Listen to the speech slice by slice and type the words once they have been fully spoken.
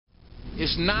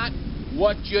is not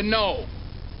what you know,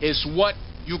 it's what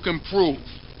you can prove.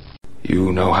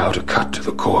 You know how to cut to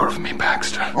the core of me,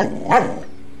 Baxter.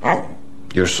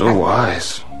 You're so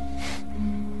wise.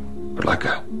 You're like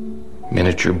a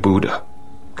miniature Buddha,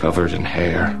 covered in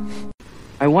hair.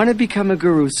 I want to become a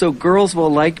guru so girls will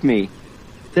like me.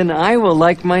 Then I will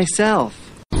like myself.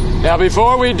 Now,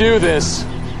 before we do this,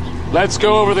 let's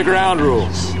go over the ground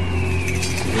rules.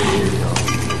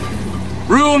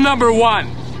 Rule number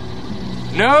 1.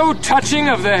 No touching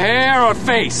of the hair or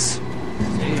face.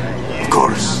 Of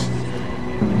course.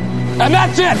 And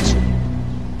that's it!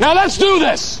 Now let's do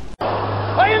this!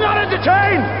 Are you not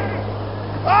entertained?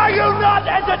 Are you not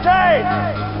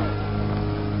entertained?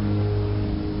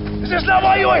 Is this not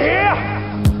why you are here?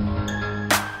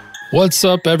 What's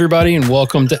up, everybody, and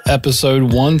welcome to episode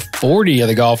 140 of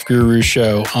the Golf Guru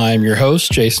Show. I'm your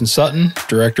host, Jason Sutton,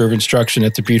 Director of Instruction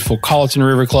at the beautiful Colleton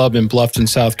River Club in Bluffton,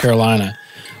 South Carolina,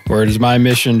 where it is my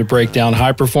mission to break down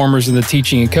high performers in the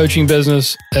teaching and coaching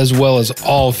business, as well as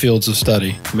all fields of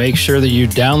study. Make sure that you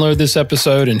download this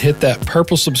episode and hit that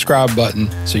purple subscribe button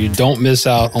so you don't miss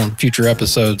out on future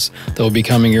episodes that will be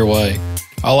coming your way.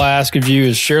 All I ask of you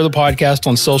is share the podcast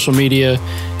on social media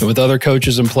and with other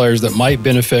coaches and players that might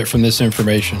benefit from this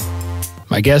information.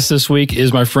 My guest this week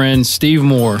is my friend Steve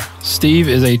Moore. Steve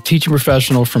is a teaching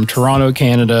professional from Toronto,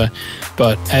 Canada,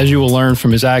 but as you will learn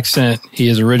from his accent, he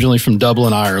is originally from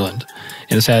Dublin, Ireland,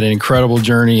 and has had an incredible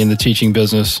journey in the teaching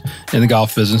business and the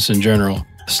golf business in general.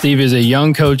 Steve is a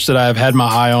young coach that I have had my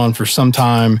eye on for some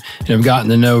time and have gotten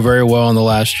to know very well in the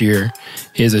last year.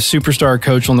 He is a superstar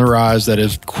coach on the rise that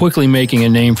is quickly making a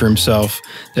name for himself,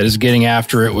 that is getting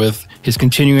after it with his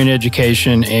continuing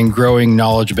education and growing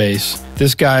knowledge base.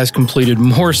 This guy has completed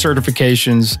more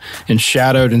certifications and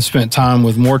shadowed and spent time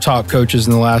with more top coaches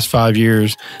in the last 5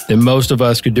 years than most of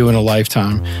us could do in a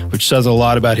lifetime, which says a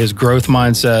lot about his growth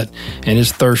mindset and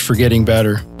his thirst for getting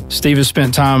better. Steve has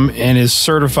spent time and is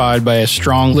certified by a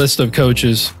strong list of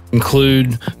coaches,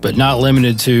 include, but not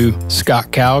limited to,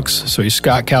 Scott Calx, so he's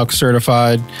Scott Calx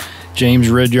certified, James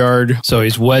Ridyard, so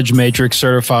he's Wedge Matrix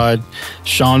certified,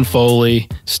 Sean Foley,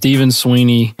 Stephen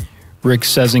Sweeney, Rick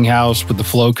Sessinghaus with the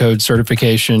Flow Code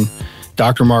certification,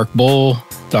 Dr. Mark Bull,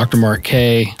 Dr. Mark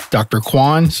K, Dr.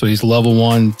 Kwan, so he's level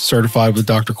 1 certified with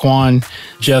Dr. Kwan,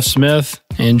 Jeff Smith,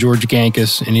 and George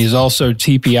Gankus, and he's also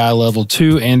TPI level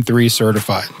 2 and 3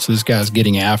 certified. So this guy's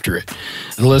getting after it.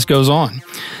 The list goes on.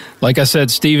 Like I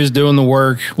said, Steve is doing the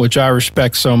work, which I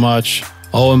respect so much.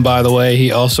 Oh, and by the way,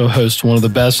 he also hosts one of the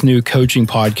best new coaching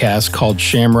podcasts called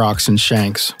Shamrocks and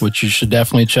Shanks, which you should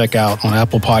definitely check out on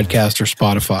Apple Podcasts or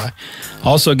Spotify.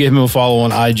 Also, give him a follow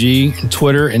on IG, and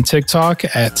Twitter, and TikTok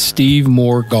at Steve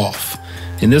Moore Golf.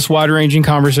 In this wide-ranging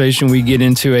conversation, we get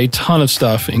into a ton of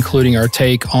stuff, including our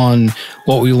take on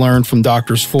what we learned from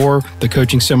Doctors 4, the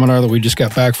coaching seminar that we just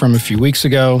got back from a few weeks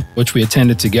ago, which we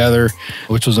attended together,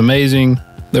 which was amazing.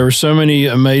 There were so many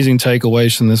amazing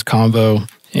takeaways from this convo,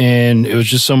 and it was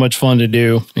just so much fun to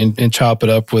do and chop it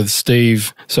up with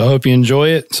Steve. So I hope you enjoy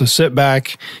it. So sit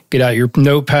back, get out your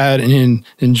notepad, and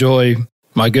enjoy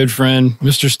my good friend,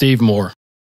 Mr. Steve Moore.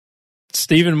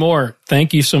 Stephen Moore,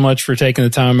 thank you so much for taking the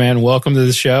time, man. Welcome to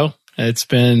the show. It's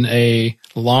been a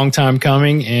long time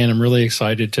coming, and I'm really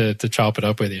excited to chop it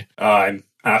up with you. I'm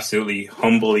absolutely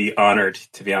humbly honored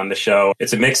to be on the show.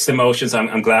 It's a mixed emotions.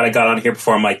 I'm glad I got on here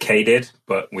before Mike K did,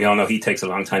 but we all know he takes a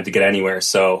long time to get anywhere,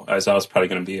 so I was probably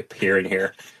going to be appearing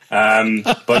here.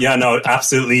 But yeah, no,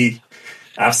 absolutely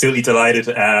delighted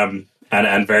and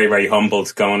very, very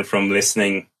humbled going from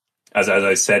listening, as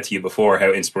I said to you before,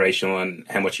 how inspirational and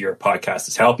how much your podcast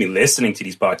has helped me listening to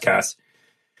these podcasts,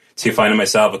 to finding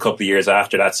myself a couple of years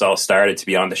after that's all started to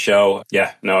be on the show.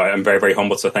 Yeah, no, I'm very, very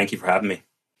humbled. So thank you for having me.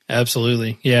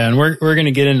 Absolutely. Yeah. And we're going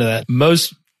to get into that.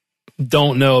 Most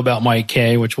don't know about Mike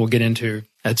K, which we'll get into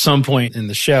at some point in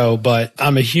the show, but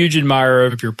I'm a huge admirer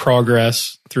of your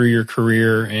progress through your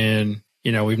career. And,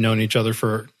 you know, we've known each other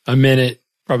for a minute,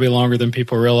 probably longer than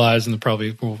people realize, and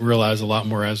probably will realize a lot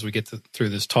more as we get through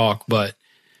this talk, but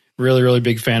really, really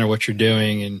big fan of what you're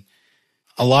doing. And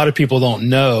a lot of people don't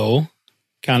know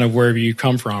kind of wherever you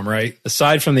come from, right?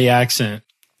 Aside from the accent,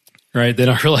 right? They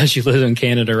don't realize you live in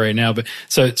Canada right now. But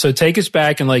so take us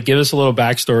back and like give us a little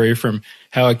backstory from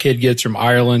how a kid gets from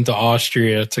Ireland to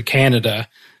Austria to Canada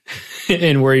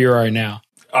and where you are now.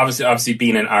 Obviously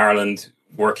being in Ireland,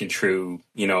 working through,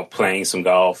 you know, playing some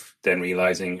golf, then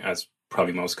realizing, as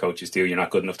probably most coaches do, you're not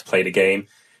good enough to play the game,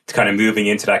 to kind of moving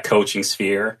into that coaching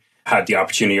sphere. Had the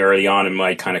opportunity early on in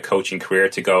my kind of coaching career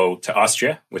to go to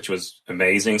Austria, which was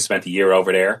amazing. Spent a year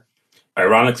over there.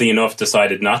 Ironically enough,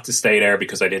 decided not to stay there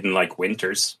because I didn't like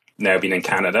winters. Now being in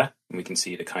Canada, we can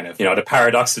see the kind of, you know, the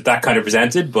paradox that kind of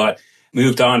presented. But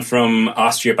Moved on from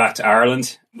Austria back to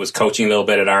Ireland, was coaching a little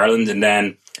bit at Ireland. And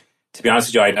then, to be honest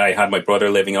with you, I had my brother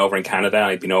living over in Canada.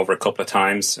 I'd been over a couple of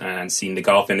times and seen the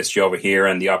golf industry over here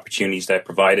and the opportunities that it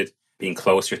provided, being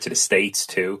closer to the States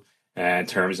too, in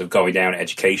terms of going down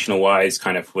educational wise,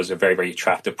 kind of was a very, very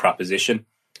attractive proposition.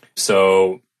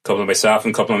 So a couple of myself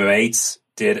and a couple of my mates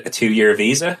did a 2-year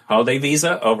visa, holiday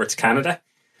visa, over to Canada,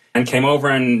 and came over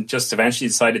and just eventually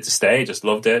decided to stay. Just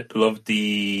loved it. Loved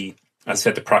the, as I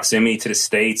said, the proximity to the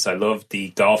States. I loved the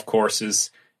golf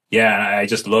courses. Yeah, I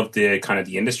just loved the kind of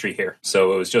the industry here.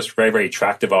 So it was just very, very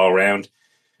attractive all around.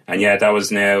 And yeah, that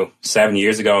was now 7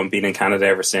 years ago and been in Canada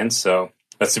ever since. So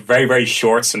that's a very, very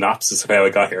short synopsis of how I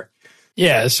got here.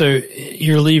 Yeah, so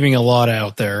you're leaving a lot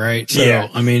out there, right? So, yeah.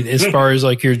 I mean, as far as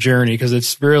like your journey, because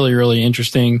it's really, really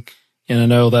interesting. And I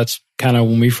know that's kind of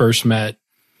when we first met,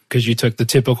 because you took the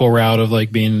typical route of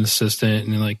like being an assistant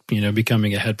and like, you know,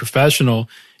 becoming a head professional.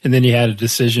 And then you had a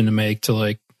decision to make to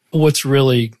like, what's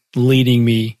really leading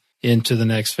me into the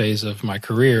next phase of my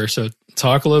career. So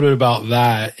talk a little bit about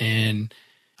that. And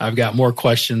I've got more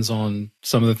questions on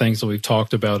some of the things that we've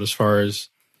talked about as far as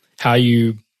how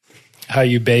you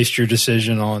based your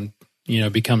decision on, you know,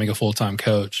 becoming a full-time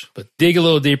coach. But dig a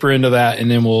little deeper into that, and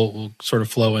then we'll sort of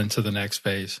flow into the next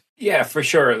phase. Yeah, for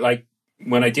sure. Like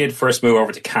when I did first move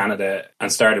over to Canada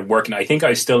and started working, I think I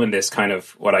was still in this kind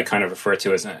of what I kind of refer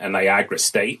to as a Niagara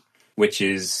state, which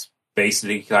is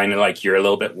basically kind of like you're a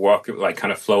little bit like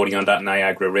kind of floating on that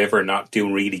Niagara River, not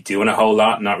doing a whole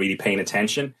lot, not really paying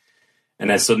attention. And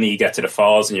then suddenly you get to the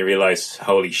falls and you realize,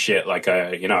 holy shit, like,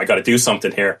 I got to do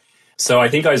something here. So I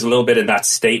think I was a little bit in that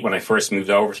state when I first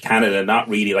moved over to Canada, not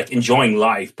really like enjoying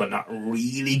life, but not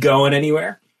really going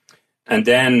anywhere. And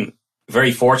then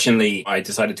very fortunately, I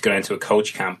decided to go into a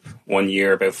coach camp 1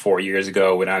 year, about 4 years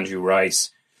ago with Andrew Rice.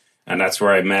 And that's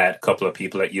where I met a couple of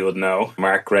people that you would know,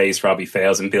 Mark Grace, Robbie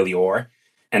Fales, and Billy Orr.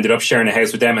 Ended up sharing a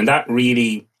house with them. And that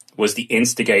really was the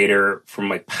instigator for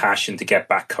my passion to get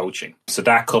back coaching. So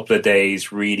that couple of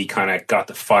days really kind of got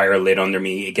the fire lit under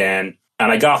me again.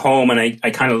 And I got home and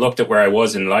I kind of looked at where I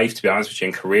was in life, to be honest with you,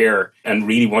 in career, and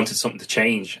really wanted something to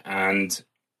change. And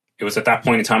it was at that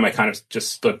point in time I kind of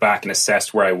just stood back and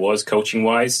assessed where I was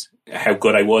coaching-wise, how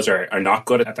good I was or not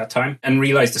good at that time, and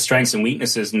realized the strengths and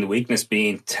weaknesses, and the weakness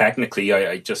being technically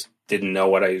I just didn't know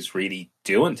what I was really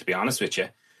doing, to be honest with you.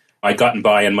 I'd gotten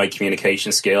by on my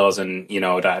communication skills and, you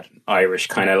know, that Irish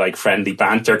kind of like friendly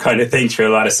banter kind of thing through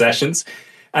a lot of sessions,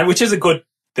 and which is a good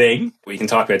thing. We can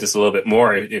talk about this a little bit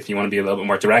more if you want to be a little bit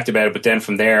more direct about it. But then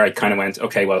from there, I kind of went,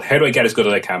 okay, well, how do I get as good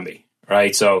as I can be?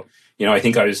 Right. So, you know, I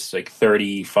think I was like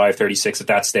 35, 36 at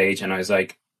that stage. And I was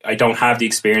like, I don't have the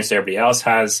experience that everybody else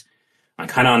has. I'm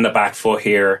kind of on the back foot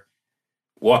here.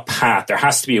 What path? There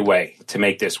has to be a way to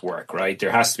make this work, right?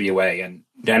 There has to be a way. And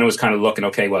then I was kind of looking,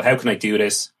 okay, well, how can I do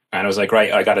this? And I was like,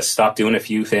 right, I got to stop doing a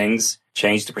few things,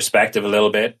 change the perspective a little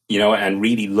bit, you know, and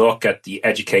really look at the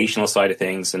educational side of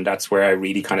things. And that's where I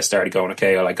really kind of started going,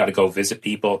 okay, well, I got to go visit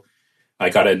people. I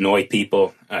got to annoy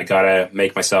people. I got to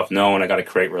make myself known. I got to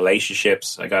create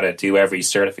relationships. I got to do every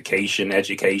certification,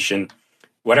 education,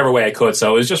 whatever way I could.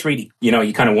 So it was just really, you know,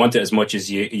 you kind of want it as much as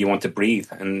you want to breathe.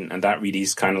 And that really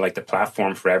is kind of like the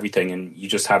platform for everything. And you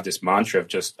just have this mantra of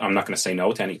just, I'm not going to say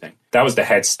no to anything. That was the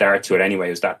head start to it anyway,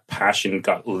 was that passion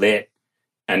got lit.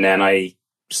 And then I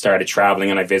started traveling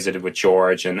and I visited with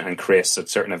George and Chris at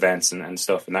certain events and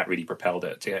stuff. And that really propelled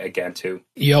it again too.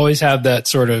 You always have that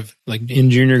sort of, like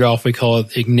in junior golf, we call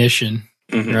it ignition,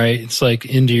 right? It's like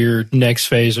into your next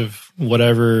phase of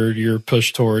whatever you're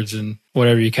pushed towards and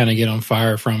whatever you kind of get on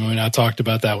fire from. I mean, I talked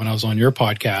about that when I was on your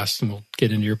podcast, and we'll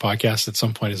get into your podcast at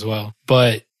some point as well.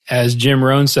 But as Jim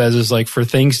Rohn says, is like for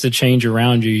things to change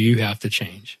around you, you have to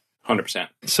change. 100%.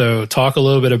 So talk a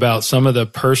little bit about some of the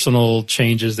personal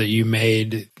changes that you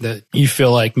made that you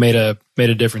feel like made a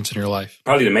difference in your life.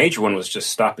 Probably the major one was just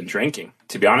stopping drinking,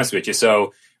 to be honest with you.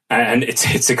 So, and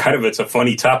it's a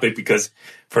funny topic because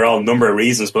for all number of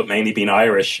reasons, but mainly being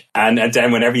Irish. And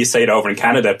then whenever you say it over in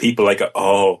Canada, people like,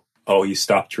 oh, you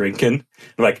stopped drinking?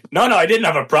 I'm like, no, I didn't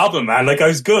have a problem, man. Like I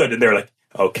was good. And they're like,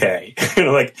 okay.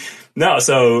 Like, no.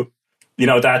 So, you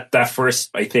know, that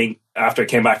first, I think, after I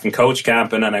came back from coach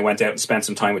camp, and then I went out and spent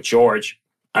some time with George.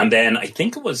 And then I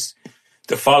think it was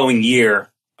the following year,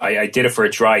 I did it for a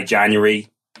dry January,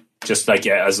 just like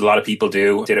as a lot of people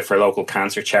do. Did it for a local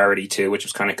cancer charity too, which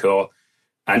was kind of cool.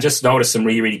 And just noticed some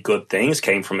really, really good things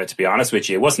came from it, to be honest with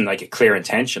you. It wasn't like a clear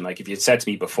intention. Like if you'd said to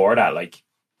me before that, like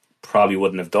probably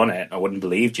wouldn't have done it. I wouldn't have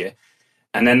believed you.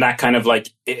 And then that kind of like,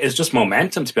 it's just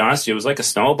momentum, to be honest with you. It was like a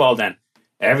snowball then.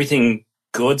 Everything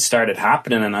good started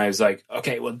happening, and I was like,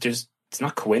 okay, well, it's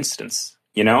not coincidence,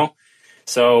 you know?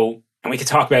 So And we could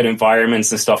talk about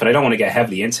environments and stuff, and I don't want to get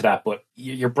heavily into that, but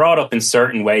you're brought up in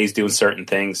certain ways doing certain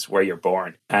things where you're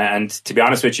born. And to be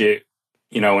honest with you,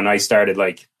 you know, when I started,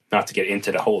 like, not to get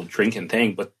into the whole drinking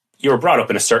thing, but you were brought up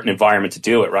in a certain environment to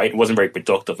do it, right? It wasn't very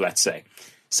productive, let's say.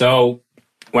 So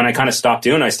when I kind of stopped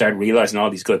doing it, I started realizing all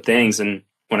these good things. And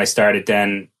when I started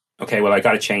then, okay, well, I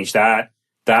got to change that.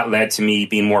 That led to me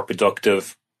being more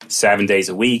productive 7 days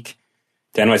a week.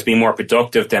 Then when I was being more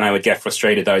productive, then I would get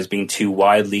frustrated that I was being too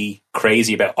wildly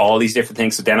crazy about all these different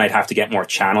things. So then I'd have to get more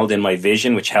channeled in my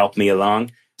vision, which helped me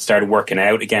along. Started working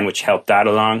out again, which helped that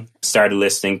along. Started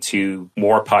listening to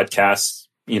more podcasts,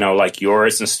 you know, like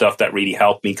yours and stuff that really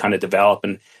helped me kind of develop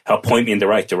and help point me in the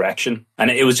right direction.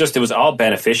 And it was all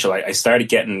beneficial. I started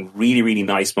getting really, really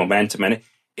nice momentum, and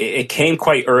it came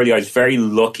quite early. I was very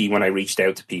lucky when I reached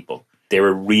out to people. They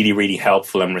were really, really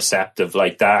helpful and receptive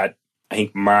like that. I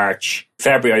think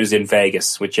February, I was in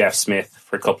Vegas with Jeff Smith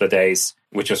for a couple of days,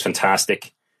 which was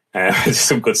fantastic. There's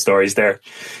some good stories there.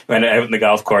 Went out on the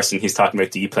golf course and he's talking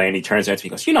about D-Plane. He turns around to me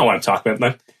and goes, "You know what I'm talking about,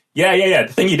 man." Yeah.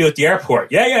 The thing you do at the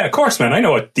airport. Yeah, of course, man. I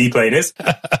know what D-Plane is.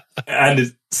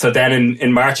 And so then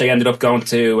in March, I ended up going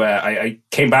to, I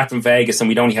came back from Vegas and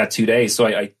we'd only had 2 days. So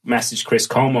I messaged Chris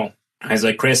Como. I was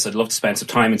like, "Chris, I'd love to spend some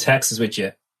time in Texas with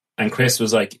you." And Chris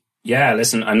was like, "Yeah,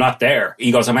 listen, I'm not there."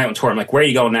 He goes, "I'm out on tour." I'm like, "Where are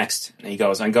you going next?" And he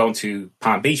goes, "I'm going to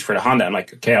Palm Beach for the Honda." I'm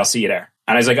like, "Okay, I'll see you there."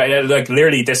 And I was like,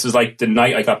 literally, this was like the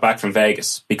night I got back from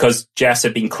Vegas, because Jess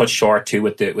had been cut short too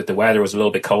with the weather. It was a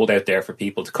little bit cold out there for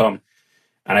people to come.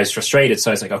 And I was frustrated. So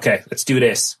I was like, okay, let's do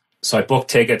this. So I booked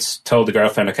tickets, told the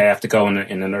girlfriend, okay, I have to go in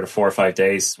another 4 or 5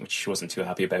 days, which she wasn't too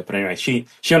happy about. But anyway, she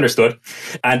understood.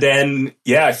 And then,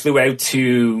 yeah, I flew out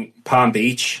to Palm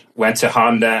Beach, went to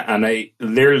Honda, and I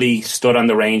literally stood on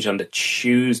the range on the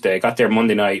Tuesday. I got there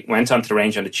Monday night, went onto the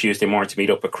range on the Tuesday morning to meet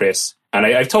up with Chris. And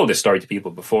I've told this story to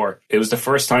people before. It was the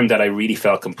first time that I really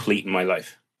felt complete in my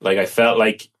life. Like, I felt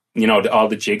like, you know, all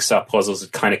the jigsaw puzzles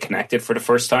had kind of connected for the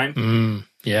first time.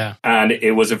 Yeah. And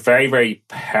it was a very, very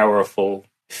powerful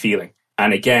feeling.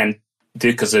 And again,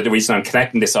 because the reason I'm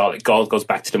connecting this all, it all goes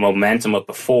back to the momentum of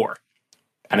before.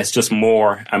 And it's just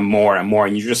more and more and more.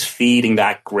 And you're just feeding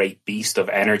that great beast of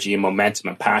energy and momentum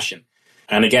and passion.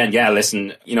 And again, yeah,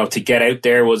 listen, you know, to get out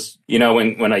there was, you know,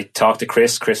 when I talked to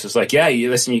Chris was like, "Yeah, you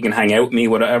can hang out with me,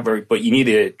 whatever, but you need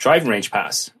a driving range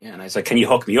pass." Yeah, and I was like, "Can you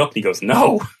hook me up?" And he goes,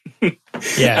 "No."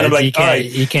 Yeah, and I'm like,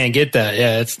 you can't get that.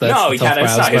 Yeah, that's no, he can't.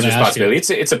 It's not his responsibility.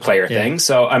 It's a player thing.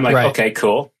 So I'm like, okay,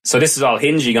 cool. So this is all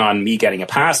hinging on me getting a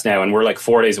pass now, and we're like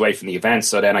 4 days away from the event.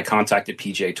 So then I contacted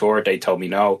PGA Tour. They told me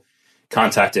no.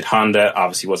 Contacted Honda.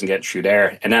 Obviously wasn't getting through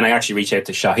there. And then I actually reached out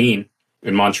to Shaheen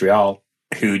in Montreal,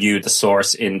 who knew the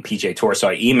source in PGA Tour. So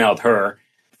I emailed her,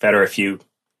 fed her a few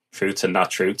truths and not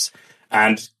truths,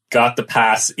 and got the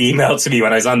pass emailed to me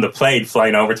when I was on the plane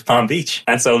flying over to Palm Beach.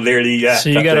 And so literally, yeah. So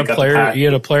you got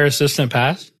a player assistant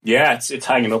pass? Yeah, it's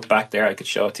hanging up back there. I could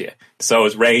show it to you. So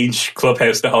it's range,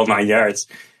 clubhouse, the whole 9 yards.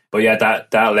 But yeah,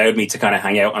 that allowed me to kind of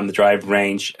hang out on the driving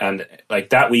range. And like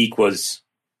that week was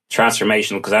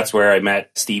transformational, because that's where I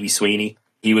met Stevie Sweeney.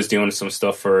 He was doing some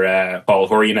stuff for Paul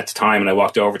Hurrian at the time, and I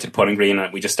walked over to the putting green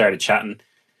and we just started chatting.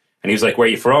 And he was like, "Where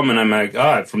are you from?" And I'm like, "Oh,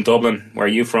 I'm from Dublin. Where are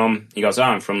you from?" He goes, "Oh,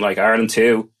 I'm from like Ireland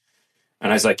too."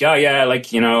 And I was like, "Oh yeah,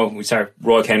 like, you know, we started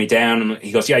Royal County Down." And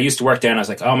he goes, "Yeah, I used to work there." And I was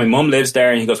like, "Oh, my mum lives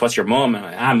there." And he goes, "What's your mum?" And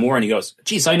I'm Moore. And he goes,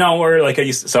 "Geez, I know her." Like I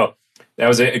used to. So that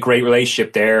was a great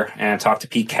relationship there. And talked to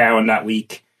Pete Cowan that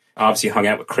week. Obviously hung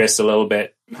out with Chris a little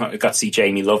bit. I got to see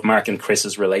Jamie Lovemark and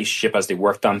Chris's relationship as they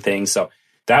worked on things. So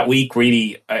that week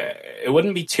really, it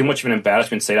wouldn't be too much of an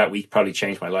embellishment to say that week probably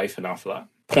changed my life an awful lot.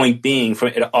 Point being,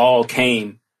 it all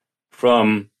came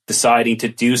from deciding to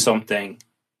do something,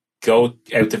 go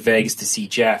out to Vegas to see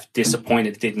Jeff,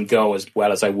 disappointed it didn't go as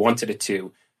well as I wanted it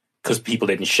to because people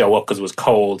didn't show up because it was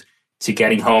cold, to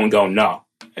getting home and going, no,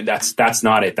 that's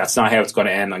not it. That's not how it's going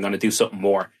to end. I'm going to do something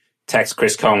more. Text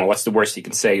Chris Como. What's the worst he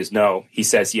can say is no. He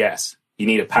says yes. You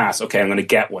need a pass. Okay, I'm going to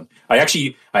get one. I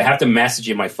have the message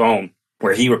in my phone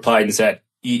where he replied and said,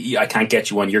 "I can't get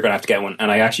you one. You're going to have to get one."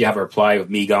 And I actually have a reply of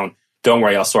me going, "Don't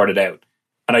worry, I'll sort it out."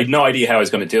 And I had no idea how I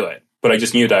was going to do it, but I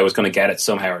just knew that I was going to get it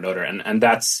somehow or another. And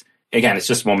that's, again, it's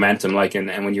just momentum. Like, and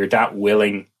when you're that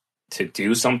willing to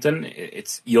do something,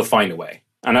 you'll find a way.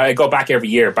 And I go back every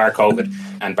year, bar COVID,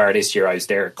 and bar this year. I was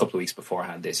there a couple of weeks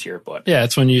beforehand this year. But yeah,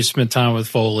 it's when you spend time with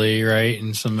Foley, right,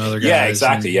 and some other guys. Yeah,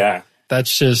 exactly. Yeah,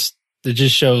 it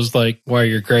just shows like why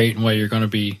you're great and why you're going to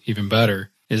be even better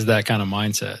is that kind of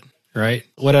mindset, right?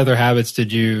 What other habits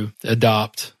did you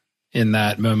adopt in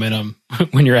that momentum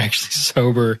when you're actually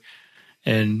sober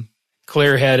and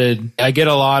clear-headed. I get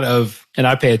a lot of, and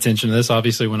I pay attention to this,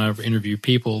 obviously, when I interview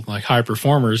people like high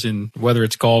performers, and whether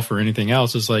it's golf or anything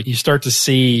else, it's like you start to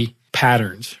see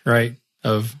patterns, right,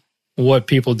 of what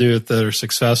people do that are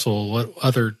successful, what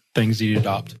other things you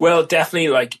adopt. Well, definitely,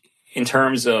 like, in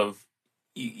terms of,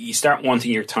 you start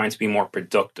wanting your time to be more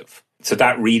productive. So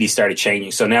that really started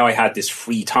changing. So now I had this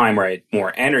free time where I had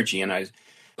more energy, and I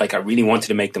really wanted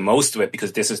to make the most of it,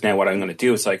 because this is now what I'm going to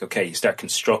do. It's like, okay, you start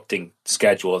constructing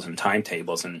schedules and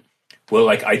timetables. And well,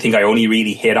 like, I think I only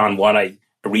really hit on a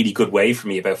really good way for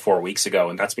me about 4 weeks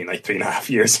ago. And that's been like 3.5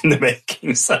 years in the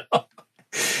making. So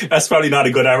that's probably not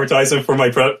a good advertisement for my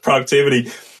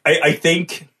productivity. I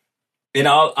think, in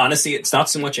all honesty, it's not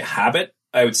so much a habit.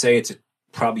 I would say it's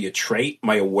probably a trait.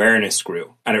 My awareness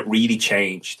grew, and it really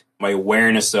changed. My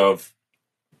awareness of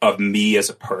me as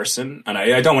a person. And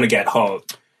I don't want to get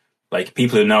like,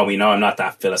 people who know me know I'm not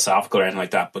that philosophical or anything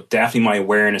like that, but definitely my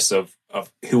awareness of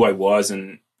who I was,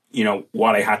 and, you know,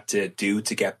 what I had to do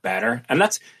to get better. And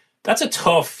that's a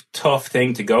tough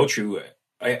thing to go through.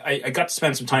 I got to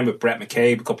spend some time with Brett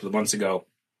McCabe a couple of months ago,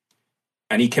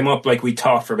 and he came up, like, we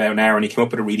talked for about an hour, and he came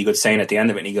up with a really good saying at the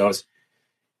end of it, and he goes,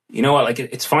 you know what, like,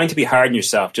 it's fine to be hard on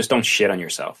yourself, just don't shit on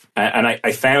yourself. And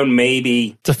I found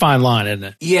maybe... It's a fine line, isn't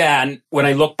it? Yeah, and when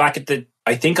I look back at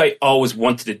I think I always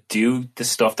wanted to do the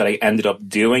stuff that I ended up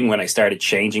doing when I started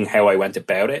changing how I went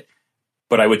about it.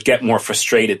 But I would get more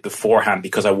frustrated beforehand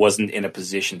because I wasn't in a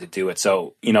position to do it.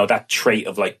 So, you know, that trait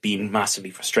of, like, being massively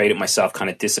frustrated myself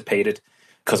kind of dissipated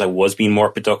because I was being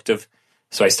more productive.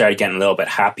 So I started getting a little bit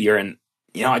happier. And,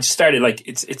 you know, I just started, like,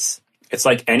 it's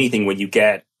like anything, when you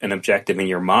get an objective in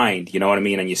your mind, you know what I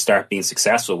mean? And you start being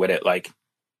successful with it, like,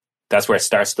 that's where it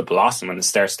starts to blossom and it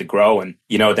starts to grow. And,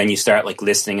 you know, then you start, like,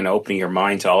 listening and opening your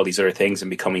mind to all these other things and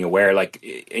becoming aware. Like,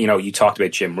 you know, you talked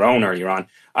about Jim Rohn earlier on.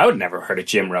 I would never heard of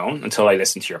Jim Rohn until I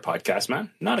listened to your podcast, man.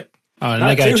 And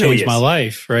that guy changed my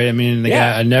life, right? I mean, the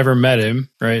guy, I never met him,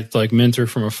 right? It's like mentor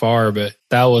from afar, but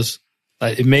that was,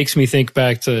 it makes me think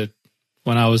back to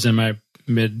when I was in my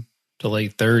mid to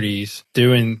late 30s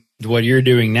doing what you're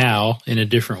doing now in a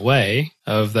different way,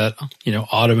 of that, you know,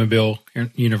 automobile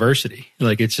university.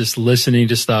 Like, it's just listening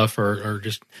to stuff or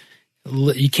just,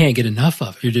 you can't get enough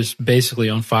of it. You're just basically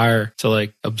on fire to,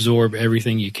 like, absorb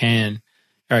everything you can.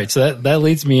 All right. So that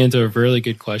leads me into a really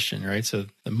good question, right? So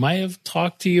I might have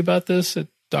talked to you about this at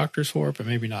Dr. Swart, but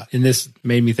maybe not. And this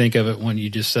made me think of it when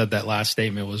you just said that last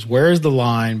statement was, where is the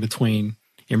line between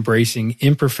embracing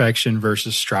imperfection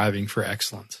versus striving for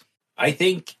excellence? I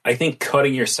think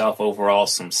cutting yourself overall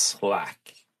some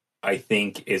slack, I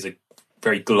think, is a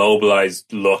very globalized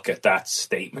look at that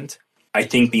statement. I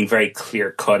think being very clear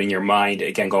cut in your mind,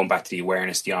 again, going back to the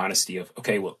awareness, the honesty of,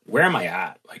 okay, well, where am I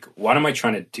at? Like, what am I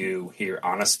trying to do here,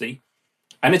 honestly?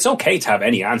 And it's okay to have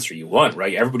any answer you want,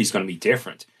 right? Everybody's going to be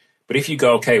different. But if you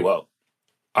go, okay, well,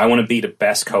 I want to be the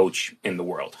best coach in the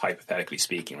world, hypothetically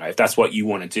speaking, right? If that's what you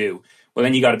want to do, well,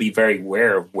 then you got to be very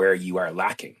aware of where you are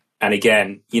lacking. And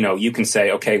again, you know, you can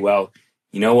say, okay, well,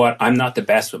 you know what? I'm not the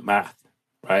best with math,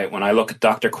 right? When I look at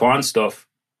Dr. Kwan stuff,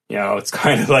 you know, it's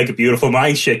kind of like a beautiful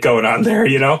mind shit going on there,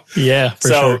 you know? Yeah, for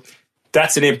sure.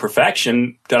 That's an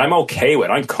imperfection that I'm okay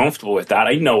with. I'm comfortable with that.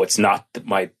 I know it's not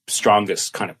my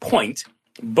strongest kind of point,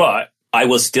 but I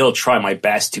will still try my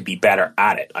best to be better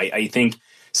at it. I think,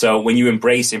 so when you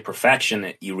embrace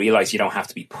imperfection, you realize you don't have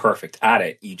to be perfect at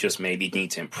it. You just maybe need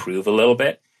to improve a little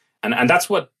bit. And that's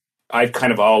what I've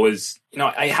kind of always, you know,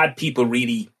 I had people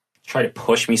really try to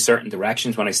push me certain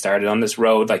directions when I started on this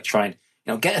road, like trying,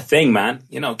 you know, get a thing, man,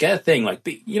 you know, get a thing, like,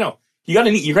 you know, you're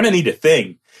going to need a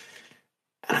thing.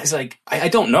 And I was like, I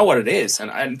don't know what it is.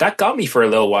 And that got me for a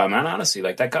little while, man, honestly.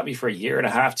 Like, that got me for 1.5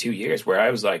 years, 2 years, where I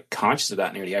was, like, conscious of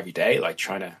that nearly every day, like,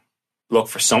 trying to look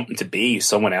for something to be,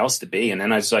 someone else to be. And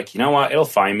then I was like, you know what, it'll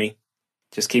find me.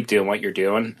 Just keep doing what you're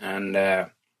doing. And I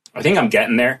think I'm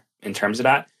getting there in terms of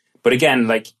that. But again,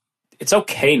 like, it's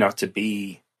okay not to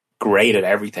be great at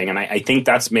everything. And I think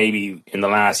that's maybe in the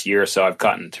last year or so I've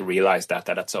gotten to realize that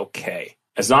it's okay.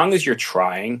 As long as you're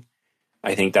trying,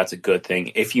 I think that's a good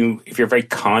thing. If you're very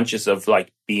conscious of,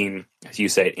 like, being, as you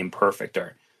say, imperfect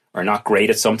or not great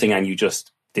at something and you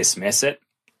just dismiss it,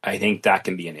 I think that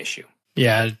can be an issue.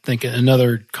 Yeah, I think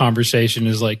another conversation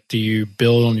is, like, do you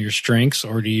build on your strengths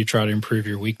or do you try to improve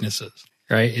your weaknesses?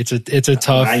 Right? It's a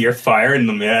tough. Man, you're firing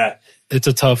them, yeah. It's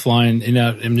a tough line. You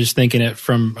know, I'm just thinking it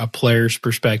from a player's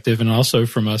perspective and also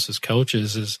from us as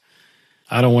coaches is,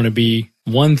 I don't want to be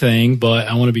one thing, but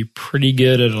I want to be pretty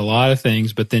good at a lot of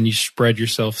things. But then you spread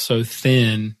yourself so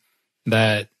thin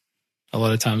that a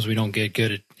lot of times we don't get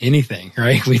good at anything,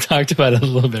 right? We talked about it a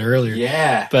little bit earlier.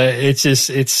 Yeah. But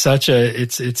it's such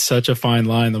a fine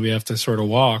line that we have to sort of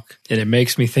walk. And it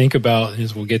makes me think about,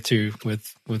 as we'll get to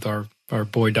with our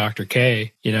boy Dr.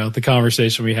 K, the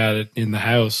conversation we had in the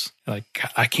house, like,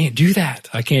 I can't do that.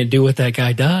 I can't do what that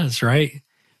guy does, right?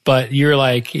 But you're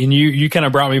like, and you kind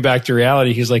of brought me back to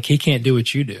reality. He's like, he can't do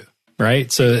what you do.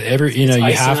 Right. So you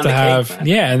have to have,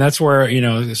 and that's where,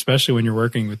 especially when you're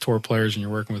working with tour players and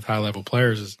you're working with high level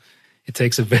players, it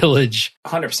takes a village.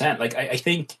 100%. Like, I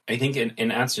think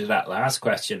in answer to that last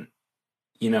question,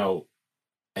 I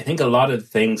think a lot of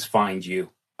things find you.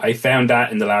 I found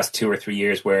that in the last 2 or 3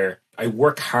 years where I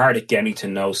work hard at getting to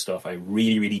know stuff. I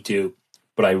really, really do.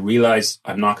 But I realize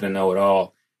I'm not going to know it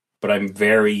all. But I'm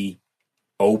very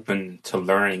open to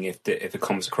learning if it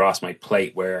comes across my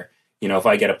plate where, if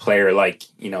I get a player like,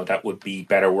 that would be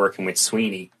better working with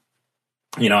Sweeney,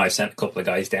 I've sent a couple of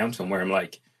guys down to him where I'm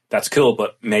like, that's cool,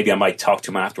 but maybe I might talk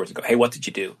to him afterwards and go, hey, what did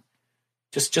you do?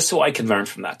 Just so I can learn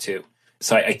from that too.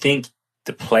 So I think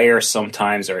the player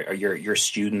sometimes or your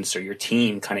students or your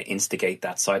team kind of instigate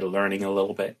that side of learning a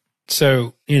little bit.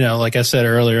 So, like I said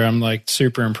earlier, I'm like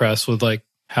super impressed with like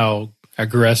how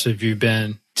aggressive you've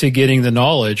been to getting the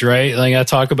knowledge, right? Like I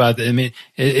talk about that. I mean,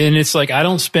 and it's like, I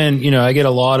don't spend, I get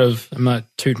a lot of, I'm not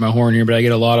tooting my horn here, but I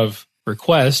get a lot of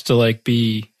requests to like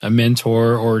be a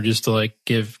mentor or just to like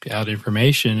give out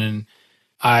information. And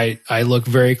I look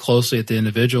very closely at the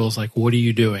individuals, like, what are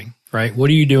you doing, right? What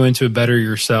are you doing to better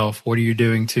yourself? What are you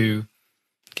doing to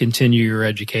continue your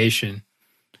education?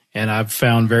 And I've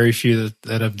found very few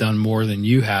that have done more than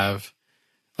you have,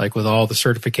 like with all the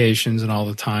certifications and all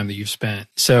the time that you've spent.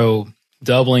 So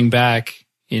doubling back,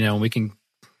 we can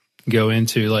go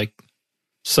into like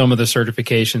some of the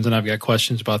certifications, and I've got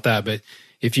questions about that. But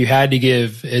if you had to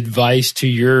give advice to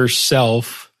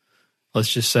yourself,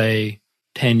 let's just say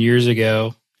 10 years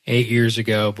ago, 8 years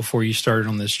ago, before you started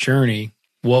on this journey,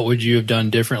 what would you have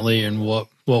done differently, and what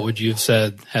would you have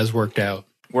said has worked out?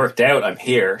 Worked out, I'm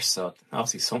here, so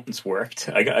obviously something's worked.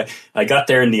 I got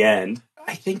there in the end.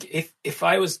 I think if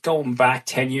I was going back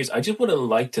 10 years, I just would have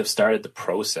liked to have started the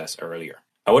process earlier.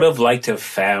 I would have liked to have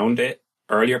found it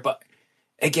earlier. But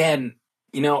again,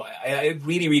 I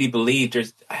really, really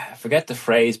believe I forget the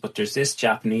phrase, but there's this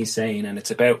Japanese saying, and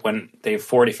it's about when they have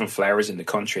 4 different flowers in the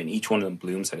country and each one of them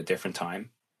blooms at a different time.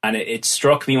 And it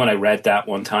struck me when I read that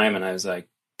one time, and I was like,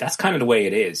 that's kind of the way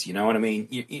it is. You know what I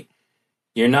mean?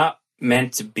 You're not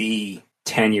meant to be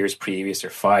 10 years previous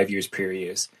or 5 years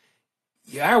previous.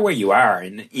 You are where you are,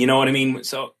 and you know what I mean?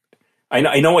 So I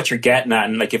know what you're getting at,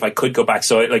 and like if I could go back,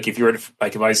 so like if you were to,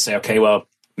 like if I say, okay, well,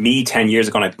 me 10 years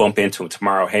ago and I bump into him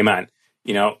tomorrow, hey man,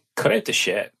 cut out the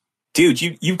shit. Dude,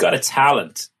 you've got a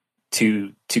talent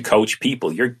to coach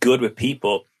people. You're good with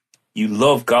people. You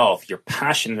love golf. You're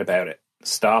passionate about it.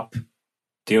 Stop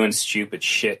doing stupid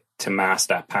shit to mask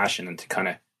that passion and to kind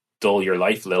of dull your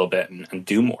life a little bit and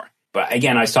do more. But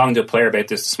again, I was talking to a player about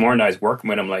this morning. I was working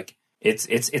with him, like,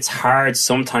 it's hard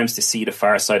sometimes to see the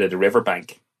far side of the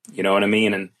riverbank. You know what I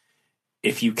mean? And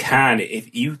if you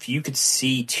could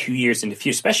see 2 years in the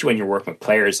future, especially when you're working with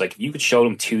players, like if you could show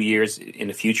them 2 years in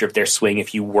the future of their swing,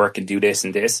 if you work and do this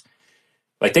and this,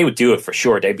 like they would do it for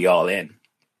sure. They'd be all in.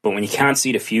 But when you can't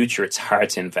see the future, it's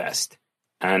hard to invest.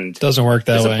 And it doesn't work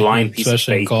that way. There's a blind piece of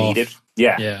faith needed.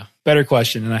 Yeah. Yeah. Better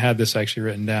question, and I had this actually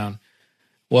written down,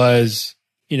 was,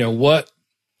 what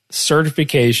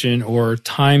certification or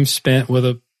time spent with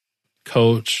a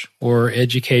coach or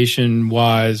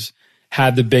education-wise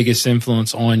had the biggest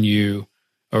influence on you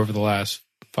over the last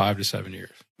 5 to 7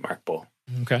 years? Mark Bull.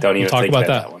 Okay. Don't even talk think about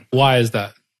that one. Why is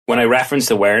that? When I referenced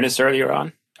awareness earlier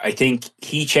on, I think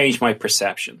he changed my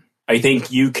perception. I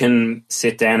think you can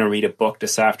sit down and read a book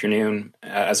this afternoon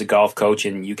as a golf coach,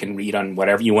 and you can read on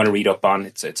whatever you want to read up on.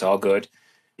 It's all good.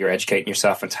 You're educating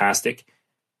yourself. Fantastic.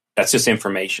 That's just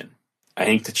information. I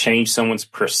think to change someone's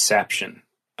perception,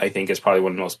 I think is probably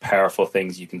one of the most powerful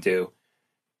things you can do.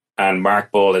 And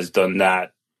Mark Bull has done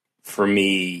that for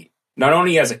me, not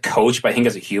only as a coach, but I think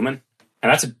as a human.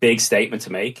 And that's a big statement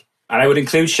to make. And I would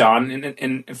include Sean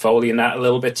in Foley in that a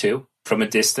little bit too, from a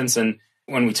distance. And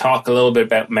when we talk a little bit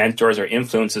about mentors or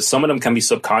influences, some of them can be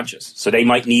subconscious. So they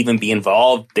mightn't even be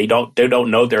involved. They don't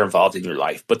know they're involved in your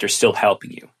life, but they're still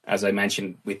helping you. As I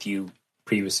mentioned with you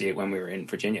previously when we were in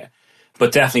Virginia.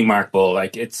 But definitely Mark Bull,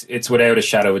 like it's without a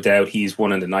shadow of a doubt, he's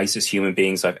one of the nicest human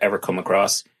beings I've ever come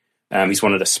across. He's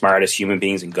one of the smartest human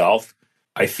beings in golf.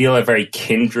 I feel a very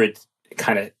kindred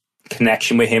kind of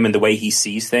connection with him in the way he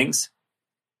sees things.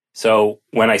 So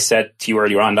when I said to you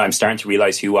earlier on that I'm starting to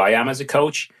realize who I am as a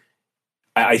coach,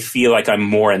 I feel like I'm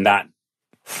more in that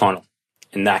funnel,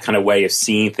 in that kind of way of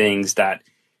seeing things, that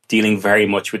dealing very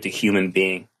much with the human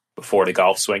being before the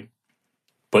golf swing,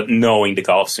 but knowing the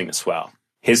golf swing as well.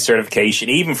 His certification,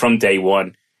 even from day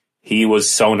one, he was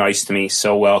so nice to me,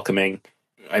 so welcoming.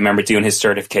 I remember doing his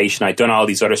certification. I'd done all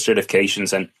these other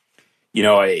certifications, and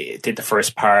I did the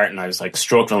first part, and I was like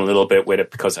struggling a little bit with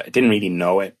it because I didn't really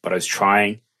know it, but I was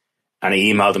trying. And I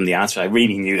emailed him the answer. I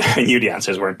really knew the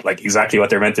answers weren't like exactly what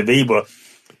they're meant to be, but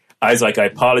I was like, I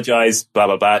apologize, blah,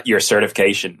 blah, blah, your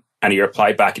certification. And he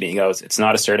replied back and he goes, it's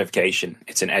not a certification,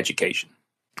 it's an education.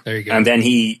 There you go. And then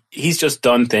he's just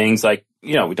done things like,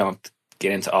 we don't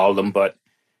get into all of them, but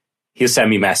he'll send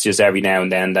me messages every now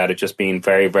and then that have just been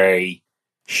very, very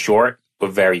short,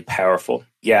 but very powerful.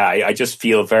 Yeah, I just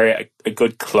feel a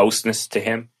good closeness to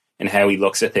him and how he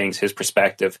looks at things, his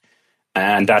perspective.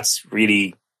 And that's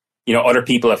really, other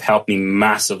people have helped me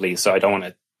massively. So I don't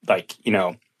want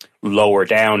to lower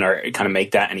down or kind of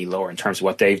make that any lower in terms of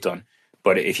what they've done.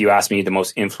 But if you ask me, the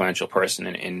most influential person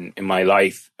in my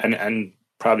life and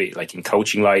probably like in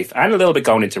coaching life and a little bit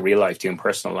going into real life too, in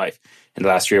personal life in the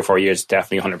last 3 or 4 years,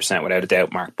 definitely 100% without a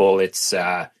doubt, Mark Bull. It's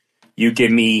you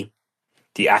give me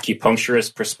the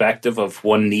acupuncturist perspective of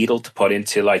one needle to put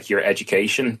into like your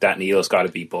education. That needle's got to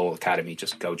be Bull Academy.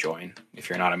 Just go join. If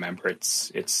you're not a member,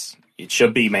 it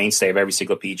should be mainstay of every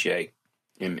single PGA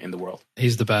in the world.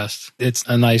 He's the best. It's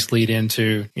a nice lead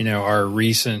into, our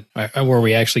recent, where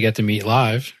we actually get to meet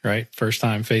live, right? First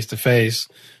time face to face.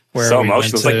 So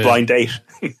emotional. It's like blind date.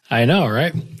 I know,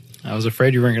 right? I was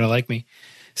afraid you weren't going to like me.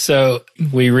 So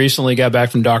we recently got back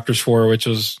from Doctors For, which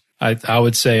was, I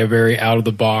would say, a very out of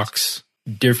the box,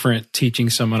 different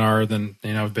teaching seminar than,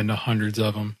 I've been to hundreds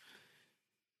of them.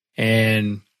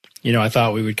 And, I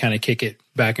thought we would kind of kick it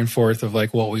back and forth of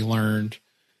like what we learned,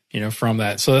 from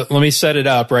that. So let me set it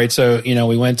up, right? So,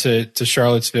 we went to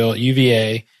Charlottesville,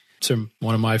 UVA, to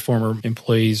one of my former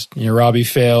employees, Robbie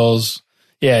Fales.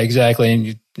 Yeah,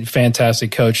 exactly. And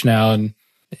fantastic coach now.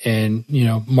 And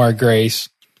Mark Grace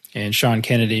and Sean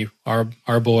Kennedy,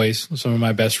 our boys, some of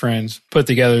my best friends, put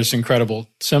together this incredible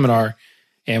seminar.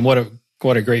 And what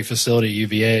a great facility at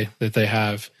UVA that they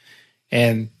have.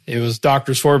 And it was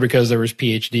Doctors For because there was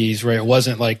PhDs, right? It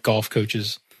wasn't like golf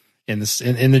coaches in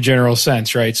the general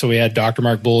sense, right? So we had Dr.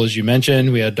 Mark Bull, as you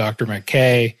mentioned. We had Dr. Mike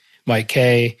Kay,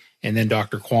 and then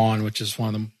Dr. Kwan, which is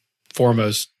one of the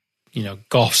foremost,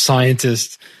 golf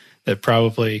scientists that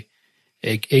probably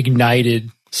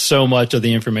ignited so much of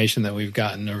the information that we've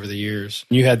gotten over the years.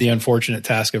 You had the unfortunate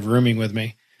task of rooming with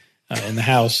me in the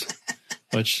house,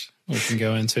 which we can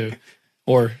go into.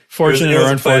 Or fortunate or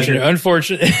unfortunate.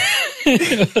 Unfortunate.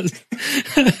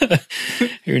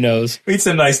 Who knows? We had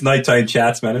some nice nighttime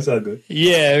chats, man. It's all good.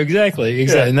 Yeah, exactly.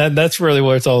 Yeah. And that's really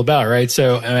what it's all about, right?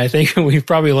 So, and I think we've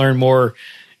probably learned more,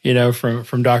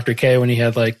 from Dr. K when he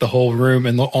had like the whole room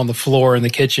and on the floor in the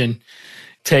kitchen,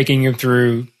 taking him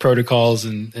through protocols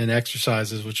and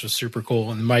exercises, which was super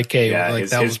cool. And Mike K,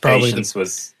 was probably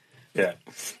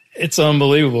it's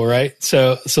unbelievable, right?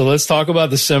 So let's talk about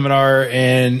the seminar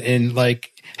and like,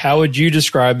 how would you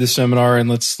describe the seminar? And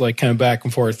let's like kind of back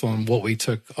and forth on what we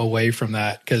took away from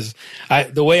that. Because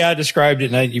the way I described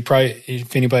it, and you probably,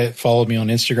 if anybody followed me on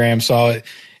Instagram, saw it,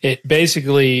 it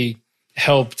basically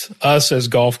helped us as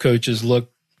golf coaches look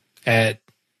at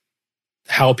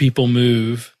how people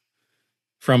move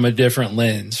from a different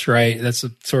lens, right? That's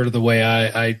sort of the way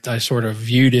I sort of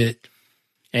viewed it,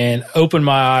 and opened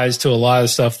my eyes to a lot of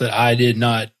stuff that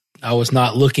I was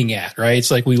not looking at, right?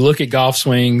 It's like we look at golf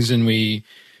swings and we,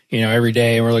 every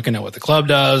day we're looking at what the club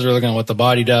does, we're looking at what the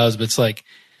body does, but it's like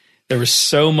there was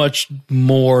so much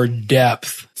more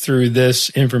depth through this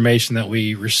information that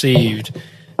we received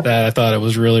that I thought it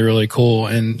was really, really cool.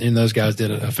 And those guys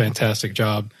did a fantastic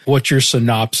job. What's your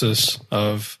synopsis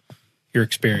of your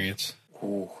experience?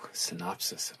 Ooh,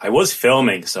 synopsis. I was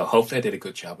filming, so hopefully I did a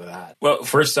good job of that. Well,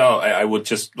 first of all, I would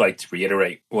just like to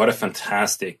reiterate what a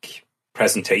fantastic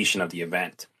presentation of the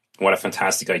event. What a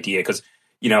fantastic idea. Because,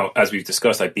 as we've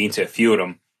discussed, I've been to a few of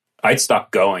them. I'd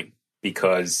stopped going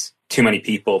because too many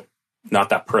people, not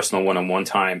that personal one-on-one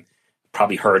time,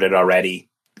 probably heard it already.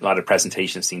 A lot of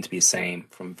presentations seem to be the same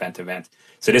from event to event.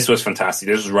 So this was fantastic.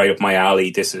 This was right up my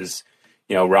alley. This is,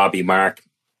 Robbie, Mark,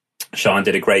 Sean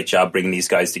did a great job bringing these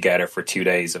guys together for 2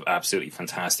 days of absolutely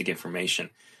fantastic information.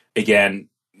 Again,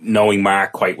 knowing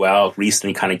Mark quite well,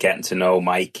 recently kind of getting to know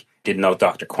Mike. Didn't know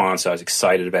Dr. Kwan, so I was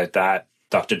excited about that.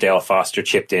 Dr. Dale Foster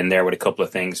chipped in there with a couple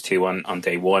of things too on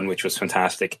day one, which was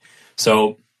fantastic.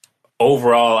 So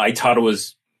overall, I thought it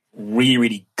was really,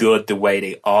 really good the way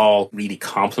they all really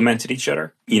complemented each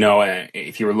other.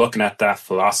 If you were looking at that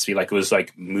philosophy, like it was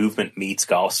like movement meets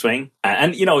golf swing.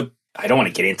 And I don't want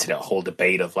to get into the whole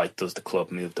debate of like, does the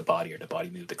club move the body or the body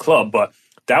move the club? But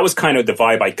that was kind of the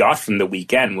vibe I got from the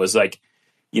weekend, was like,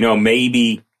 you know,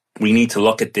 maybe we need to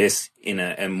look at this in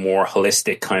a more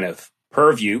holistic kind of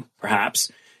purview,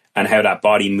 perhaps, and how that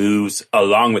body moves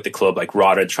along with the club, like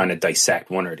rather than trying to dissect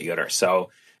one or the other.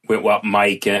 So with what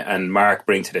Mike and Mark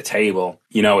bring to the table,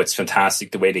 you know, it's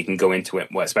fantastic the way they can go into it,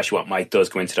 especially what Mike does,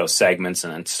 go into those segments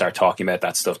and start talking about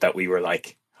that stuff that we were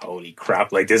like, holy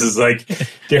crap, like this is like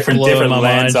different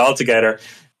lens altogether.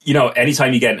 You know,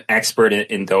 anytime you get an expert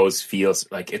in those fields,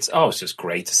 like it's just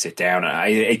great to sit down.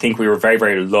 I think we were very,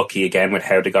 very lucky again with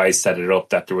how the guys set it up,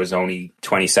 that there was only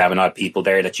 27 odd people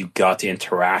there, that you got to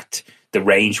interact. The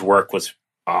range work was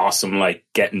awesome, like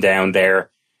getting down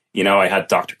there. You know, I had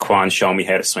Dr. Kwan show me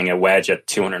how to swing a wedge at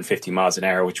 250 miles an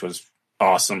hour, which was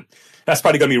awesome. That's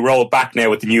probably going to be rolled back now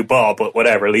with the new ball, but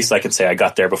whatever. At least I can say I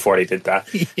got there before they did that.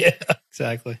 Yeah,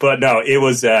 exactly. But no, it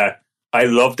was... I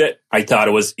loved it. I thought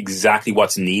it was exactly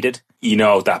what's needed. You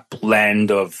know, that blend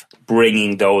of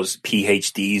bringing those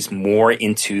PhDs more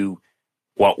into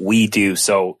what we do.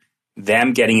 So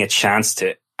them getting a chance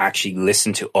to actually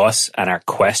listen to us and our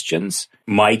questions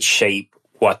might shape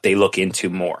what they look into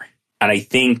more. And I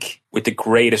think, with the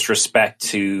greatest respect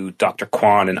to Dr.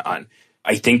 Kwan, and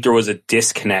I think there was a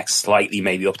disconnect slightly,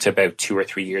 maybe up to about 2 or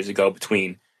 3 years ago,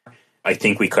 between, I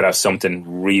think we could have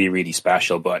something really, really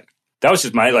special, but that was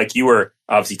just like, you were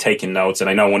obviously taking notes, and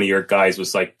I know one of your guys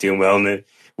was like doing well, and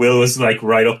Will was like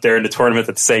right up there in the tournament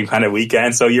at the same kind of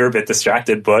weekend, so you're a bit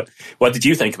distracted, but what did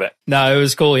you think of it? No, it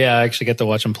was cool. Yeah, I actually get to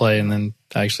watch him play and then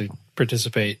actually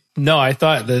participate. No, I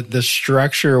thought that the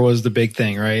structure was the big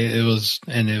thing, right? It was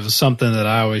something that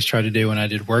I always try to do when I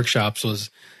did workshops,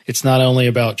 was it's not only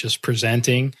about just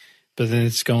presenting, but then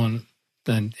it's going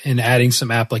and adding some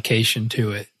application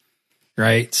to it.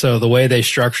 Right. So the way they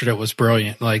structured it was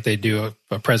brilliant. Like, they do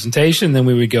a presentation, then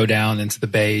we would go down into the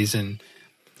bays and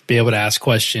be able to ask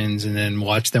questions, and then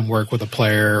watch them work with a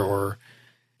player, or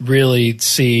really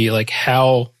see like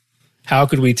how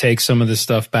could we take some of this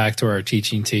stuff back to our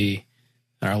teaching tee,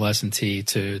 our lesson tee,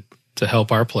 to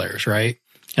help our players. Right.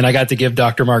 And I got to give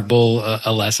Dr. Mark Bull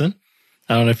a lesson.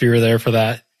 I don't know if you were there for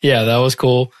that. Yeah, that was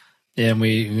cool. And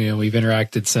we've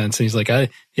interacted since. And he's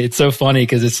like, it's so funny,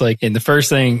 because it's like, and the first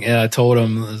thing I told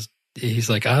him was, he's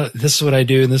like, this is what I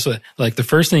do, and this is what, like, the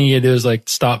first thing you do is like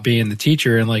stop being the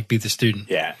teacher and like be the student.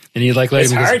 Yeah. And he like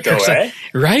let him. It's hard though, eh?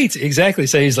 Right, exactly.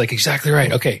 So he's like, exactly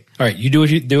right. Okay, all right, you do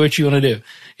what you want to do.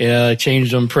 And I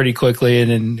changed them pretty quickly, and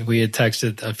then we had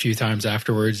texted a few times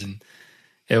afterwards, and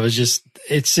it's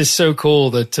just so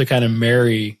cool to kind of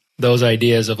marry those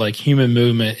ideas of like human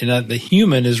movement. And the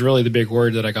human is really the big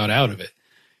word that I got out of it,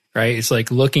 right? It's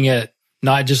like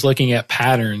not just looking at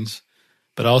patterns,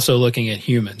 but also looking at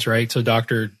humans, right? So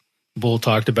Dr. Bull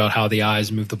talked about how the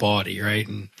eyes move the body, right?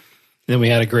 And then we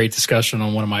had a great discussion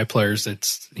on one of my players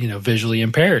that's, visually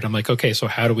impaired. I'm like, okay, so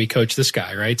how do we coach this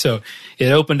guy, right? So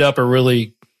it opened up a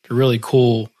really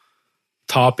cool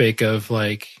topic of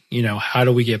like, how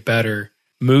do we get better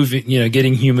moving,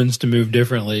 getting humans to move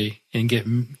differently and get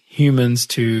humans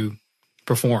to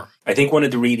perform. I think one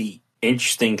of the really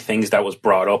interesting things that was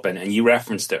brought up, and you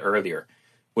referenced it earlier,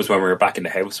 was when we were back in the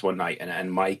house one night,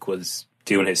 and Mike was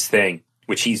doing his thing,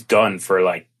 which he's done for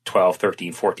like 12,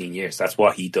 13, 14 years. That's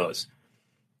what he does.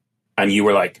 And you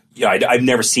were like, yeah, I've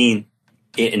never seen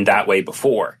it in that way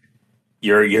before.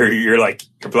 You're like,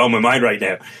 you're blowing my mind right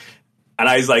now. And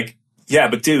I was like, yeah,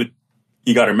 but dude,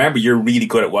 you got to remember, you're really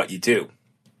good at what you do.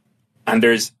 And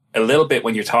there's a little bit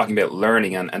when you're talking about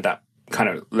learning and that kind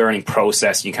of learning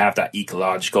process, you can have that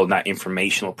ecological and that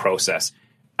informational process.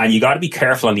 And you got to be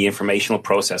careful on the informational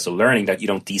process of learning that you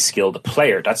don't de-skill the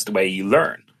player. That's the way you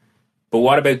learn. But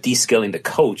what about de-skilling the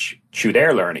coach through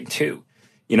their learning too?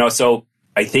 So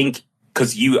I think,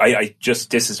 because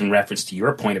this is in reference to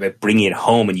your point about bringing it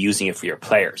home and using it for your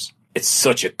players. It's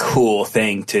such a cool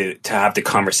thing to have the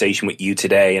conversation with you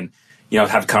today, and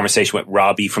have a conversation with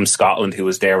Robbie from Scotland, who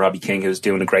was there, Robbie King, who was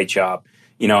doing a great job,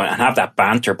 and have that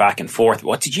banter back and forth.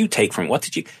 What did you take from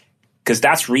it? Because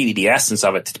that's really the essence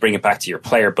of it, to bring it back to your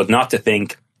player, but not to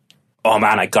think, oh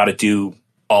man, I got to do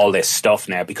all this stuff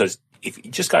now, because if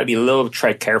you just got to be a little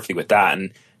tread carefully with that.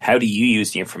 And how do you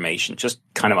use the information? Just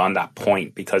kind of on that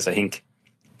point, because I think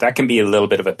that can be a little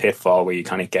bit of a pitfall where you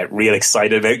kind of get real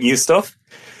excited about new stuff.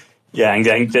 Yeah, and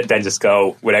then just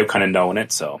go without kind of knowing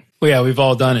it. So, well, yeah, we've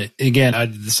all done it. Again, I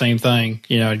did the same thing.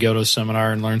 I'd go to a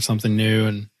seminar and learn something new,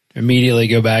 and immediately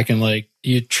go back and like,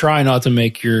 you try not to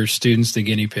make your students the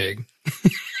guinea pig,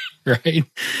 right?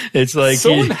 It's like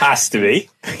someone has to be.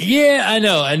 Yeah, I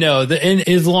know. And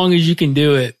as long as you can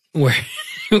do it where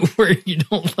you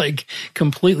don't like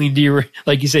completely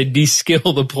like you said,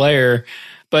 de-skill the player.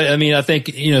 But I mean, I think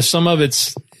some of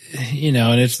it's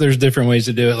and there's different ways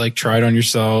to do it, like try it on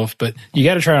yourself, but you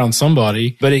got to try it on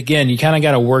somebody. But again, you kind of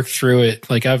got to work through it.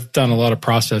 Like I've done a lot of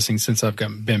processing since I've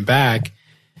been back.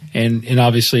 And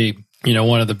obviously,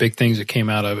 one of the big things that came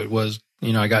out of it was,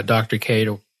 I got Dr. K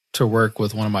to work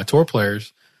with one of my tour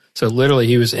players. So literally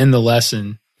he was in the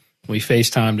lesson. We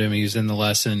FaceTimed him. He was in the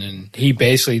lesson and he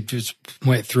basically just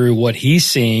went through what he's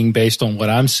seeing based on what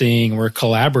I'm seeing. We're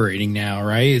collaborating now,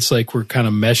 right? It's like we're kind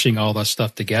of meshing all that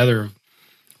stuff together,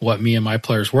 what me and my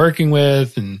players working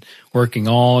with and working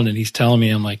on. And he's telling me,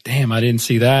 I'm like, damn, I didn't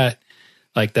see that.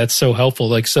 Like, that's so helpful.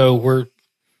 Like, so we're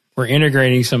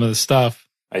integrating some of the stuff.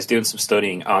 I was doing some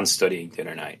studying the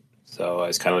other night. So I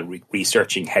was kind of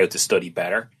researching how to study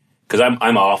better because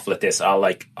I'm awful at this.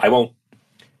 If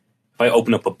I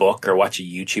open up a book or watch a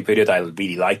YouTube video that I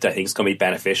really like, that I think is going to be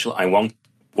beneficial, I won't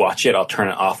watch it. I'll turn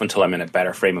it off until I'm in a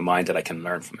better frame of mind that I can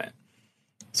learn from it.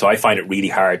 So I find it really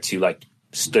hard to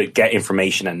get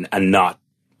information and not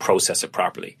process it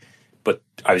properly. But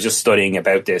I was just studying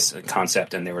about this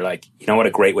concept and they were like, you know what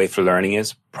a great way for learning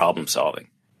is? Problem solving.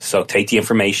 So take the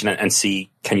information and see,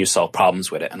 can you solve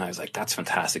problems with it? And I was like, that's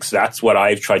fantastic. So that's what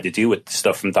I've tried to do with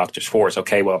stuff from Doctors Force.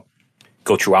 Okay, well,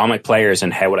 go through all my players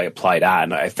and how would I apply that?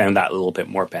 And I found that a little bit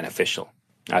more beneficial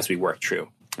as we work through.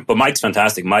 But Mike's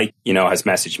fantastic. Mike, has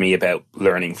messaged me about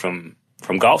learning from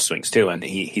golf swings too. And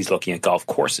he's looking at golf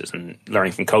courses and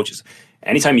learning from coaches.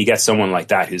 Anytime you get someone like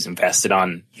that who's invested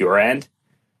on your end,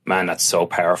 man, that's so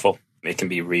powerful. It can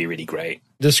be really, really great.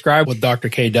 Describe what Dr.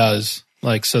 K does,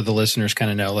 so the listeners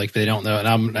kind of know, if they don't know. And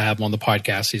I'm going to have him on the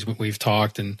podcast. We've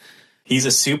talked. And he's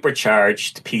a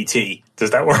supercharged PT. Does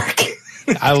that work?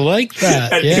 I like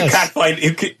that. And yes. You can't find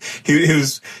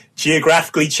who's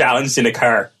geographically challenged in a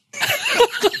car.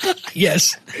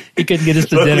 Yes. He couldn't get us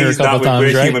to dinner a couple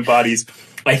times, right? Human bodies.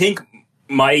 I think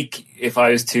Mike, if I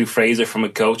was to phrase it from a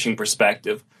coaching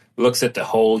perspective, looks at the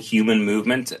whole human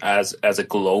movement as a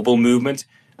global movement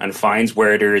and finds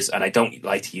where there's, and I don't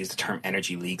like to use the term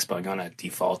energy leaks, but I'm going to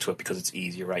default to it because it's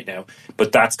easier right now.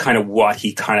 But that's kind of what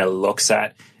he kind of looks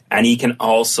at. And he can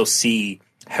also see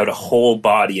how the whole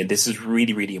body, and this is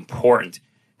really, really important,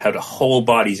 how the whole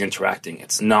body is interacting.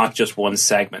 It's not just one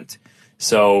segment.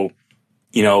 So,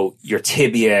 your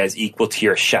tibia is equal to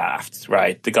your shaft,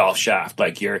 right? The golf shaft.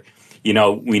 We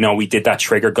know we did that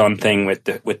trigger gun thing with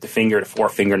the finger, the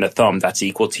forefinger, and the thumb. That's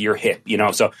equal to your hip.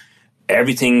 So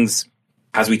everything's,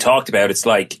 as we talked about, it's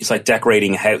like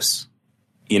decorating a house.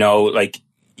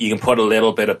 You can put a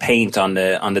little bit of paint on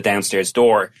the downstairs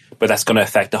door, but that's going to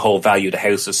affect the whole value of the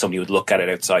house as somebody would look at it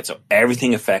outside. So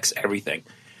everything affects everything.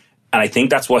 And I think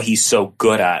that's what he's so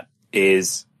good at,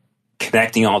 is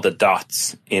connecting all the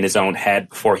dots in his own head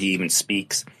before he even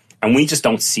speaks. And we just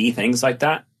don't see things like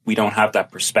that. We don't have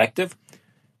that perspective,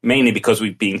 mainly because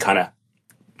we've been kind of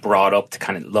brought up to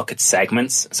kind of look at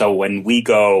segments. So when we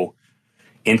go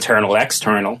internal,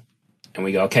 external, and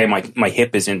we go, okay, my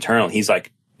hip is internal, he's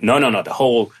like, no,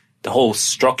 the whole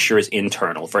structure is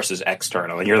internal versus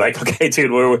external. And you're like, okay,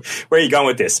 dude, where are you going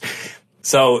with this?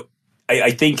 So I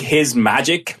think his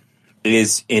magic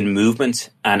is in movement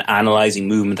and analyzing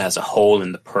movement as a whole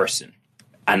in the person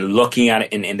and looking at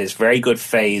it in this very good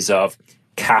phase of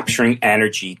capturing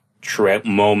energy throughout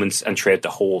moments and throughout the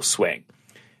whole swing.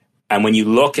 And when you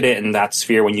look at it in that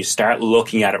sphere, when you start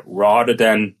looking at it rather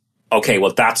than, okay,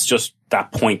 well, that's just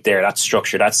that point there, that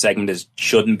structure, that segment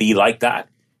shouldn't be like that.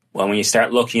 Well, when you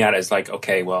start looking at it, it's like,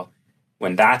 okay, well,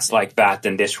 when that's like that,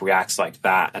 then this reacts like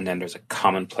that. And then there's a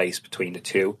common place between the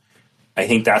two. I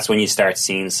think that's when you start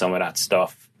seeing some of that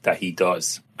stuff that he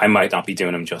does. I might not be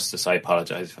doing him justice. I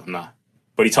apologize if I'm not.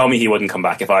 But he told me he wouldn't come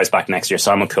back if I was back next year.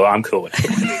 So I'm cool with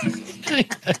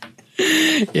it.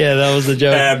 Yeah, that was a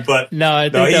joke. But no, I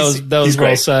think that was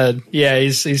well said. Yeah,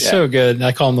 he's so good.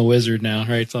 I call him the Wizard now,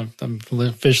 right? So I'm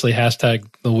officially hashtag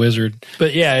the Wizard.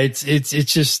 But yeah, it's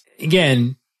just,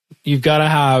 again, you've got to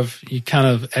have kind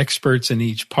of experts in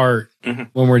each part when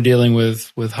we're dealing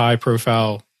with high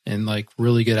profile and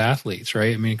really good athletes,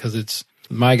 right? I mean, because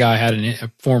my guy had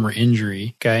a former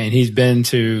injury, okay, and he's been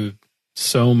to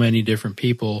so many different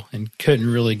people and couldn't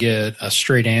really get a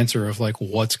straight answer of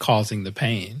what's causing the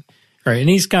pain, right? And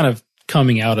he's kind of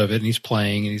coming out of it and he's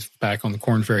playing and he's back on the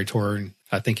Korn Ferry Tour, and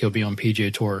I think he'll be on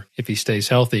PGA Tour if he stays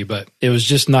healthy. But it was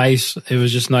just nice. It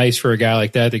was just nice for a guy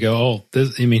like that to go,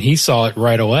 he saw it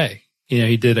right away.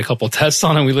 He did a couple of tests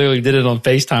on it. We literally did it on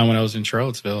FaceTime when I was in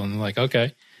Charlottesville, and I'm like,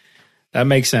 okay, that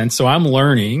makes sense. So I'm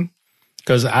learning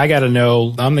because I got to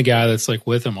know I'm the guy that's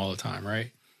with him all the time,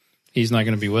 right? He's not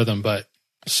going to be with him, but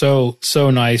So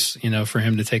nice, for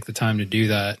him to take the time to do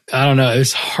that. I don't know.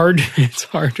 It's hard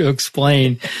to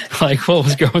explain like what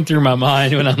was going through my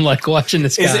mind when I'm like watching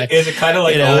this guy. Is it kind of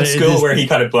like old school where he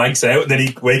kind of blanks out and then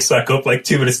he wakes back up like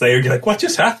 2 minutes later and you're like, what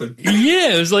just happened?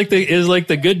 Yeah, it was like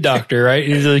the Good Doctor, right?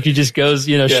 He's like, he just goes,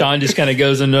 Sean just kind of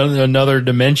goes into another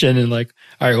dimension and like,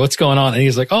 all right, what's going on? And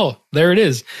he's like, oh, there it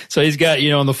is. So he's got,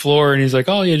 on the floor and he's like,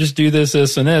 oh yeah, just do this,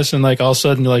 this and this. And like all of a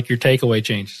sudden like your takeaway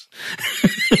changes,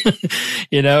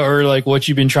 or like what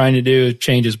you've been trying to do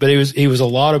changes. But it was a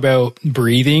lot about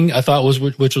breathing, I thought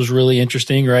which was really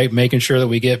interesting, right? Making sure that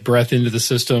we get breath into the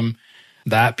system,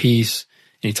 that piece.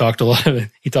 And he talked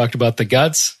about the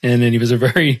guts, and then he was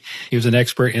an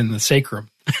expert in the sacrum,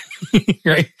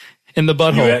 right? In the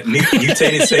butthole.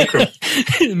 Mutated sacrum.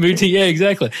 Yeah,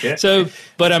 exactly. Yeah. So,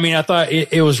 but I mean, I thought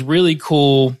it was really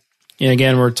cool. And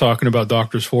again, we're talking about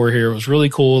Doctors 4 here. It was really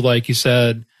cool, like you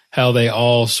said, how they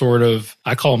all sort of,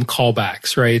 I call them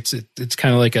callbacks, right? It's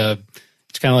kind of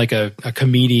like a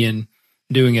comedian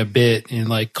doing a bit and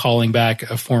like calling back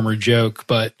a former joke.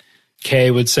 But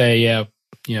Kay would say, yeah,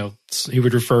 he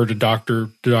would refer to Dr.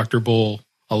 Bull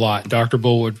a lot. Dr.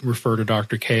 Bull would refer to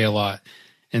Dr. K a lot.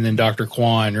 And then Dr.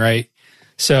 Kwan, right?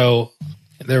 So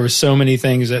there was so many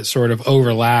things that sort of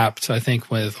overlapped, I think,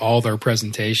 with all their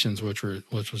presentations, which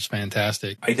was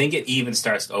fantastic. I think it even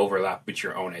starts to overlap with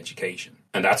your own education.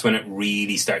 And that's when it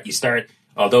really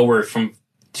although we're from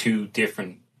two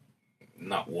different,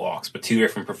 not walks, but two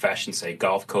different professions, say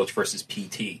golf coach versus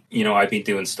PT. I've been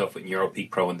doing stuff with NeuroPeak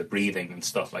Pro and the breathing and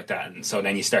stuff like that. And so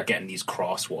then you start getting these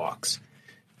crosswalks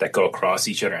that go across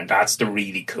each other. And that's the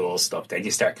really cool stuff. Then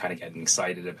you start kind of getting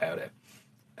excited about it.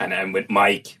 And with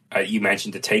Mike, you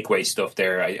mentioned the takeaway stuff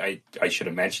there. I should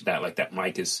have mentioned that. Like that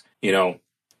Mike is,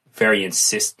 very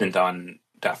insistent on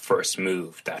that first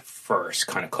move, that first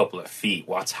kind of couple of feet.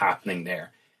 What's happening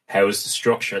there? How is the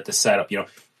structure, the setup,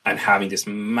 and having this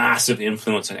massive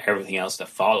influence on everything else that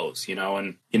follows,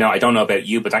 And, I don't know about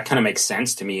you, but that kind of makes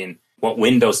sense to me. And what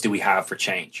windows do we have for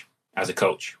change as a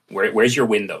coach? Where's your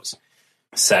windows?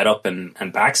 Setup and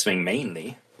backswing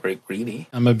mainly, really.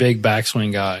 I'm a big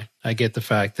backswing guy. I get the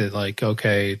fact that like,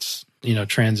 okay, it's,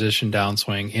 transition,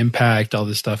 downswing, impact, all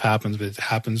this stuff happens, but it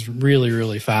happens really,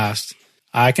 really fast.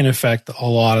 I can affect a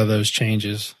lot of those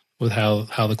changes with how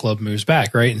the club moves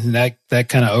back, right? And that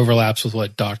kind of overlaps with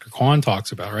what Dr. Kwan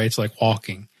talks about, right? It's like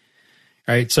walking,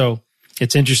 right? So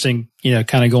it's interesting,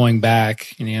 kind of going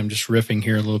back, and I'm just riffing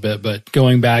here a little bit, but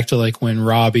going back to like when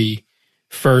Robbie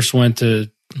first went to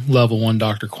level 1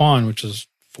 Dr. Kwan, which was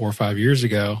 4 or 5 years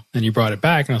ago, and you brought it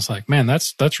back, and I was like, man,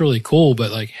 that's really cool,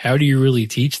 but like, how do you really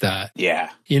teach that? Yeah.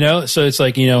 So it's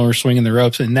like, we're swinging the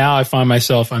ropes, and now I find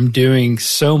myself, I'm doing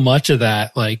so much of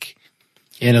that, like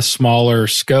in a smaller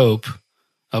scope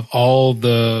of all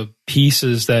the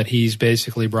pieces that he's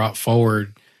basically brought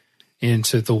forward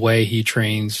into the way he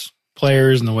trains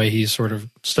players and the way he's sort of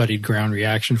studied ground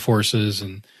reaction forces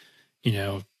and,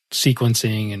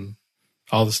 sequencing and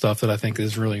all the stuff that I think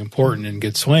is really important in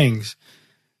good swings.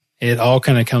 It all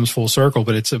kind of comes full circle,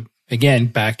 but it's again,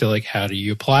 back to like, how do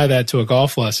you apply that to a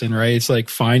golf lesson, right? It's like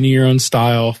finding your own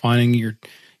style, finding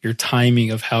your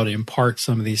timing of how to impart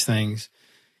some of these things.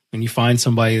 When you find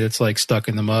somebody that's like stuck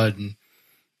in the mud and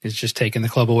is just taking the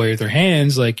club away with their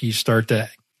hands, like you start to,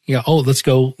 let's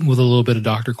go with a little bit of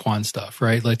Dr. Kwan stuff,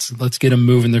 right? Let's get them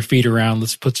moving their feet around.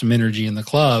 Let's put some energy in the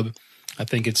club. I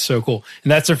think it's so cool.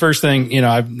 And that's the first thing,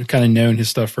 I've kind of known his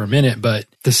stuff for a minute, but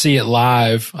to see it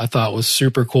live, I thought was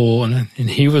super cool. And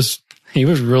he was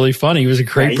really funny. He was a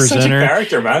great presenter. Such a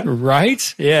character, man.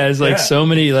 Right? Yeah. It's like so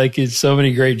many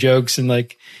great jokes, and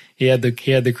like he had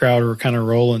the crowd kind of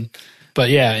rolling. But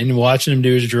yeah, and watching him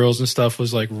do his drills and stuff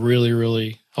was like really,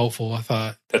 really helpful, I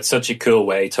thought. That's such a cool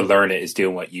way to learn it, is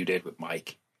doing what you did with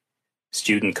Mike.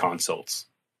 Student consults.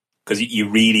 Because you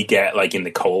really get like in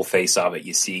the coal face of it,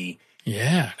 you see.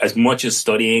 Yeah. As much as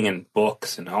studying and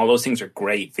books and all those things are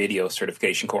great video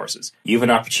certification courses, you have an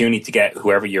opportunity to get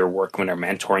whoever you're working with or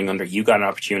mentoring under, you got an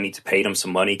opportunity to pay them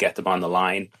some money, get them on the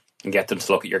line, and get them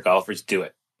to look at your golfers. Do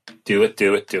it. Do it.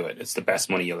 It's the best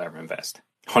money you'll ever invest.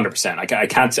 100%.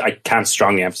 I can't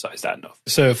strongly emphasize that enough.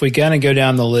 So if we kind of go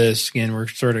down the list, again, we're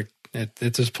sort of at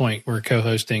this point, we're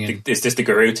co-hosting. And is this the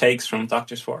guru takes from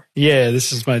Doctors 4? Yeah,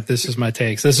 this is my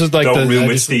takes. This is like Don't ruin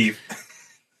with Steve.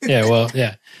 Yeah, well,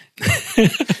 yeah.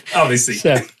 Obviously.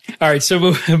 So, all right. So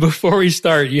before we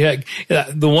start, you had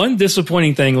the one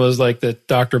disappointing thing was like that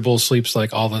Dr. Bull sleeps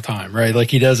like all the time, right? Like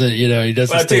he doesn't.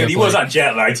 Well, dude, he was on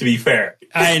jet lag, to be fair.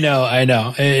 I know,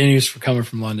 and he was coming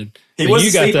from London. He was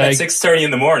asleep at 6:30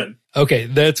 in the morning. Okay,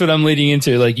 that's what I'm leading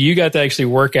into. Like you got to actually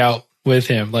work out with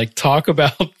him. Like talk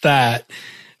about that,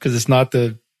 because it's not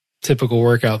the typical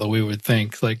workout that we would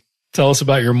think? Like, tell us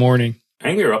about your morning. I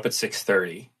think we were up at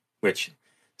 6:30, which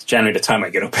is generally the time I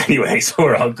get up anyway, so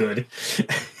we're all good.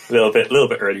 a little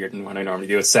bit earlier than what I normally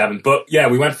do at 7. But yeah,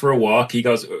 we went for a walk. He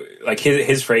goes, like,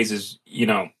 his phrase is,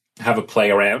 have a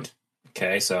play around.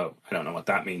 Okay, so I don't know what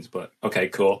that means, but okay,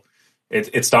 cool.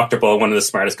 It's Dr. Bull, one of the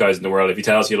smartest guys in the world. If he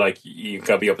tells you, like, you've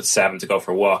got to be up at 7 to go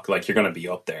for a walk, like, you're going to be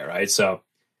up there, right? So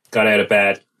got out of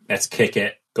bed, let's kick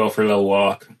it, go for a little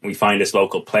walk. We find this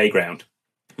local playground.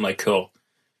 I'm like, cool.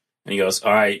 And he goes,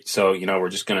 all right, so, we're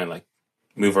just going to, like,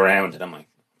 move around. And I'm like,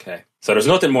 okay. So there's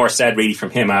nothing more said really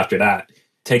from him after that.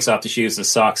 Takes off the shoes and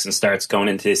socks and starts going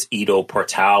into this Ido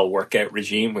Portal workout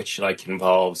regime, which, like,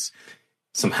 involves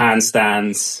some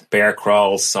handstands, bear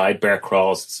crawls, side bear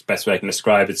crawls. It's the best way I can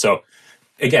describe it. So,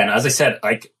 again, as I said,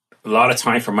 like, a lot of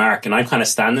time for Mark, and I'm kind of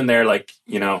standing there like,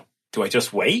 do I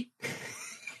just wait?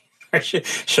 Or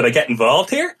should I get involved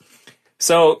here?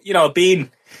 So, being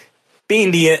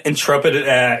the intrepid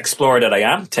explorer that I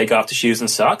am, take off the shoes and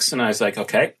socks, and I was like,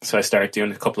 okay. So I started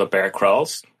doing a couple of bear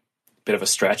crawls, bit of a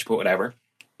stretch, but whatever.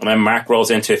 And then Mark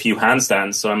rolls into a few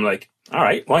handstands, so I'm like, all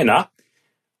right, why not?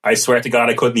 I swear to God,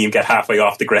 I couldn't even get halfway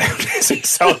off the ground.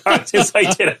 It's so long since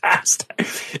I did a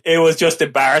handstand. It was just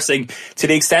embarrassing to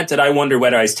the extent that I wonder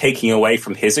whether I was taking away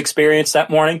from his experience that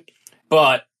morning.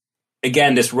 But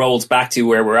again, this rolls back to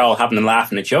where we're all having a laugh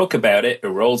and a joke about it. It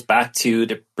rolls back to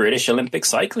the British Olympic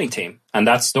cycling team. And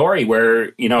that story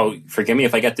where, forgive me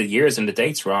if I get the years and the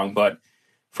dates wrong, but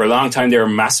for a long time they were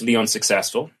massively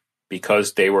unsuccessful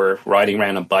because they were riding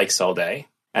around on bikes all day.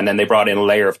 And then they brought in a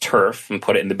layer of turf and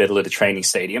put it in the middle of the training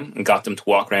stadium and got them to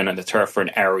walk around on the turf for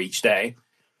an hour each day.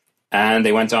 And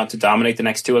they went on to dominate the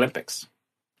next 2 Olympics.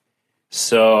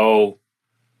 So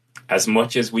as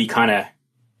much as we kind of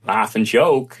laugh and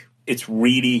joke, it's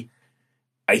really,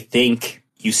 I think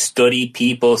you study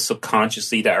people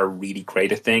subconsciously that are really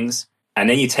great at things. And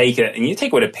then you take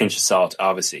it with a pinch of salt,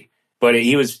 obviously. But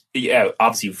he was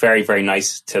obviously very, very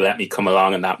nice to let me come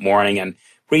along on that morning, and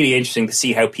really interesting to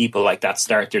see how people like that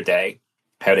start their day,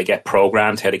 how they get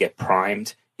programmed, how they get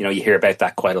primed. You hear about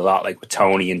that quite a lot, like with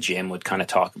Tony and Jim would kind of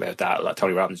talk about that a lot.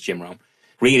 Tony Robbins, Jim Rome.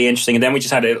 Really interesting. And then we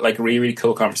just had a really, really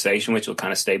cool conversation, which will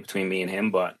kind of stay between me and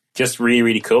him, but just really,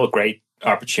 really cool. Great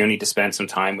opportunity to spend some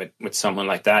time with someone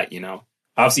like that,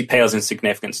 Obviously pales in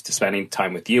significance to spending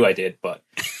time with you, I did, but,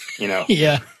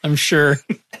 Yeah, I'm sure.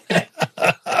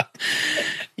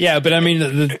 Yeah, but I mean,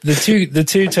 the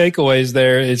two takeaways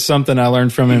there is something I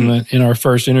learned from him in our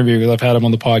first interview, because I've had him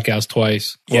on the podcast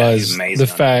twice. Yeah, he's amazing.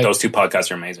 The fact, those 2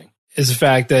 podcasts are amazing. Is the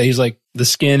fact that he's like, the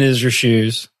skin is your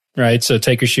shoes, right? So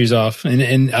take your shoes off.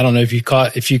 And I don't know if you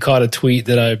caught a tweet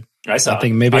that I saw. I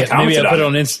think maybe I put it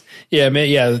on the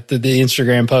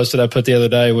Instagram post that I put the other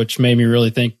day, which made me really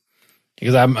think,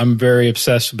 because I'm very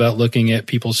obsessed about looking at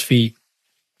people's feet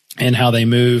and how they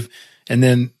move, and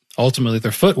then ultimately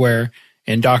their footwear.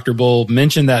 And Dr. Bull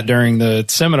mentioned that during the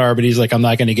seminar, but he's like, I'm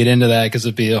not going to get into that because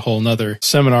it'd be a whole nother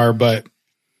seminar, but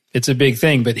it's a big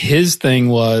thing. But his thing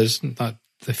was not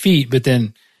the feet, but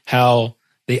then how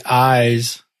the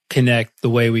eyes connect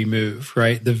the way we move,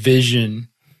 right? The vision,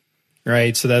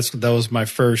 right? So that was I'm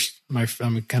going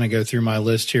to kind of go through my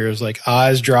list here. Is like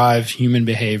eyes drive human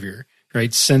behavior,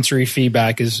 right? Sensory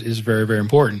feedback is very, very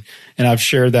important. And I've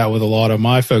shared that with a lot of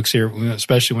my folks here,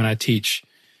 especially when I teach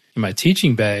in my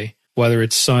teaching bay, whether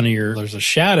it's sunny or there's a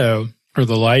shadow or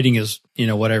the lighting is,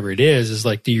 whatever it is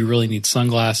like, do you really need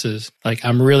sunglasses? Like,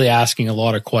 I'm really asking a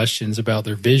lot of questions about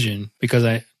their vision because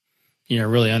I,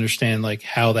 really understand like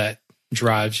how that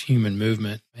drives human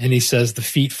movement. And he says the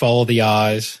feet follow the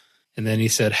eyes. And then he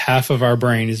said half of our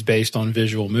brain is based on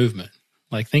visual movement.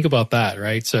 Like, think about that,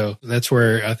 right? So that's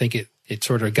where I think it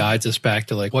sort of guides us back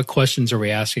to like, what questions are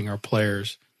we asking our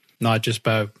players? Not just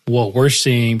about what we're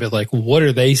seeing, but like, what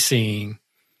are they seeing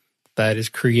that is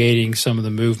creating some of the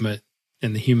movement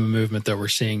and the human movement that we're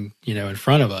seeing, in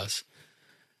front of us.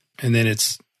 And then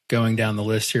it's going down the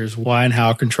list here is why and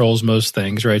how controls most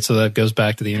things, right? So that goes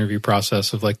back to the interview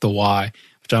process of like the why,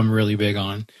 which I'm really big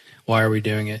on. Why are we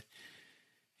doing it?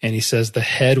 And he says the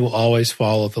head will always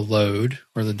follow the load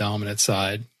or the dominant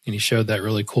side. And he showed that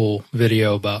really cool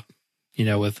video about,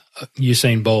 with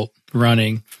Usain Bolt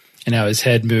running and how his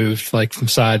head moved like from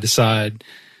side to side.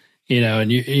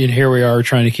 And here we are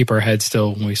trying to keep our head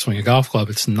still when we swing a golf club.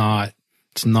 It's not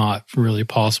really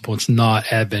possible. It's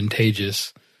not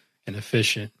advantageous and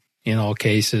efficient in all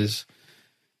cases.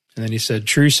 And then he said,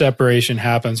 true separation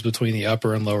happens between the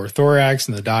upper and lower thorax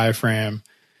and the diaphragm.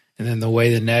 And then the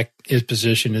way the neck is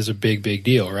positioned is a big, big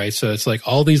deal, right? So it's like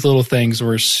all these little things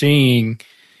we're seeing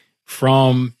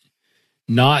from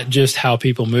not just how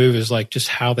people move, is like just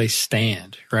how they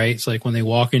stand, right? It's like when they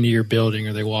walk into your building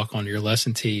or they walk onto your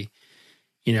lesson tee,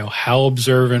 you know, how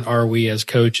observant are we as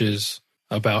coaches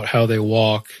about how they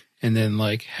walk, and then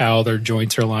like how their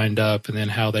joints are lined up, and then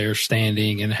how they are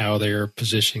standing and how they are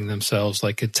positioning themselves,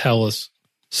 like could tell us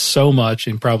so much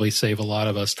and probably save a lot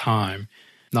of us time.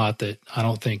 Not that I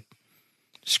don't think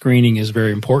screening is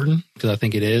very important, because I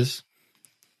think it is,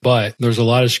 but there's a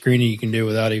lot of screening you can do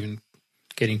without even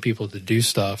getting people to do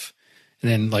stuff.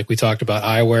 And then like we talked about,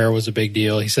 eyewear was a big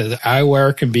deal. He said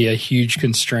eyewear can be a huge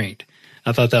constraint.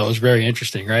 I thought that was very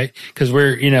interesting, right? Because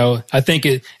we're, you know, I think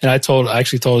it, and I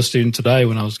actually told a student today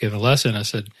when I was giving a lesson, I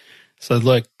said,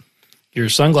 look, your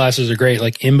sunglasses are great.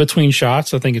 Like in between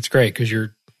shots, I think it's great because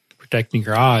you're protecting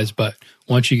your eyes. But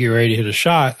once you get ready to hit a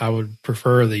shot, I would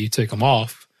prefer that you take them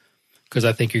off, because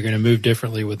I think you're going to move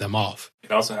differently with them off.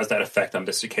 It also has that effect on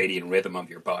the circadian rhythm of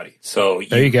your body. So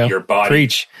there you go. Your body.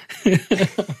 Preach.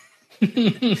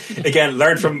 Again,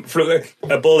 learn from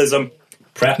Bullism.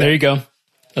 Prep. There you go.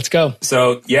 Let's go.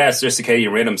 So, yes, there's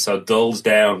circadian rhythm. So, dulls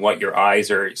down what your eyes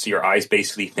are. So, your eyes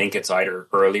basically think it's either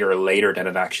earlier or later than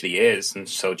it actually is. And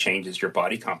so, changes your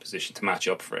body composition to match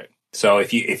up for it. So,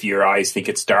 if your eyes think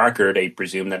it's darker, they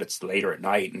presume that it's later at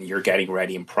night and you're getting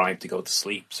ready and primed to go to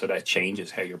sleep. So, that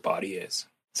changes how your body is.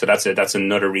 So, that's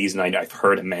another reason I've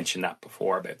heard him mention that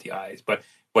before about the eyes. But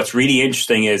what's really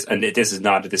interesting is, and this is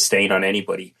not a disdain on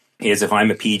anybody, is if I'm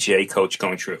a PGA coach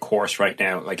going through a course right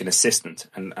now, like an assistant,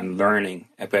 and learning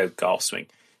about golf swing,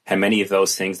 how many of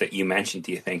those things that you mentioned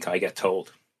do you think I get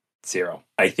told? Zero.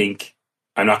 I think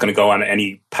I'm not going to go on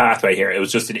any pathway here. It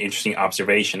was just an interesting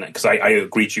observation, because I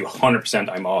agree with you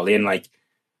 100%. I'm all in. Like,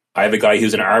 I have a guy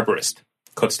who's an arborist,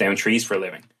 cuts down trees for a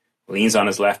living, leans on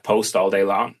his left post all day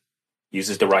long,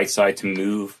 uses the right side to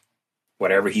move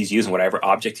whatever he's using, whatever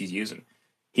object he's using.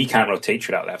 He can't rotate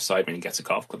through that left side when he gets a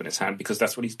golf club in his hand, because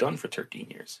that's what he's done for 13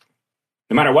 years.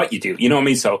 No matter what you do, you know what I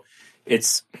mean? So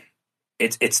it's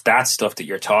that stuff that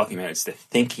you're talking about. It's the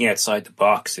thinking outside the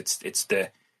box. It's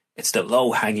the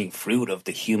low hanging fruit of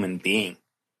the human being,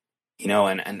 you know.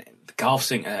 And the golf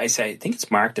swing, I think it's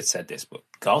Mark that said this, but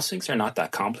golf swings are not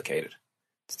that complicated.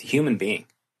 It's the human being,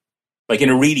 like in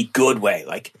a really good way.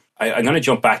 Like I'm going to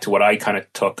jump back to what I kind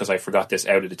of took, because I forgot this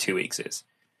out of the 2 weeks, is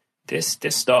this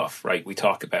stuff, right, we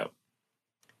talk about.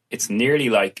 It's nearly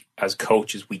like, as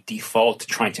coaches, we default to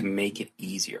trying to make it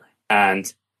easier.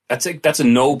 And that's a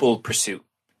noble pursuit.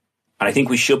 And I think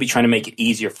we should be trying to make it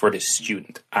easier for the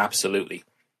student. Absolutely.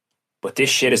 But this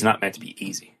shit is not meant to be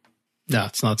easy. No,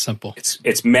 it's not simple.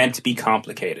 It's meant to be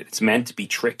complicated. It's meant to be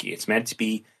tricky. It's meant to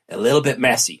be a little bit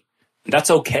messy. And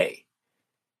that's okay,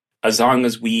 as long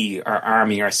as we are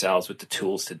arming ourselves with the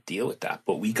tools to deal with that.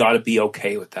 But we got to be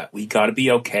okay with that. We got to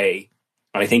be okay.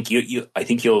 And I think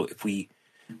you'll, if we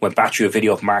went back through a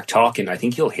video of Mark talking, I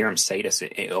think you'll hear him say this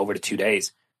over the 2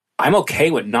 days. I'm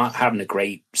okay with not having a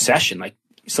great session. Like,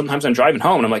 sometimes I'm driving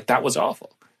home and I'm like, that was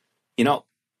awful, you know.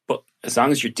 But as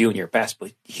long as you're doing your best.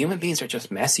 But human beings are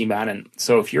just messy, man. And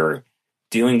so if you're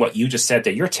doing what you just said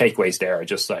there, your takeaways there are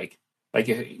just like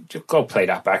just go play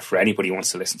that back for anybody who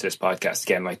wants to listen to this podcast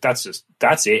again. Like, that's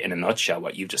it in a nutshell,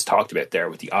 what you've just talked about there,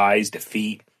 with the eyes, the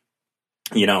feet,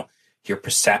 you know, your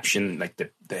perception, like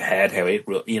the head, how it,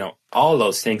 you know, all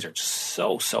those things are just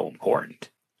so important.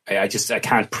 I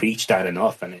can't preach that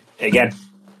enough. And it, again,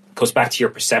 goes back to your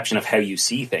perception of how you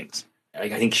see things. I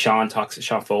think Sean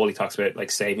Foley talks about,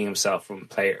 like, saving himself from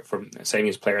saving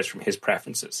his players from his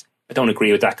preferences. I don't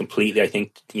agree with that completely. I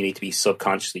think you need to be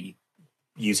subconsciously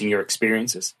using your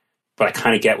experiences, but I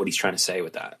kind of get what he's trying to say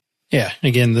with that. Yeah,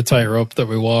 again, the tightrope that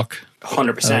we walk.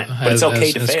 100%. But it's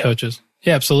okay to fail. As coaches.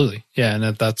 Yeah, absolutely. Yeah,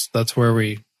 and that's where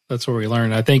we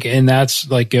learn. I think, and that's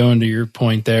like going to your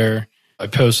point there. I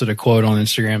posted a quote on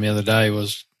Instagram the other day,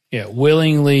 was,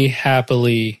 willingly,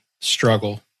 happily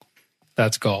struggle.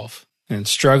 That's golf. And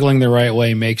struggling the right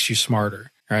way makes you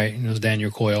smarter, right? And it was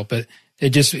Daniel Coyle. But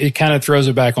it kind of throws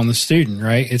it back on the student,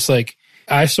 right? It's like,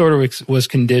 I sort of was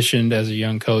conditioned as a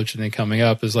young coach, and then coming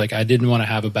up is like, I didn't want to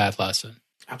have a bad lesson.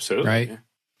 Absolutely. Right? Yeah.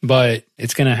 But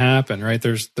it's going to happen, right?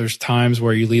 There's times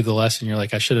where you leave the lesson, you're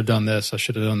like, I should have done this, I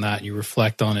should have done that. And you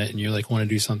reflect on it and you like want to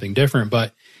do something different.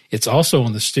 But it's also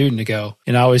on the student to go.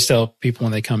 And I always tell people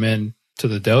when they come in to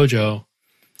the dojo,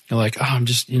 you're like, oh, I'm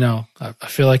just, I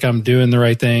feel like I'm doing the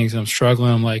right things and I'm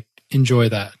struggling. I'm like, enjoy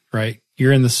that, right?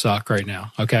 You're in the suck right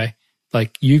now, okay?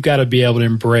 Like, you've got to be able to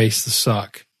embrace the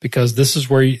suck, because this is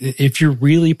where, if you're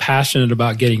really passionate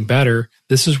about getting better,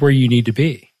 this is where you need to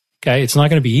be, okay? It's not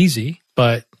going to be easy,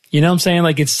 but you know what I'm saying?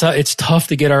 Like, it's tough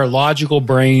to get our logical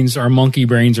brains, our monkey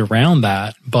brains around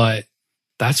that, but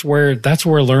that's where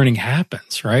learning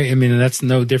happens, right? I mean, that's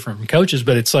no different from coaches,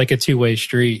 but it's like a two-way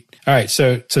street. All right,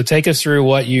 so take us through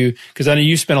what because I know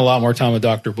you spent a lot more time with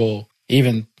Dr. Bull,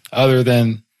 even other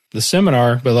than the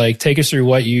seminar, but like take us through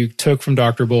what you took from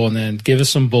Dr. Bull and then give us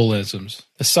some Bullisms.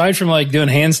 Aside from like doing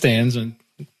handstands and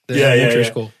the elementary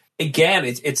school. Again,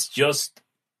 it's just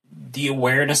the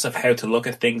awareness of how to look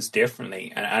at things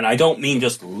differently. And I don't mean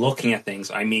just looking at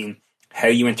things. I mean how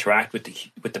you interact with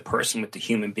the person, with the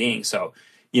human being. So,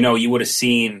 you would have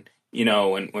seen,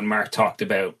 when Mark talked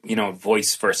about,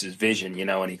 voice versus vision,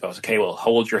 and he goes, okay, well,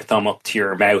 hold your thumb up to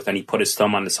your mouth. And he put his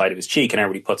thumb on the side of his cheek, and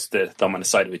everybody puts the thumb on the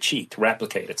side of the cheek to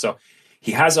replicate it. So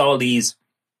he has all these,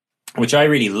 which I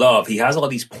really love. He has all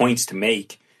these points to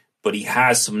make, but he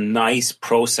has some nice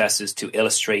processes to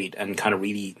illustrate and kind of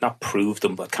really not prove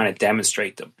them, but kind of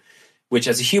demonstrate them, which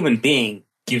as a human being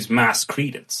gives mass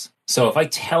credence. So if I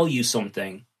tell you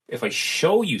something, if I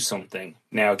show you something,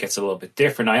 now it gets a little bit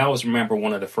different. I always remember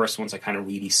one of the first ones I kind of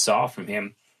really saw from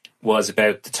him was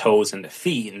about the toes and the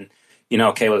feet. And,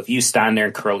 okay, well, if you stand there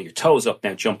and curl your toes up,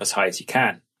 now jump as high as you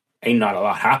can. Ain't not a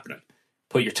lot happening.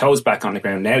 Put your toes back on the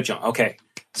ground, now jump. Okay.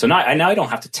 So now I don't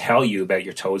have to tell you about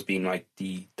your toes being like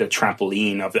the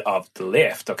trampoline of the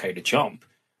lift, okay, to jump.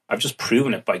 I've just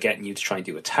proven it by getting you to try and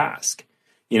do a task.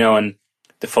 And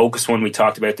the focus one, we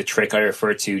talked about the trick I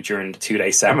referred to during the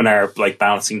 2-day seminar, like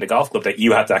balancing the golf club that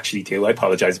you had to actually do. I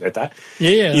apologize about that.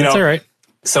 Yeah, that's all right.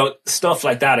 So stuff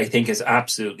like that I think is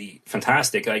absolutely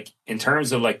fantastic. Like in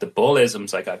terms of like the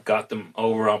Bullisms, like I've got them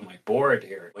over on my board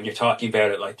here. When you're talking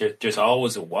about it, like there's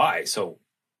always a why. So,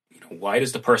 why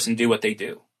does the person do what they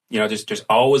do? There's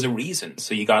always a reason.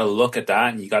 So you got to look at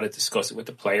that and you got to discuss it with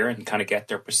the player and kind of get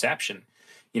their perception,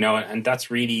 and that's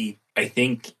really, I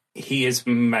think, he is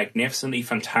magnificently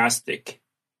fantastic,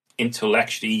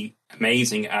 intellectually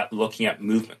amazing at looking at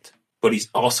movement, but he's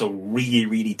also really,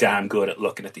 really damn good at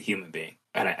looking at the human being.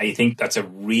 And I think that's a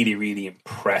really, really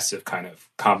impressive kind of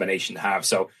combination to have.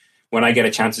 So when I get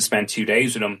a chance to spend 2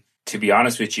 days with him, to be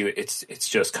honest with you, it's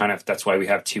just kind of, that's why we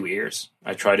have 2 ears.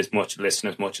 I try to listen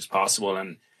as much as possible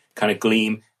and kind of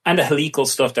glean. And the helical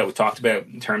stuff that we talked about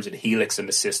in terms of the helix and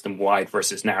the system, wide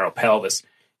versus narrow pelvis.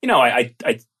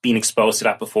 I'd been exposed to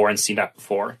that before and seen that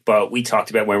before. But we talked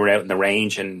about when we were out in the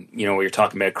range and, we were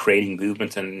talking about creating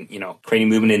movement and, creating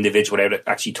movement in individuals without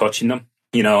actually touching them,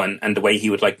 and the way he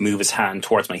would like move his hand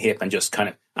towards my hip and just kind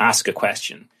of ask a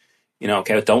question.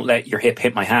 Okay, don't let your hip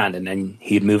hit my hand. And then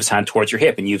he'd move his hand towards your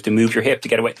hip and you have to move your hip to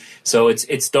get away. So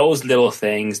it's those little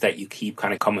things that you keep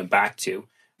kind of coming back to,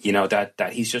 that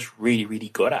he's just really, really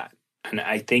good at. And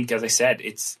I think, as I said,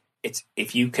 it's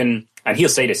if you can, and he'll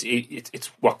say this, it's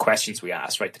what questions we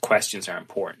ask, right? The questions are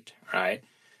important, right?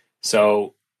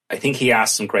 So I think he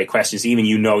asked some great questions. Even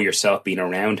yourself being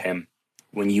around him,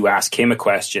 when you ask him a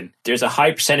question, there's a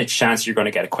high percentage chance you're going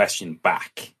to get a question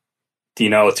back, to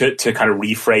kind of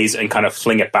rephrase and kind of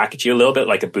fling it back at you a little bit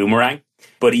like a boomerang.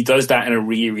 But he does that in a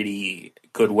really, really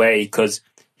good way because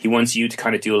he wants you to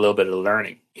kind of do a little bit of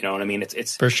learning. You know what I mean?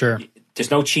 It's for sure. There's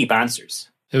no cheap answers.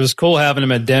 It was cool having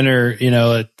him at dinner,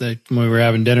 when we were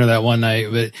having dinner that one night.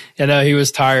 But, he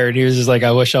was tired. He was just like,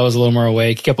 I wish I was a little more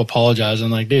awake. He kept apologizing.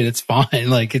 I'm like, dude, it's fine.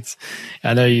 Like,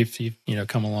 I know you've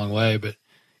come a long way. But,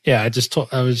 yeah,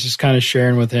 I was just kind of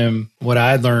sharing with him what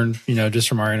I had learned, just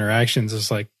from our interactions.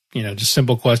 It's like, just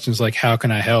simple questions like, how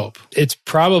can I help? It's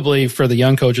probably for the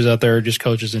young coaches out there, or just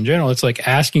coaches in general, it's like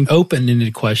asking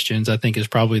open-ended questions, I think, is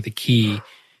probably the key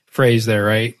phrase there,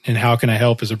 right? And how can I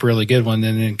help is a really good one.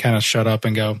 And then kind of shut up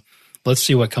and go, let's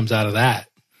see what comes out of that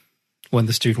when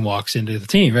the student walks into the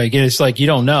team, right? Again, it's like, you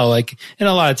don't know, and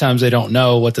a lot of times they don't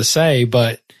know what to say,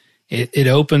 but it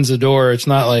opens the door. It's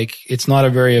not a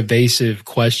very evasive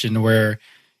question where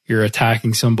you're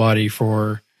attacking somebody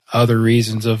for other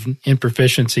reasons of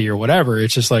improficiency or whatever.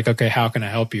 It's just like, okay, how can I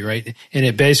help you, right? And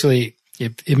it basically,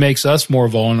 it makes us more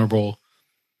vulnerable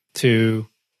to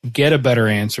get a better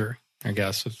answer, I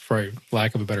guess, for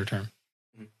lack of a better term.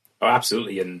 Oh,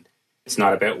 absolutely. And it's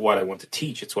not about what I want to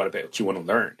teach. It's what you want to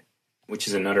learn, which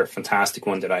is another fantastic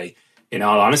one that in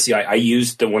all honesty, I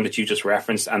use the one that you just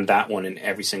referenced and that one in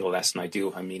every single lesson I do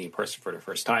if I'm meeting a person for the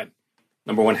first time.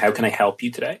 Number one, how can I help you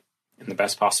today in the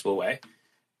best possible way?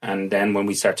 And then when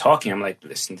we start talking, I'm like,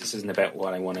 listen, this isn't about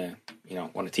what I want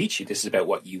to teach you. This is about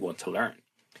what you want to learn,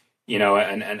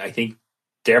 and I think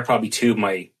they're probably two of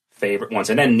my favorite ones.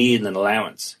 And then need and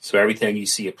allowance. So every time you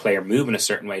see a player move in a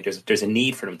certain way, there's a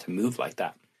need for them to move like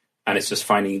that. And it's just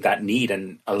finding that need.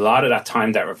 And a lot of that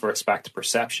time that reverts back to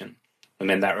perception. And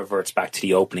then that reverts back to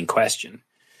the opening question,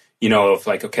 of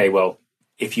like, okay, well,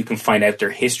 if you can find out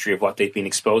their history of what they've been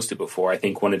exposed to before, I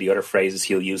think one of the other phrases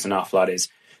he'll use an awful lot is,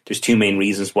 there's two main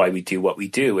reasons why we do what we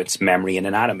do. It's memory and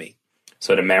anatomy.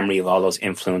 So the memory of all those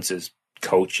influences,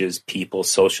 coaches, people,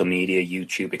 social media,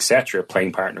 YouTube, etc.,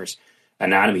 playing partners,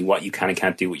 anatomy, what you can and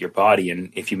can't do with your body.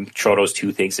 And if you throw those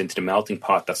two things into the melting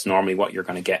pot, that's normally what you're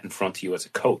going to get in front of you as a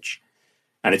coach.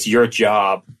 And it's your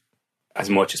job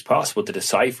as much as possible to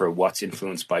decipher what's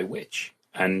influenced by which.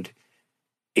 And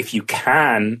if you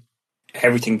can,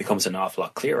 everything becomes an awful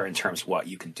lot clearer in terms of what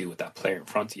you can do with that player in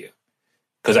front of you.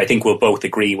 Because I think we'll both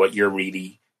agree what you're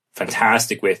really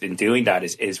fantastic with in doing that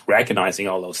is recognizing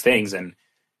all those things and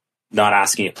not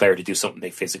asking a player to do something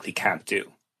they physically can't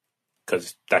do.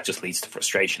 Because that just leads to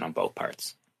frustration on both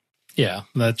parts. Yeah,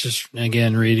 that's just,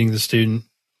 again, reading the student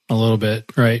a little bit,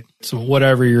 right? So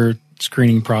whatever your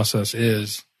screening process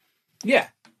is. Yeah.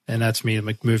 And that's me,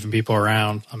 like, moving people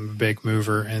around. I'm a big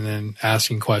mover. And then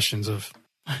asking questions of,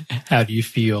 how do you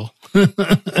feel?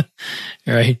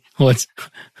 Right?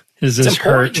 Does this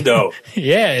hurt? Though.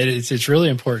 Yeah, it's really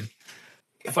important.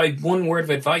 If I had one word of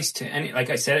advice to any, like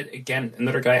I said it again,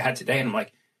 another guy I had today, and I'm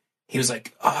like, he was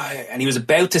like, oh, and he was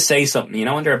about to say something, you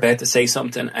know, when they're about to say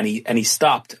something, and he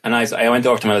stopped, and I went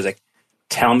over to him, and I was like,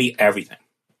 tell me everything.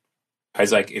 I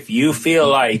was like, if you feel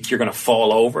like you're going to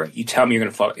fall over, you tell me you're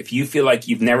going to fall. If you feel like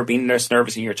you've never been this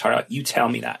nervous in your entire life, you tell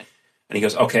me that. And he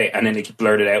goes, okay, and then he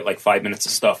blurted out like 5 minutes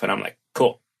of stuff, and I'm like,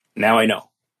 cool, now I know.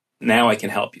 Now I can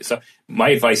help you. So my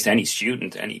advice to any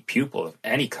student, any pupil,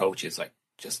 any coach is like,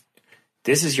 just,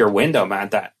 this is your window, man,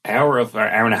 that hour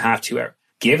and a half, 2 hours,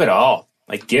 give it all.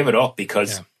 Like, give it up,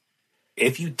 because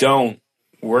if you don't,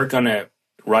 we're going to,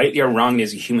 rightly or wrongly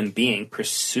as a human being,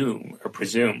 presume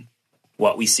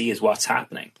what we see is what's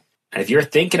happening. And if you're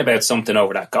thinking about something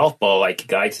over that golf ball, like a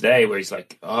guy today where he's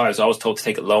like, oh, I was always told to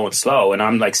take it low and slow, and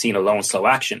I'm like seeing a low and slow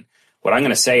action. What I'm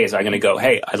going to say is I'm going to go,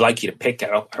 hey, I'd like you to pick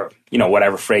it up, or, you know,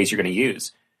 whatever phrase you're going to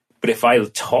use. But if I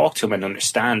talk to him and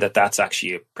understand that that's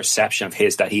actually a perception of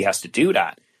his, that he has to do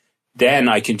that, then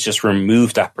I can just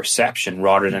remove that perception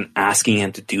rather than asking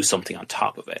him to do something on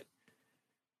top of it.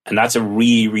 And that's a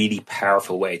really, really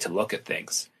powerful way to look at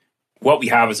things. What we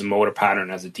have as a motor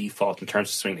pattern, as a default in terms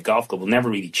of swinging the golf club, will never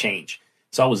really change.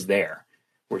 It's always there.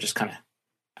 We're just kind of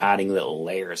adding little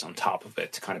layers on top of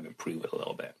it to kind of improve it a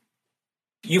little bit.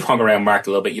 You've hung around Mark a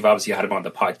little bit. You've obviously had him on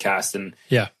the podcast. And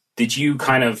did you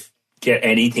kind of get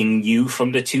anything new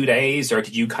from the 2 days, or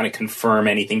did you kind of confirm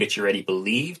anything that you already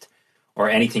believed? Or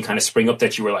anything kind of spring up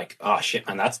that you were like, oh shit,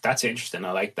 man, that's interesting.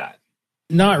 I like that.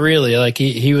 Not really. Like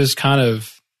he was kind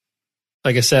of,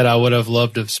 like I said, I would have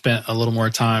loved to have spent a little more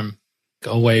time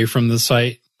away from the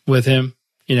site with him.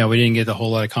 You know, we didn't get a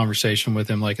whole lot of conversation with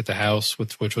him, like at the house,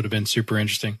 which would have been super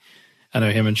interesting. I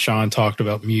know him and Sean talked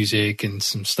about music and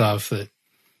some stuff that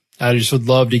I just would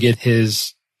love to get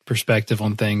his perspective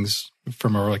on things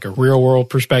from a real world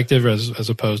perspective, as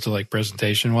opposed to like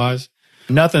presentation wise.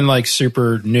 Nothing like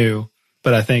super new.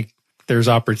 But I think there's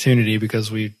opportunity because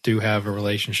we do have a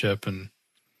relationship, and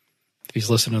if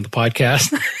he's listening to the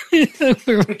podcast,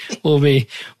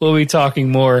 we'll be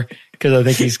talking more, because I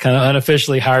think he's kind of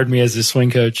unofficially hired me as his swing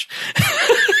coach.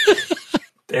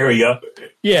 There we go.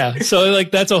 Yeah, so like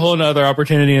that's a whole nother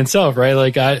opportunity in itself, right?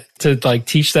 Like to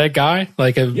teach that guy,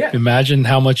 like imagine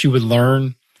how much you would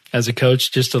learn as a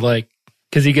coach just to like,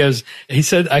 because he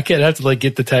said I can't have to like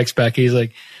get the text back. He's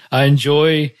like, I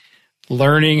enjoy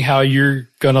learning how you're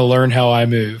going to learn how I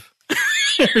move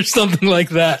or something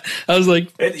like that. I was like,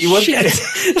 shit.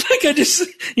 Like I just,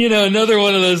 another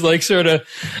one of those like sort of,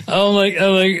 I'm like,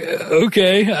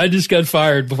 okay, I just got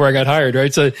fired before I got hired.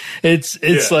 Right. So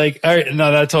it's like, all right.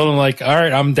 No, I told him like, all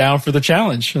right, I'm down for the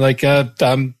challenge. Like,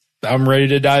 I'm ready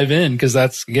to dive in, because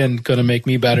that's again going to make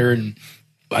me better, and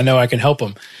I know I can help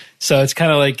him. So it's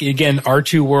kind of like, again, our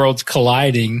two worlds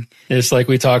colliding. It's like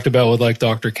we talked about with like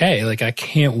Dr. K. Like, I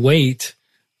can't wait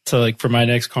to like for my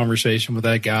next conversation with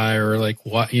that guy, or like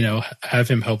what, have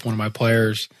him help one of my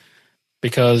players,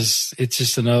 because it's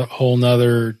just a whole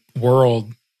nother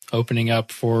world opening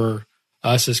up for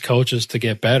us as coaches to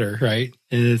get better. Right.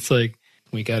 And it's like,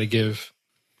 we got to give,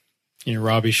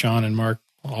 Robbie, Sean, and Mark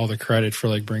all the credit for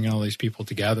like bringing all these people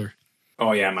together.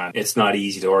 Oh yeah, man. It's not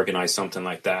easy to organize something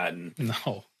like that. And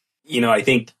no. I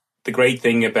think the great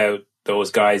thing about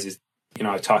those guys is,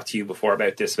 I've talked to you before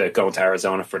about this, about going to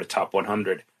Arizona for the top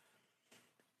 100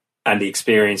 and the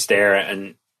experience there,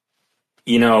 and,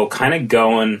 kind of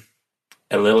going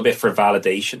a little bit for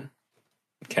validation.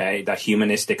 Okay. That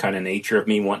humanistic kind of nature of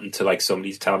me wanting to like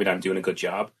somebody to tell me that I'm doing a good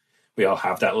job. We all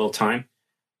have that little time,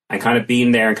 and kind of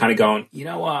being there and kind of going, you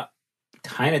know what,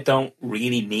 kind of don't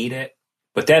really need it,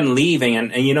 but then leaving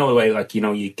and the way, like, you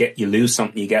lose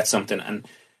something, you get something. And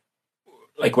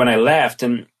like when I left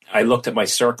and I looked at my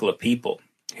circle of people,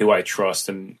 who I trust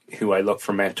and who I look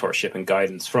for mentorship and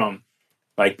guidance from,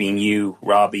 like being you,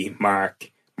 Robbie, Mark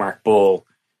Bull,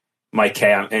 Mike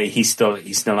K. He's still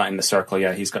not in the circle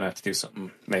yet. He's going to have to do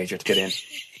something major to get in.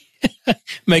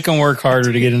 Make him work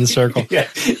harder to get in the circle. yeah.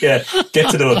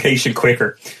 Get to the location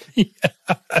quicker. Yeah.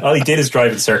 All he did is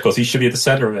drive in circles. He should be at the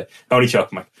center of it. Only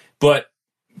joking, Mike. But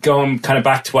going kind of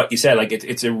back to what you said, like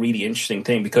it's a really interesting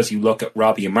thing because you look at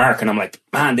Robbie and Mark, and I'm like,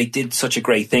 man, they did such a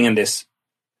great thing in this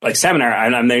like seminar,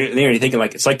 and I'm nearly thinking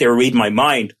like it's like they were reading my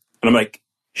mind, and I'm like,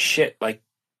 shit, like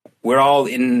we're all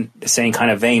in the same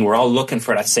kind of vein. We're all looking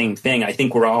for that same thing. I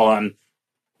think we're all on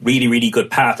really, really good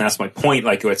path, and that's my point.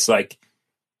 Like it's like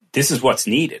this is what's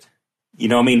needed. You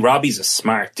know what I mean? Robbie's a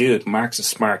smart dude. Mark's a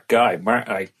smart guy. Mark,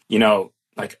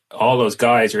 like all those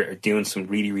guys are doing some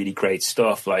really, really great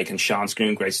stuff. Like, and Sean's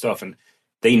doing great stuff, and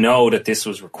they know that this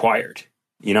was required.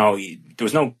 You know, there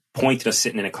was no point in us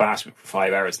sitting in a classroom for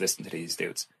 5 hours listening to these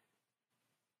dudes.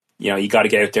 You know, you got to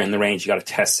get out there in the range. You got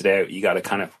to test it out. You got to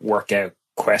kind of work out,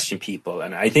 question people.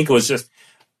 And I think it was just,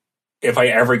 if I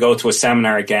ever go to a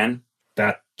seminar again,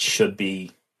 that should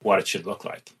be what it should look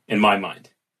like in my mind.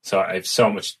 So I have so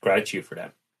much gratitude for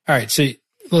that. All right. So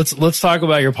let's talk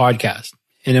about your podcast,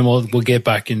 and then we'll get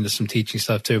back into some teaching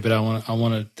stuff too. But I want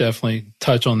to definitely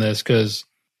touch on this because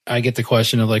I get the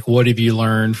question of like, what have you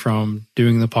learned from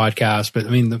doing the podcast? But I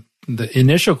mean, the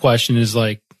initial question is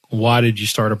like, why did you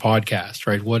start a podcast,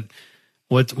 right? What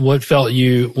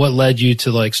led you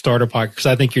to like start a podcast? Because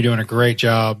I think you're doing a great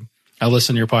job. I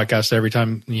listen to your podcast every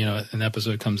time, an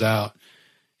episode comes out,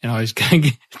 and I always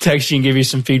text you and give you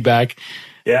some feedback.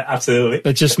 Yeah, absolutely.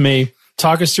 But just me.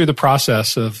 Talk us through the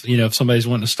process of, if somebody's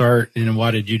wanting to start, and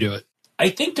why did you do it? I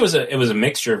think it was a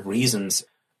mixture of reasons.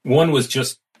 One was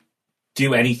just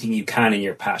do anything you can in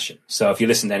your passion. So if you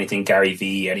listen to anything, Gary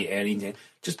Vee, anything,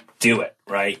 just do it,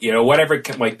 right? Whatever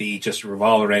it might be, just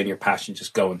revolve around your passion,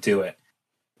 just go and do it.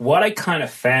 What I kind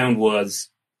of found was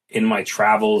in my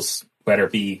travels, whether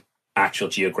it be actual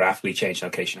geographically changed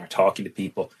location or talking to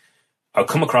people, I'll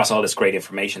come across all this great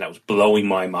information that was blowing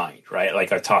my mind, right?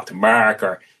 Like I talked to Mark,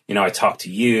 or, I talked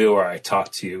to you, or I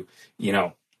talked to,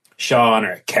 Sean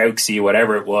or Cauxy,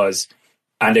 whatever it was.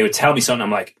 And they would tell me something.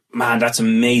 I'm like, man, that's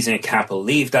amazing. I can't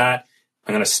believe that.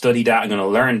 I'm going to study that. I'm going to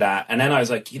learn that. And then I was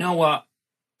like, you know what?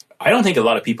 I don't think a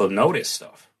lot of people know this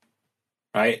stuff,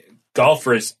 right?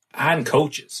 Golfers and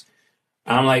coaches.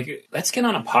 And I'm like, let's get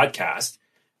on a podcast.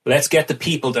 Let's get the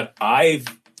people that I've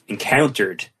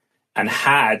encountered and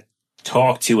had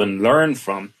talked to and learned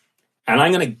from, and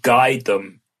I'm going to guide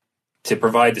them to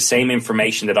provide the same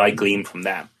information that I gleaned from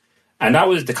them. And that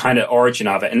was the kind of origin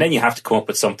of it. And then you have to come up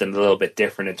with something a little bit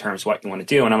different in terms of what you want to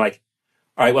do. And I'm like,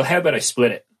 all right, well, how about I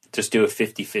split it? Just do it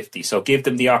 50-50. So give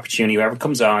them the opportunity, whoever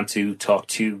comes on, to talk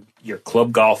to your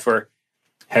club golfer.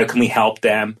 How can we help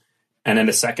them? And then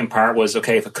the second part was,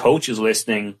 okay, if a coach is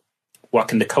listening, what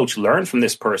can the coach learn from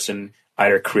this person,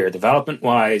 either career development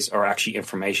wise or actually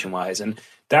information wise? And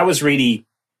that was really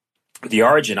the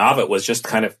origin of it, was just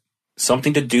kind of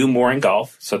something to do more in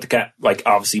golf. So to get, like,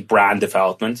 obviously brand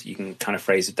development, you can kind of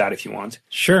phrase it that if you want.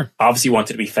 Sure. Obviously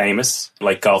wanted to be famous,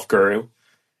 like Golf Guru.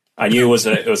 I knew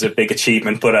it was a big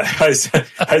achievement, but I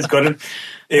was going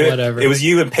to, whatever. It was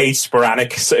you and Paige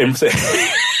Sporanic.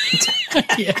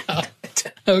 Yeah.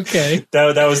 Okay.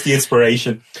 That was the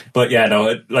inspiration. But yeah,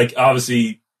 no, like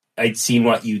obviously I'd seen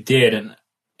what you did, and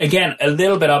again, a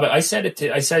little bit of it. I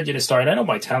said you the story, and I don't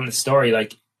mind telling the story.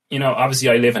 Like, obviously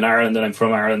I live in Ireland, and I'm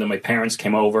from Ireland, and my parents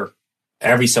came over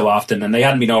every so often, and they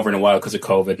hadn't been over in a while because of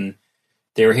COVID, and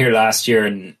they were here last year,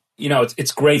 and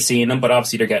it's great seeing them, but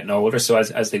obviously they're getting older, so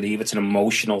as they leave, it's an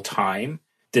emotional time.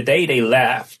 The day they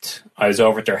left, I was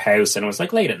over at their house, and it was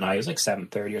like late at night. It was like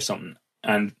 7:30 or something,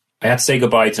 and I had to say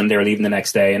goodbye to them. They were leaving the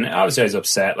next day, and obviously I was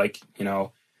upset, like,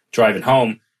 driving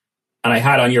home. And I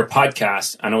had on your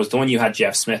podcast, and it was the one you had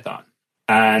Jeff Smith on.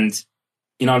 And,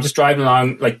 I'm just driving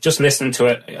along, like, just listening to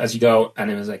it as you go. And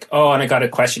it was like, oh, and I got a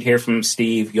question here from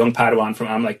Steve, young Padawan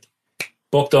I'm like,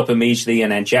 booked up immediately.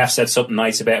 And then Jeff said something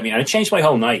nice about me, and it changed my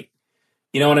whole night.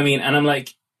 You know what I mean? And I'm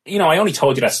like, I only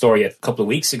told you that story a couple of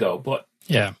weeks ago, but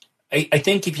yeah, I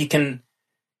think if you can,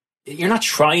 you're not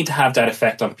trying to have that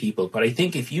effect on people, but I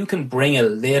think if you can bring a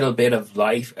little bit of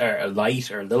life, or a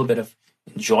light, or a little bit of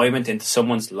enjoyment into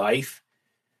someone's life,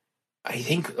 I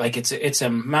think like it's a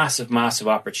massive, massive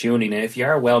opportunity. And if you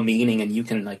are well-meaning and you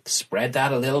can like spread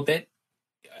that a little bit,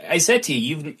 I said to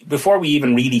you, before we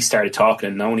even really started talking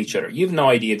and knowing each other, you've no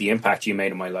idea the impact you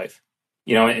made in my life.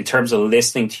 In terms of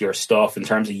listening to your stuff, in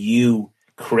terms of you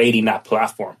creating that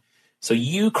platform. So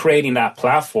you creating that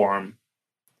platform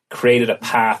created a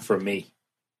path for me.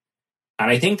 And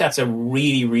I think that's a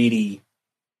really, really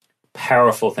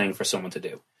powerful thing for someone to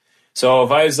do. So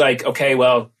if I was like, okay,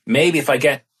 well, maybe if I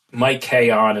get Mike K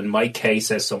on and Mike K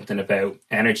says something about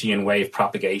energy and wave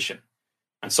propagation,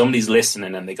 and somebody's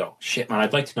listening and they go, shit, man,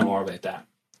 I'd like to know more about that.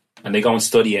 And they go and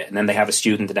study it, and then they have a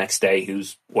student the next day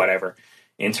who's whatever,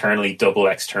 internally double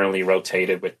externally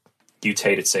rotated with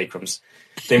mutated sacrums.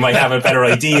 They might have a better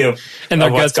idea and their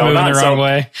of what's guts moving going on. the wrong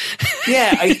way.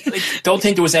 Yeah, I don't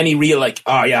think there was any real like,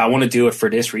 oh yeah, I want to do it for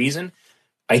this reason.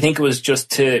 I think it was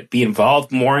just to be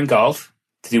involved more in golf,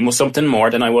 to do something more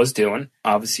than I was doing.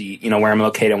 Obviously, where I'm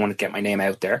located, I want to get my name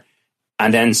out there.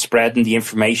 And then spreading the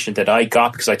information that I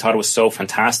got, because I thought it was so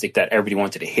fantastic that everybody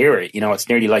wanted to hear it. It's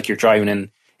nearly like you're driving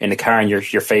in the car and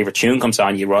your favorite tune comes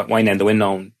on, you wind down the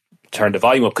window and turn the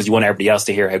volume up because you want everybody else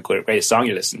to hear how great a song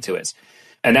you're listening to is.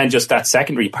 And then just that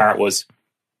secondary part was,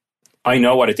 I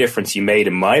know what a difference you made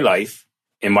in my life,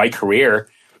 in my career,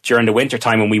 during the winter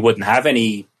time when we wouldn't have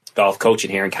any golf coaching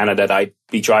here in Canada. That I'd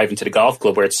be driving to the golf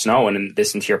club where it's snowing and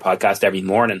listening to your podcast every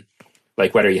morning.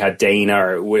 Like whether you had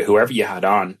Dana or whoever you had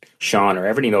on, Sean or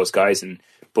any of those guys and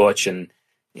Butch and,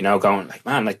 going like,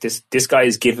 man, like this guy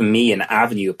is giving me an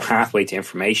avenue, a pathway to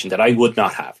information that I would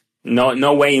not have.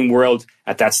 No way in the world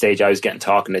at that stage I was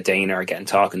talking to Dana or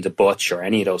talking to Butch or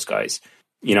any of those guys.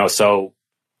 So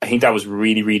I think that was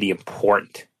really, really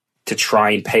important to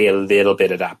try and pay a little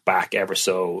bit of that back ever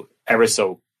so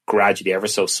gradually, ever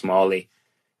so smallly.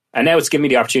 And now it's given me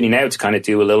the opportunity now to kind of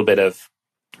do a little bit of,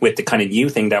 with the kind of new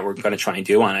thing that we're going to try and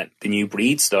do on it, the new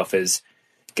breed stuff, is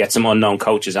get some unknown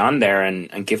coaches on there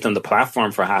and give them the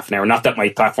platform for half an hour. Not that my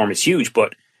platform is huge,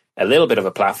 but a little bit of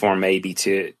a platform maybe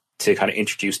to kind of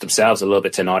introduce themselves a little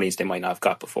bit to an audience they might not have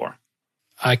got before.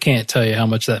 I can't tell you how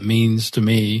much that means to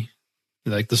me.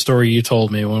 Like the story you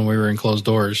told me when we were in closed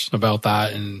doors about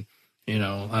that. And,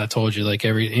 I told you like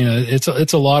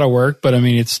it's a lot of work, but I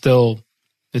mean, it's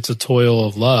a toil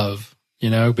of love.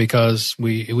 Because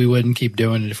we wouldn't keep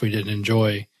doing it if we didn't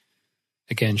enjoy,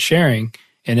 again, sharing.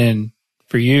 And then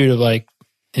for you to like,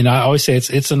 and I always say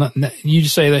you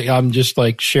say that I'm just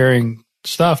like sharing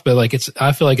stuff, but like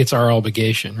I feel like it's our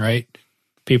obligation, right?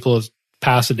 People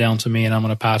pass it down to me and I'm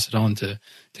going to pass it on to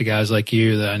guys like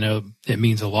you that I know it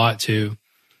means a lot to.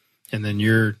 And then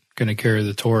you're going to carry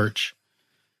the torch.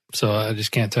 So I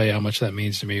just can't tell you how much that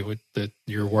means to me with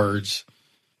your words.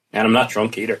 And I'm not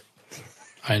drunk either.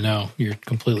 I know you're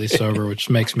completely sober, which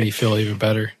makes me feel even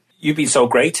better. You've been so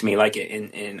great to me, like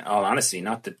in all honesty,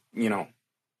 not that,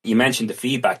 you mentioned the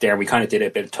feedback there. We kind of did a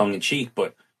bit of tongue in cheek,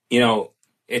 but,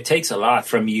 it takes a lot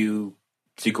from you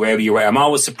to go out of your way. I'm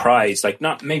always surprised, like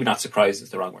maybe not surprised is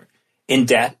the wrong word,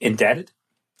 indebted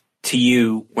to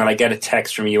you when I get a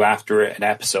text from you after an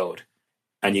episode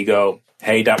and you go,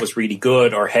 hey, that was really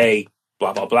good, or hey,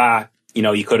 blah, blah, blah.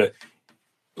 You could have,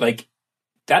 like,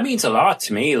 that means a lot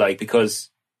to me, like, because,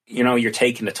 you're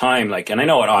taking the time, like, and I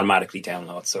know it automatically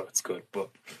downloads, so it's good, but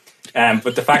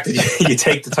the fact that you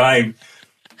take the time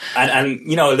and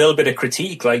a little bit of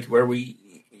critique, like where we,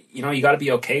 you got to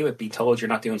be okay with being told you're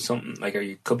not doing something, like, or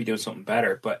you could be doing something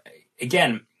better. But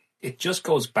again, it just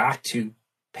goes back to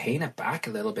paying it back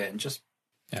a little bit and just,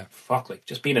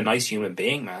 just being a nice human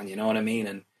being, man, you know what I mean?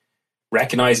 And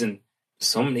recognizing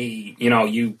somebody,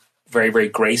 you very, very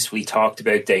gracefully talked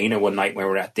about Dana one night when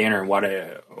we were at dinner and what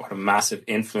a massive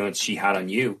influence she had on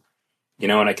you,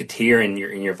 and I could hear in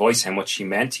your voice how much she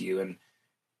meant to you. And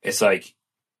it's like,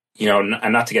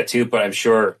 and not to get too, but I'm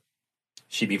sure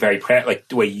she'd be very proud, like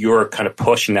the way you're kind of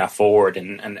pushing that forward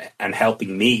and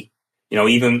helping me.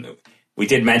 Even we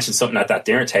did mention something at that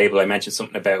dinner table. I mentioned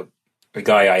something about a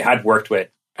guy I had worked with,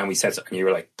 and we said something, and you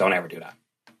were like, don't ever do that.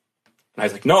 And I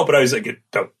was like, no, but I was like,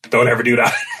 don't ever do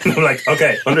that. And I'm like,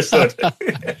 okay, understood.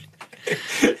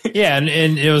 Yeah, and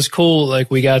it was cool.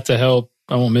 Like, we got to help,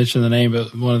 I won't mention the name,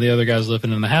 but one of the other guys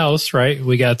living in the house, right?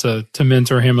 We got to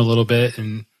mentor him a little bit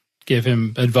and give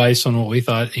him advice on what we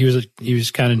thought. He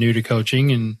was kind of new to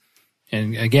coaching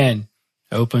and again,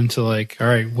 open to like, all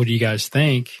right, what do you guys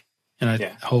think? And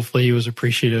hopefully he was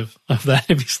appreciative of that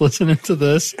if he's listening to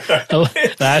this.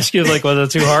 I ask you, like,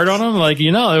 was it too hard on him? Like,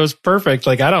 it was perfect.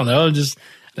 Like, I don't know.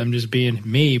 I'm just being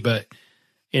me. But,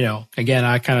 again,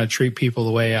 I kind of treat people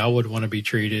the way I would want to be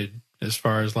treated as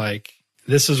far as like,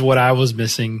 this is what I was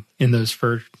missing in those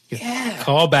first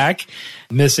call back,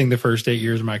 missing the first 8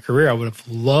 years of my career. I would have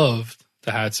loved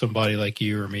to have somebody like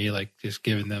you or me, like just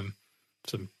giving them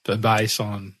some advice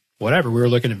on whatever. We were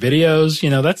looking at videos,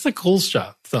 that's the cool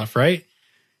stuff, right?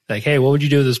 Like, hey, what would you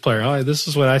do with this player? Oh, this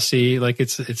is what I see. Like,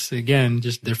 it's again,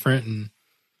 just different, and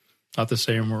not to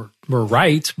say we're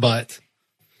right, but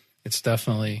it's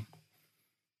definitely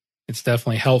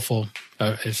helpful.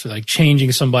 It's like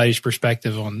changing somebody's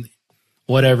perspective on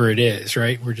whatever it is,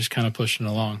 right? We're just kind of pushing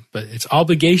along, but it's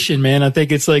obligation, man. I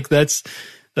think it's like, that's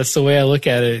the way I look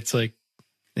at it. It's like,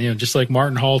 just like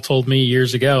Martin Hall told me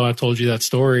years ago, I told you that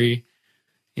story.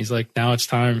 He's like, now it's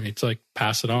time. It's like,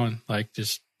 pass it on. Like,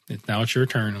 now it's your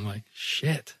turn. I'm like,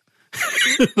 shit.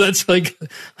 That's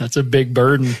a big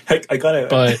burden. I gotta,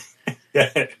 but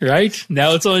yeah. Right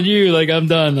now it's on you. Like, I'm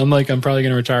done. I'm probably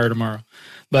going to retire tomorrow,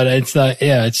 but it's not,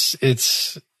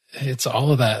 it's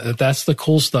all of that. That's the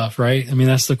cool stuff, right? I mean,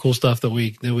 that's the cool stuff that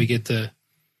we get to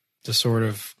sort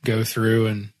of go through.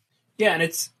 And yeah. And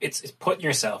it's putting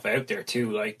yourself out there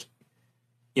too. Like,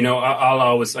 I'll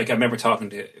always, like, I remember talking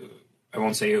to, I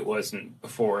won't say it wasn't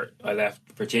before I left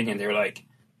Virginia, and they were like,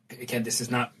 again, this is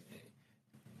not,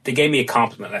 they gave me a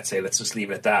compliment, let's say, let's just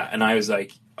leave it at that. And I was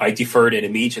like, I deferred it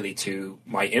immediately to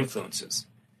my influences,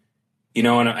 and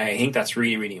I think that's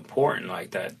really, really important.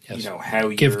 Like that, yes. How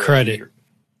you give credit.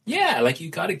 Yeah. Like, you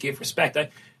got to give respect.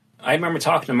 I remember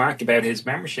talking to Mark about his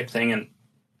membership thing, and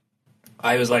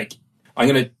I was like, I'm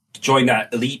going to join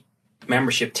that elite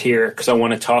membership tier because I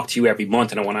want to talk to you every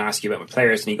month and I want to ask you about my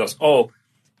players. And he goes, oh,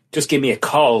 just give me a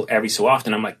call every so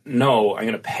often. I'm like, no, I'm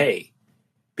going to pay,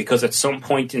 because at some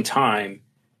point in time,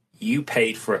 you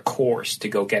paid for a course to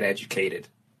go get educated,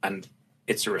 and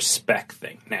it's a respect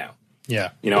thing now. Yeah.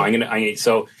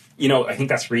 So I think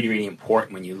that's really, really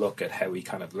important when you look at how we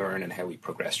kind of learn and how we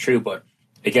progress through. But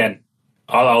again,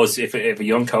 I'll always, if a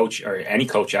young coach or any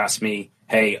coach asks me,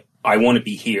 hey, I want to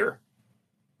be here,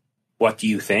 what do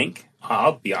you think?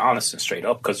 I'll be honest and straight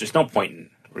up, because there's no point in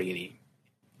really,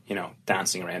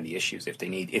 dancing around the issues if they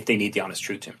need the honest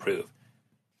truth to improve.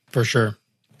 For sure.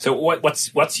 So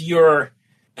what's your?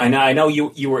 I know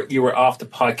you were off the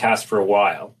podcast for a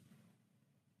while.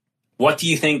 What do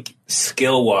you think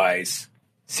skill wise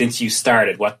since you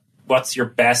started? What's your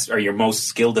best or your most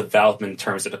skill development in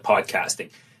terms of the podcasting?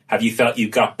 Have you felt you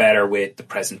got better with the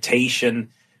presentation,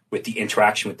 with the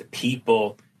interaction with the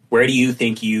people? Where do you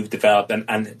think you've developed,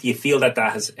 and do you feel that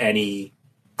has any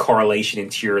correlation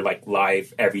into your like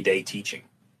live everyday teaching?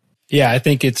 Yeah, I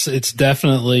think it's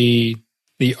definitely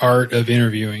the art of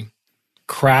interviewing,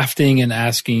 crafting and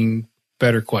asking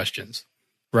better questions,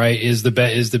 right? Is the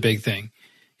big thing.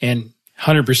 And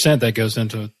 100% that goes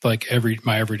into like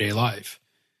my everyday life.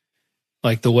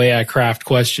 Like the way I craft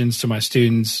questions to my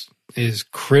students is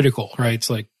critical, right? It's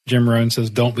like Jim Rohn says,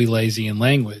 don't be lazy in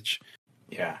language.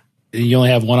 Yeah. You only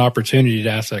have one opportunity to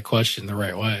ask that question the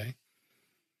right way.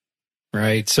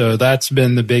 Right. So that's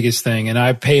been the biggest thing. And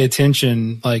I pay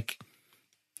attention, like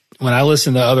when I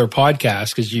listen to other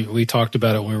podcasts, because we talked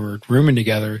about it when we were rooming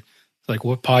together, like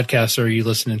what podcasts are you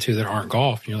listening to that aren't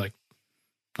golf? And you're like,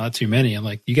 not too many. I'm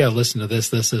like, you got to listen to this,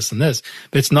 this, this, and this.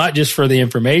 But it's not just for the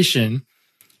information.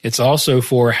 It's also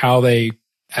for how they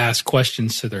ask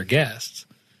questions to their guests.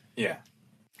 Yeah.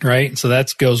 Right. So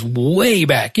that goes way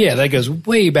back. Yeah. That goes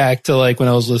way back to like when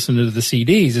I was listening to the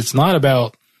CDs. It's not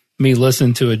about me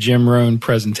listening to a Jim Rohn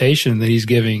presentation that he's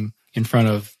giving in front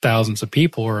of thousands of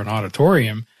people or an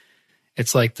auditorium.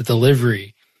 It's like the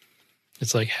delivery.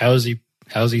 It's like, how's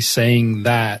he saying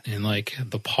that? And like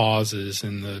the pauses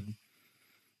and the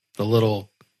little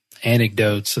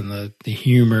anecdotes and the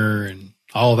humor and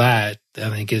all that, I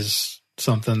think is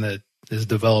something that is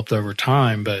developed over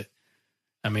time. But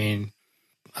I mean,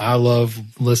 I love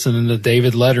listening to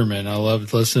David Letterman. I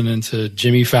love listening to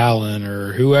Jimmy Fallon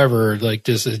or whoever, like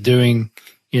just doing,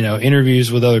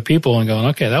 interviews with other people and going,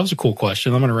 okay, that was a cool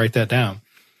question. I'm going to write that down.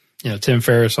 Tim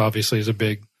Ferriss obviously is a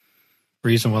big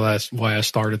reason why I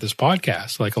started this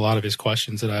podcast, like a lot of his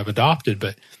questions that I've adopted,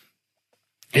 but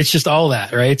it's just all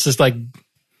that, right? It's just like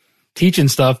teaching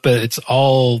stuff, but it's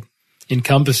all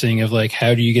encompassing of like,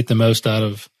 how do you get the most out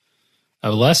of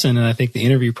a lesson? And I think the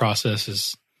interview process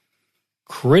is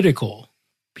critical.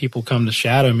 People come to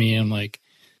shadow me and I'm like,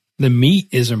 the meat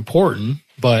is important,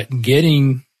 but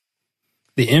getting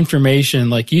the information,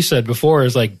 like you said before,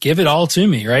 is like, give it all to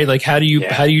me, right? Like, how do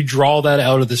you draw that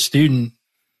out of the student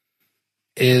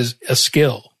is a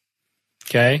skill.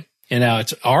 Okay. And now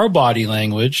it's our body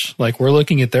language. Like we're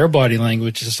looking at their body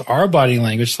language. It's our body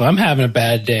language. So I'm having a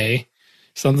bad day.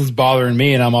 Something's bothering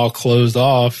me and I'm all closed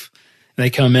off. And they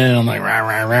come in and I'm like, rah,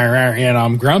 rah, rah, rah, and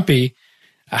I'm grumpy.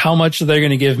 How much are they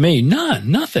going to give me?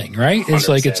 Nothing. Right. It's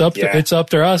like, it's up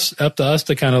to us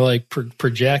to kind of like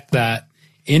project that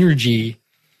energy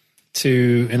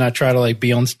to, and I try to like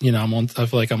be on, I feel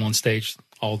like I'm on stage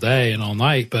all day and all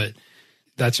night, but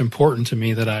that's important to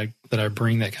me that I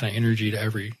bring that kind of energy to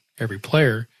every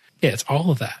player. Yeah. It's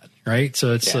all of that. Right.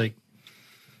 So it's like,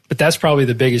 but that's probably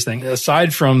the biggest thing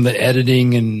aside from the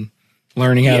editing and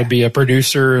learning how to be a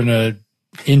producer and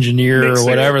engineer Mixer. or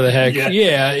whatever the heck.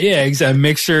 Yeah, exactly.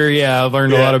 Mixer. Yeah, I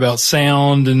learned a lot about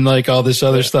sound and like all this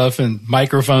other stuff and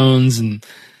microphones and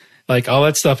like all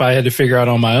that stuff I had to figure out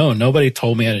on my own. Nobody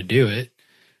told me how to do it.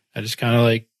 I just kind of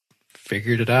like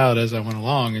figured it out as I went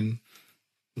along and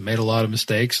made a lot of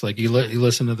mistakes. Like you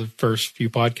listen to the first few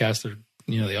podcasts,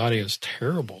 the audio is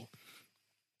terrible.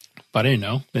 But I didn't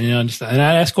know. And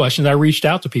I asked questions. I reached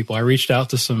out to people. I reached out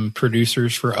to some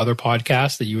producers for other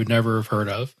podcasts that you would never have heard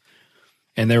of.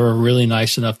 And they were really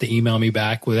nice enough to email me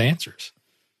back with answers.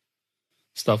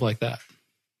 Stuff like that.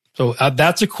 So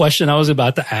that's a question I was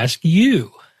about to ask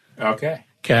you. Okay.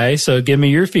 So give me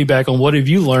your feedback on what have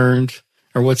you learned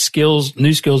or what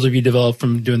new skills have you developed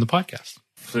from doing the podcast?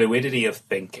 Fluidity of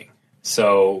thinking.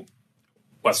 So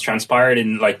what's transpired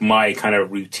in like my kind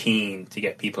of routine to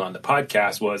get people on the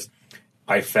podcast was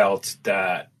I felt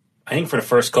that I think for the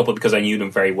first couple, because I knew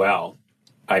them very well,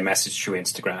 I messaged through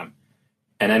Instagram.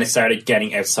 And then it started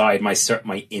getting outside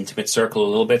my intimate circle a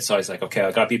little bit. So I was like, okay,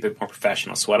 I got to be a bit more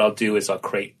professional. So what I'll do is I'll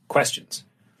create questions.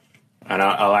 And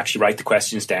I'll actually write the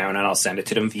questions down and I'll send it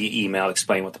to them via email,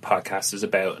 explain what the podcast is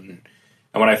about. And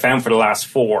what I found for the last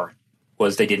 4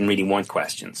 was they didn't really want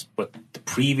questions. But the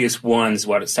previous ones,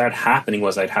 what started happening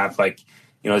was I'd have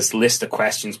this list of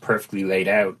questions perfectly laid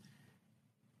out.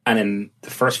 And in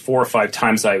the first 4 or 5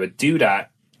 times I would do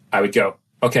that, I would go,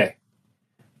 okay,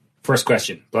 first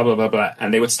question, blah, blah, blah, blah.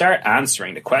 And they would start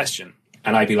answering the question.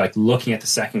 And I'd be like looking at the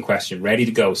second question, ready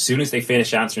to go. As soon as they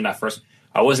finish answering that first,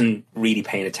 I wasn't really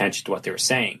paying attention to what they were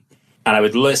saying. And I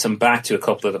would listen back to a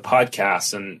couple of the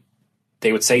podcasts and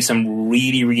they would say some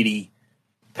really, really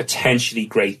potentially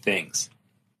great things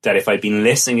that if I'd been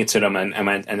listening to them and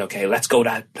went, okay, let's go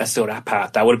that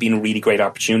path, that would have been a really great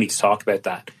opportunity to talk about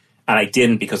that. And I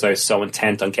didn't because I was so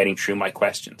intent on getting through my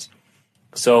questions.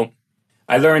 So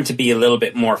I learned to be a little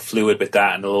bit more fluid with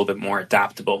that and a little bit more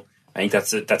adaptable. I think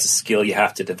that's a skill you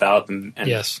have to develop. And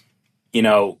yes,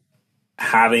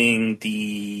 having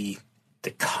the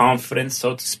confidence,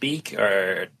 so to speak,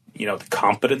 or, the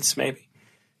competence maybe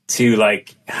to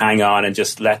like hang on and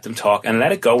just let them talk and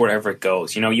let it go wherever it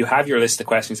goes. You have your list of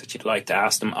questions that you'd like to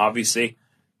ask them, obviously,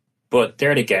 but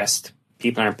they're the guest.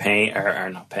 People aren't paying or are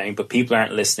not paying, but people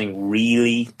aren't listening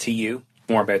really to you,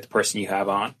 more about the person you have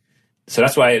on. So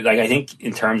that's why, I think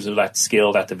in terms of that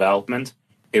skill, that development,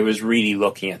 it was really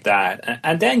looking at that.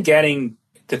 And then getting,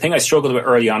 the thing I struggled with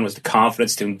early on was the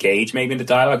confidence to engage maybe in the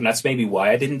dialogue. And that's maybe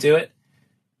why I didn't do it.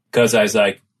 Because I was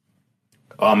like,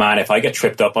 oh man, if I get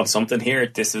tripped up on something here,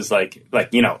 this is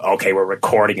okay, we're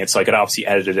recording it, so I could obviously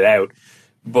edit it out.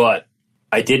 But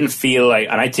I didn't feel like,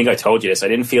 and I think I told you this, I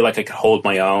didn't feel like I could hold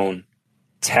my own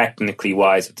technically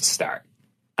wise at the start.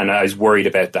 And I was worried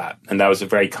about that. And that was a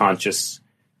very conscious,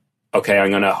 okay, I'm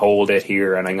going to hold it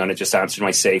here and I'm going to just answer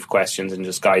my safe questions and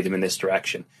just guide them in this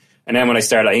direction. And then when I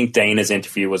started, I think Dana's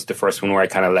interview was the first one where I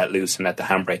kind of let loose and let the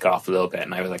handbrake off a little bit.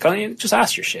 And I was like, oh, just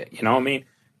ask your shit. You know what I mean?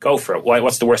 Go for it.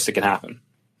 What's the worst that can happen?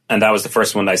 And that was the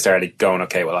first one that I started going,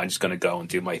 okay, well, I'm just going to go and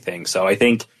do my thing. So I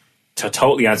think to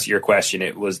totally answer your question,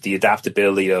 it was the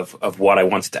adaptability of what I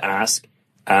wanted to ask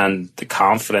and the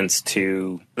confidence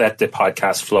to let the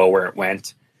podcast flow where it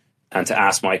went and to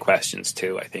ask my questions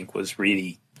too, I think was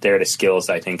really, they're the skills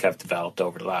I think I've developed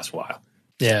over the last while.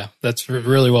 Yeah, that's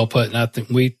really well put. And I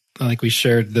think we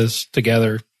shared this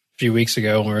together a few weeks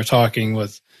ago when we were talking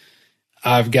with,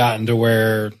 I've gotten to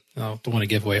where, I don't want to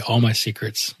give away all my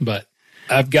secrets, but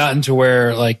I've gotten to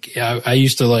where I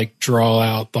used to draw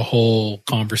out the whole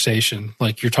conversation.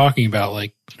 Like you're talking about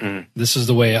this is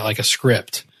the way like a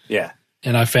script. Yeah.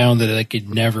 And I found that it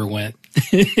never went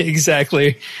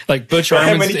exactly like Butch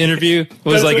Harmon's interview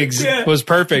was was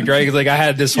perfect, right? Cause I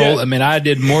had this whole, I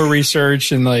did more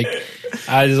research and I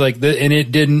was and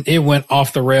it went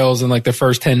off the rails in the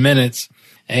first 10 minutes.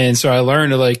 And so I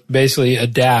learned to basically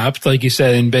adapt, like you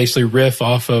said, and basically riff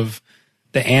off of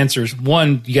the answers.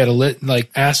 One, you got to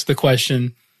ask the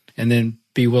question and then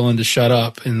be willing to shut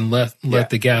up and let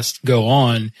the guest go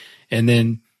on and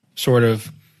then sort of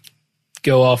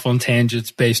go off on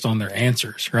tangents based on their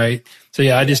answers. Right. So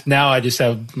I just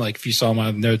have if you saw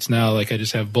my notes now, I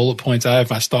just have bullet points. I have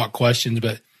my stock questions,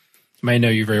 but I may know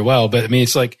you very well, but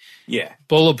it's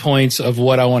bullet points of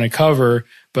what I want to cover,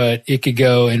 but it could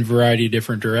go in a variety of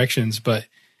different directions. But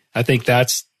I think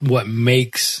that's what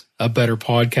makes a better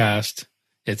podcast.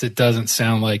 It doesn't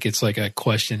sound like it's a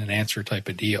question and answer type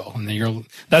of deal. And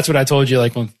that's what I told you,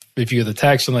 if you get the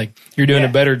text, I'm you're doing a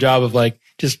better job of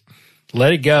just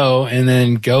let it go and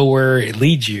then go where it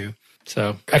leads you.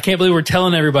 So I can't believe we're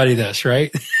telling everybody this,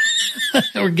 right?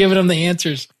 We're giving them the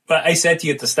answers. But I said to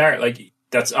you at the start,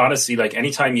 that's honestly,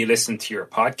 anytime you listen to your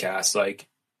podcast,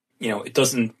 it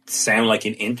doesn't sound like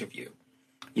an interview.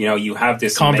 You have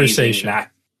this conversation.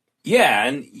 Knack. Yeah,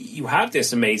 and you have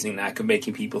this amazing knack of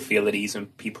making people feel at ease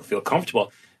and people feel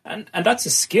comfortable. And that's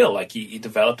a skill. Like, you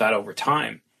develop that over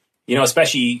time.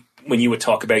 Especially when you would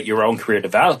talk about your own career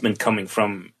development coming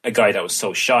from a guy that was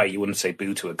so shy, you wouldn't say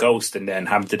boo to a ghost, and then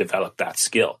having to develop that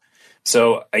skill.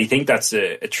 So I think that's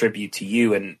a tribute to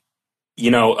you. And,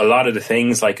 a lot of the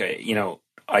things like,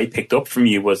 I picked up from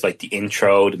you was like the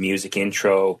intro, the music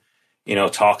intro,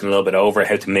 talking a little bit over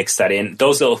how to mix that in.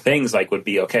 Those little things like would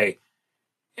be okay.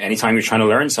 Anytime you're trying to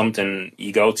learn something,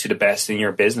 you go to the best in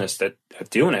your business at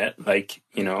doing it. Like,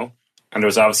 and there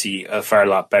was obviously a far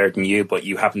lot better than you, but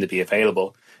you happen to be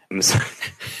available.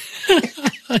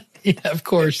 Yeah, of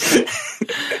course.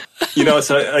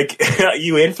 So like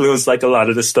you influence like a lot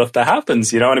of the stuff that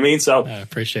happens, you know what I mean? So I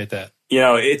appreciate that.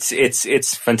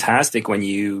 It's fantastic when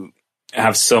you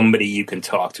have somebody you can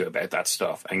talk to about that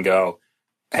stuff and go,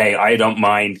 hey, I don't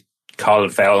mind calling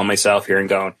foul on myself here and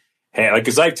going, hey, like,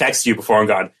 because I've texted you before and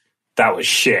gone, that was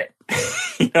shit.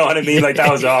 You know what I mean? Like,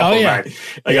 that was awful, man.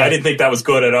 Like, I didn't think that was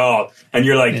good at all. And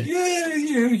you're like,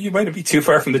 you might be too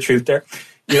far from the truth there.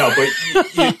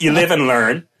 But you live and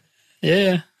learn.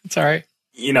 Yeah, it's all right.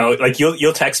 Like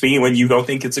you'll text me when you don't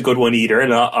think it's a good one either,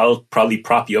 and I'll probably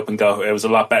prop you up and go, it was a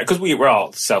lot better, because we're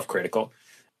all self-critical.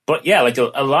 But yeah, like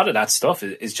a lot of that stuff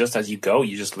is just as you go,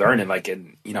 you just learn. And like,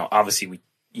 obviously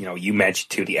you mentioned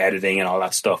too the editing and all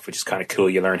that stuff, which is kind of cool.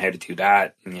 You learn how to do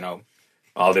that, and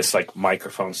all this like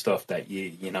microphone stuff that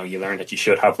you learn that you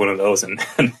should have one of those and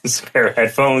spare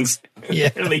headphones. Yeah,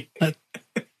 really.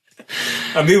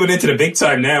 I'm moving into the big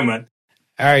time now, man.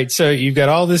 All right, so you've got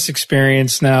all this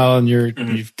experience now, and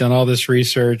you've done all this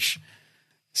research.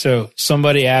 So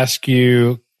somebody asks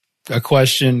you a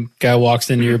question, guy walks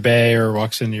into your bay or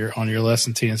walks in on your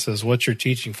lesson tee and says, "What's your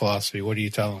teaching philosophy?" What do you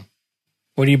tell them?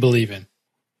 What do you believe in?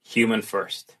 Human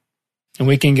first. And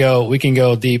we can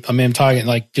go deep. I mean, I'm talking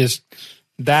like just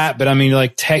that, but I mean,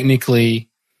 like technically,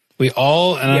 we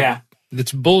all. And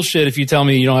it's bullshit if you tell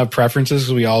me you don't have preferences,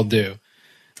 because we all do.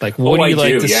 Like, what do you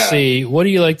like to see? What do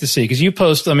you like to see? Because you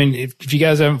post, I mean, if you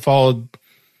guys haven't followed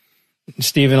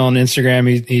Steven on Instagram,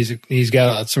 he's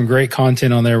got some great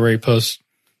content on there where he posts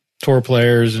tour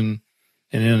players and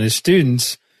his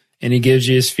students, and he gives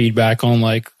you his feedback on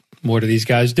like, what are these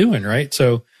guys doing, right?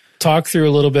 So talk through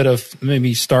a little bit of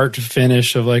maybe start to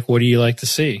finish of like, what do you like to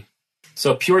see?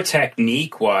 So pure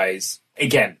technique wise,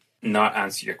 again, not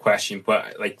answer your question,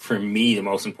 but like for me, the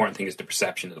most important thing is the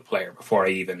perception of the player before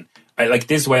I like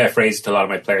this is the way I phrase it to a lot of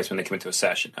my players when they come into a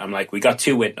session. I'm like, we got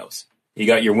two windows. You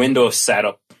got your window of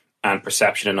setup and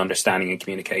perception and understanding and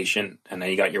communication, and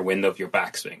then you got your window of your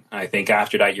backswing. And I think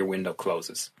after that, your window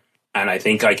closes. And I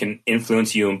think I can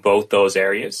influence you in both those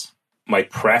areas. My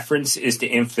preference is to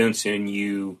influence in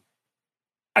you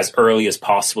as early as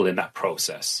possible in that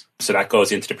process. So that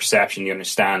goes into the perception, the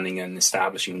understanding, and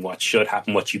establishing what should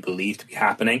happen, what you believe to be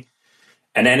happening.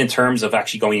 And then in terms of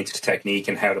actually going into the technique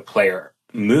and how the player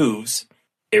moves,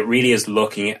 it really is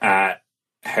looking at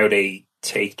how they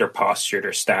take their posture,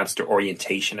 their stance, their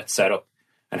orientation at setup,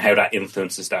 and how that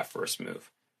influences that first move.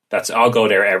 I'll go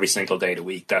there every single day of the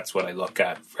week. That's what I look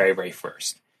at very, very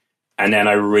first. And then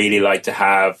I really like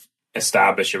to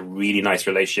establish a really nice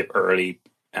relationship early,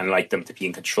 and like them to be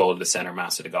in control of the center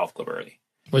mass of the golf club early.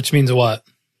 Which means what?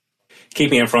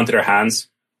 Keeping in front of their hands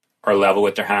or level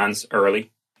with their hands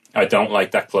early. I don't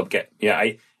like that club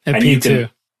and P2.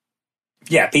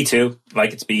 P2.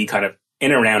 Like it to be kind of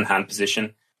in and around hand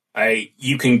position.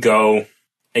 You can go,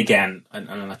 again, I'm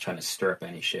not trying to stir up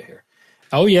any shit here.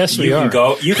 Oh yes, we are.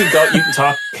 You can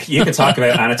talk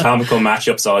about anatomical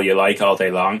matchups all you like all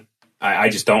day long. I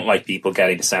just don't like people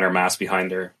getting the center mass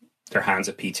behind their hands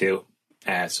at P2.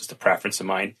 It's just a preference of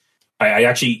mine.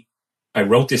 I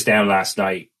wrote this down last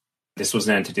night. This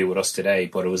wasn't anything to do with us today,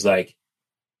 but it was like,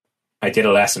 I did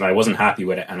a lesson. I wasn't happy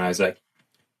with it. And I was like,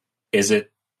 is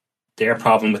it their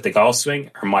problem with the golf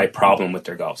swing or my problem with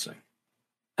their golf swing?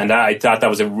 And I thought that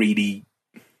was a really,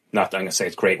 not that I'm going to say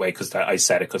it's a great way because I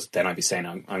said it, because then I'd be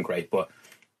saying I'm great, but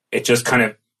it just kind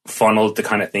of funneled the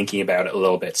kind of thinking about it a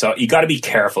little bit. So you got to be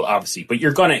careful, obviously, but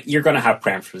you're going to have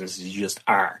preferences. You just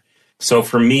are. So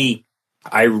for me,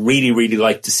 I really, really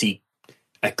like to see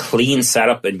a clean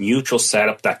setup, a neutral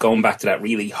setup, that going back to that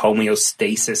really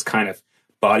homeostasis kind of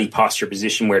body posture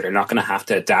position where they're not going to have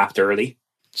to adapt early.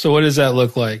 So what does that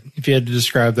look like if you had to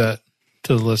describe that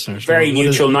to the listeners? Very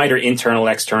neutral, neither internal,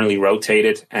 externally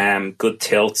rotated, good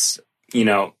tilts,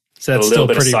 So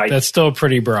that's that's still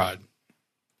pretty broad.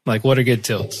 Like, what are good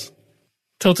tilts?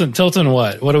 Tilting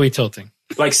what? What are we tilting?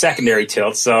 Like secondary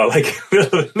tilt, so like a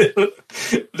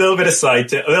little bit of side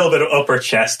tilt, a little bit of upper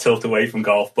chest tilt away from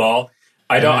golf ball.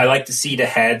 I like to see the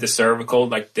head, the cervical,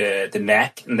 like the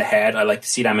neck and the head. I like to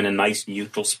see them in a nice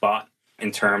neutral spot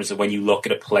in terms of when you look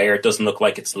at a player, it doesn't look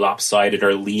like it's lopsided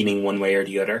or leaning one way or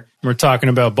the other. We're talking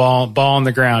about ball on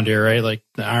the ground here, right? Like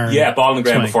the iron. Yeah, ball on the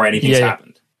ground swing. before anything's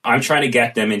happened. I'm trying to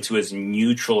get them into as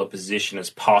neutral a position as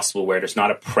possible where there's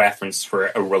not a preference for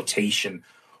a rotation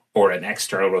or an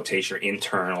external rotation or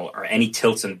internal or any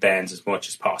tilts and bends as much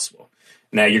as possible.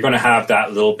 Now, you're going to have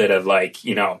that little bit of like,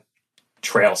 you know,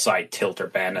 trail side tilt or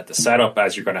bend at the setup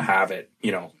as you're going to have it,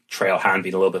 you know, trail hand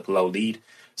being a little bit below lead.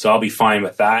 So I'll be fine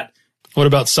with that. What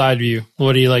about side view?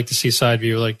 What do you like to see side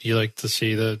view? Like, do you like to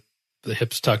see the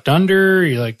hips tucked under?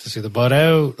 You like to see the butt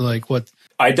out? Like what?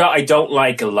 I don't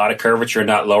like a lot of curvature in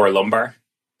that lower lumbar.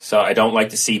 So I don't like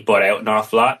to see butt out an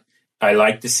awful lot. I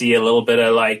like to see a little bit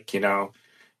of like, you know,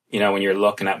 when you're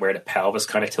looking at where the pelvis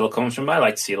kind of tilt comes from, I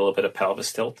like to see a little bit of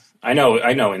pelvis tilt. I know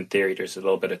in theory there's a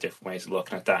little bit of different ways of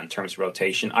looking at that in terms of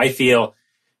rotation. I feel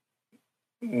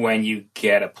when you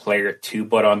get a player to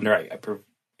butt under, it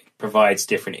provides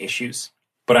different issues,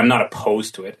 but I'm not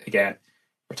opposed to it. Again,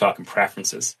 we're talking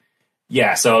preferences.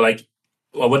 Yeah, so like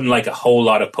I wouldn't like a whole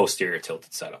lot of posterior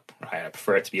tilted setup. Right? I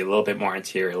prefer it to be a little bit more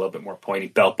anterior, a little bit more pointy,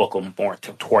 belt buckle more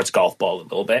towards golf ball a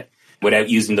little bit without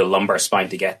using the lumbar spine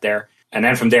to get there. And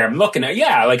then from there, I'm looking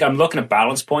at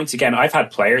balance points. Again, I've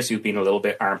had players who've been a little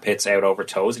bit armpits out over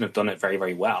toes and have done it very,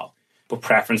 very well. But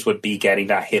preference would be getting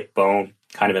that hip bone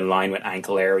kind of in line with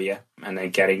ankle area and then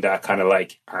getting that kind of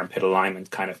like armpit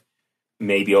alignment kind of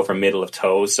maybe over middle of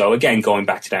toes. So again, going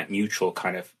back to that neutral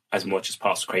kind of as much as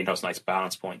possible, creating those nice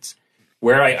balance points.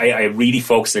 Where I really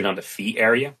focus in on the feet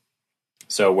area,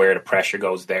 so where the pressure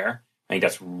goes there, I think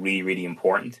that's really, really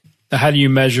important. How do you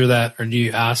measure that? Or do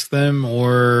you ask them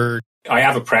or? I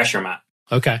have a pressure mat.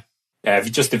 Okay.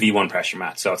 Just a V1 pressure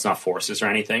mat, so it's not forces or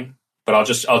anything. But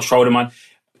I'll throw them on.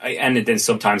 And then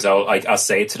sometimes I'll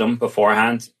say it to them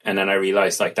beforehand, and then I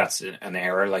realize like that's an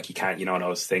error. Like you can't,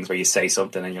 those things where you say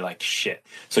something and you're like, shit.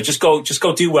 So just go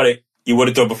do what you would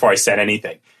have done before I said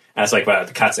anything. And it's like, well,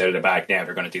 the cat's out of the bag now.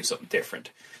 They're going to do something different.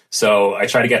 So I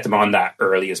try to get them on that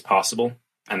early as possible,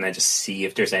 and then just see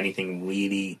if there's anything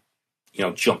really,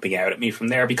 jumping out at me from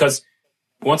there. Because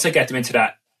once I get them into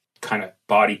that kind of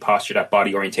body posture, that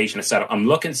body orientation and setup, I'm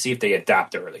looking to see if they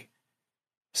adapt early.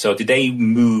 So did they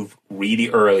move really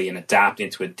early and adapt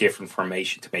into a different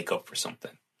formation to make up for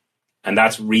something? And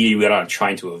that's really what I'm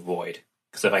trying to avoid.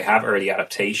 Because if I have early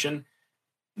adaptation,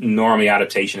 normally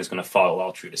adaptation is going to follow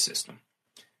all through the system.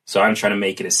 So I'm trying to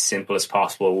make it as simple as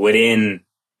possible within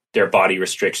their body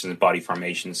restrictions and body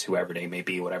formations, whoever they may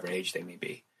be, whatever age they may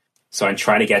be. So I'm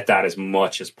trying to get that as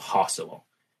much as possible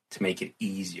to make it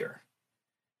easier.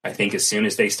 I think as soon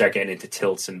as they start getting into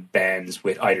tilts and bends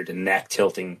with either the neck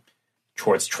tilting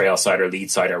towards trail side or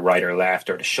lead side or right or left,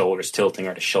 or the shoulders tilting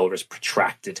or the shoulders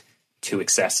protracted too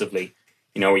excessively,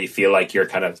 where you feel like you're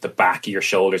kind of the back of your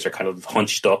shoulders are kind of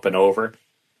hunched up and over.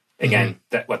 Again,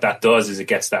 what that does is it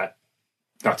gets that,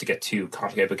 not to get too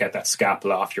complicated, but get that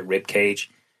scapula off your rib cage.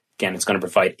 Again, it's going to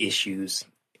provide issues.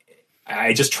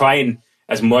 I just try and,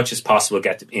 as much as possible,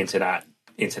 get into that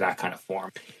kind of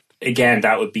form. Again,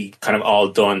 that would be kind of all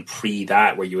done pre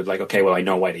that, where you would like, okay, well, I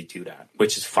know why they do that,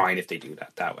 which is fine if they do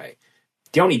that way.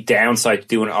 The only downside to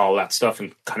doing all that stuff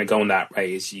and kind of going that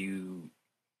way is you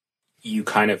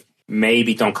kind of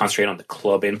maybe don't concentrate on the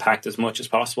club impact as much as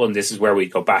possible. And this is where we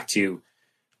go back to,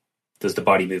 does the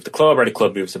body move the club or the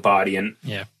club moves the body? And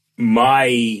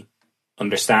my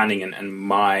understanding and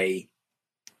my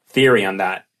theory on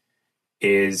that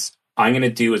is I'm going to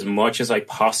do as much as I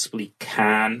possibly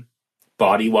can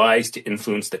body-wise to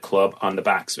influence the club on the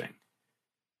backswing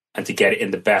and to get it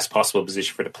in the best possible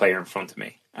position for the player in front of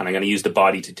me. And I'm going to use the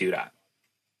body to do that.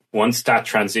 Once that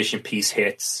transition piece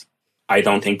hits, I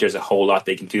don't think there's a whole lot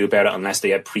they can do about it unless they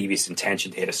had previous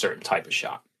intention to hit a certain type of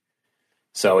shot.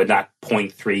 So in that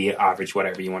 0.3 average,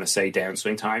 whatever you want to say,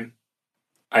 downswing time,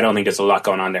 I don't think there's a lot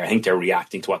going on there. I think they're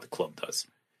reacting to what the club does.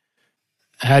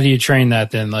 How do you train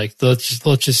that then? Like, let's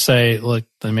just say, look,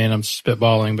 I mean, I'm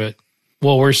spitballing, but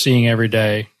what we're seeing every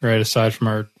day, right, aside from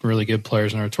our really good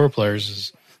players and our tour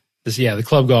players, is the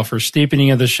club golfer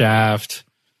steepening of the shaft,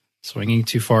 swinging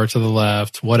too far to the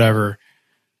left, whatever.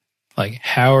 Like,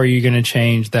 how are you going to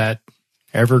change that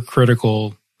ever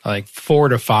critical, like 4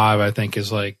 to 5, I think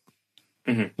is like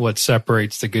what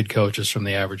separates the good coaches from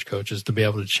the average coaches, to be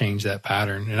able to change that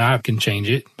pattern. And I can change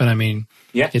it, but I mean,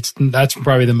 that's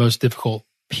probably the most difficult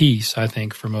piece, I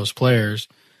think, for most players.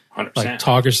 100%. Like,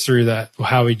 talk us through that.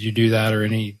 How would you do that, or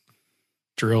any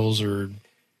drills? Or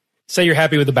say you're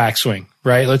happy with the backswing,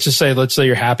 right? Let's say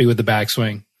you're happy with the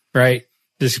backswing, right?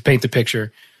 Just paint the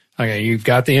picture. Okay, you've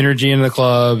got the energy in the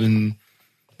club and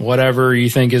whatever you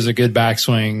think is a good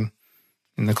backswing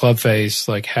in the club face,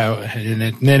 like how, and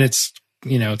then it's,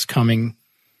 you know, it's coming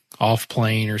off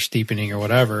plane or steepening or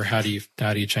whatever. How do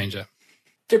you change that?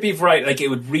 There'd be a variety. Like, it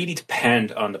would really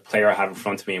depend on the player I have in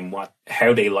front of me and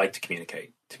how they like to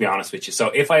communicate, to be honest with you. So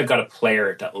if I've got a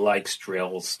player that likes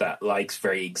drills, that likes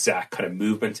very exact kind of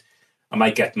movement, I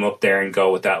might get them up there and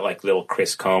go with that like little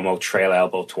Chris Como trail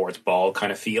elbow towards ball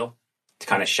kind of feel to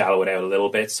kind of shallow it out a little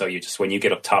bit. So you just, when you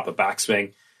get up top of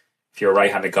backswing, if you're a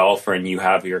right-handed golfer and you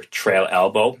have your trail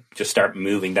elbow, just start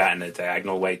moving that in a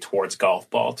diagonal way towards golf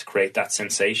ball to create that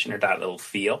sensation or that little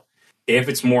feel. If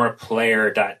it's more a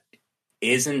player that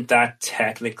isn't that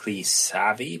technically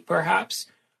savvy, perhaps,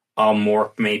 I'll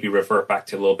more maybe revert back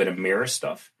to a little bit of mirror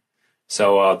stuff.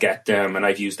 So I'll get them, and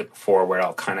I've used it before, where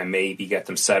I'll kind of maybe get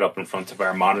them set up in front of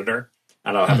our monitor,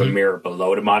 and I'll have a mirror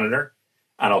below the monitor,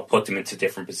 and I'll put them into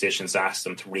different positions, ask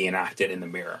them to reenact it in the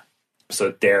mirror.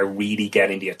 So they're really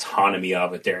getting the autonomy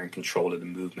of it. They're in control of the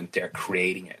movement. They're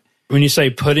creating it. When you say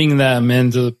putting them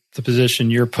into the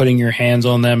position, you're putting your hands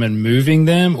on them and moving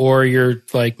them, or you're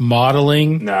like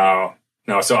modeling? No.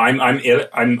 So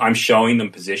I'm showing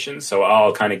them positions. So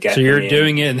I'll kind of get. So you're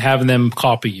doing it and having them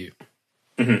copy you.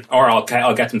 Mm-hmm. Or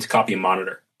I'll get them to copy a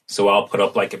monitor. So I'll put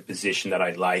up like a position that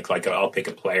I'd like I'll pick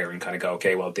a player and kind of go,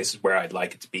 okay, well, this is where I'd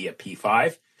like it to be at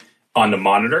P5 on the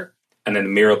monitor. And then the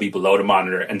mirror will be below the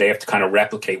monitor, and they have to kind of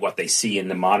replicate what they see in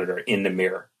the monitor in the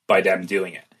mirror by them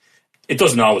doing it. It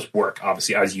doesn't always work,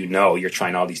 obviously. As you know, you're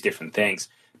trying all these different things.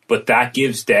 But that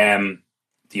gives them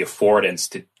the affordance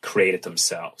to create it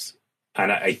themselves.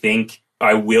 And I think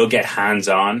I will get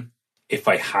hands-on if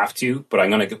I have to, but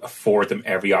I'm going to afford them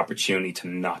every opportunity to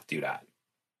not do that.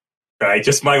 Right?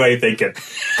 Just my way of thinking.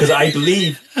 Because I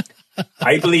believe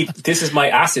this is my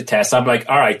acid test. I'm like,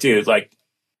 all right, dude, like,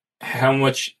 how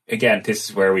much, again, this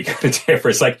is where we got to differ.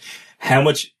 It's like, how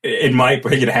much, in my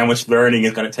opinion, how much learning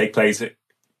is going to take place.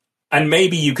 And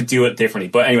maybe you could do it differently.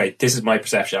 But anyway, this is my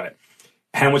perception of it.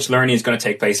 How much learning is going to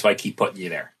take place if I keep putting you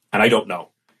there? And I don't know.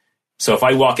 So if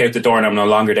I walk out the door and I'm no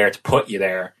longer there to put you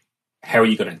there, how are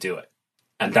you going to do it?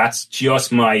 And that's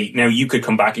just now you could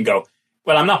come back and go,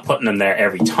 well, I'm not putting them there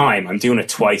every time. I'm doing it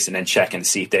twice and then checking to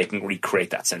see if they can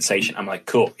recreate that sensation. I'm like,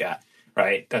 cool, yeah,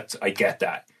 right. I get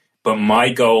that. But my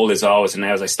goal is always, and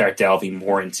now as I start delving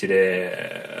more into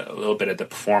a little bit of the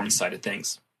performance side of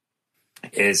things,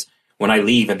 is when I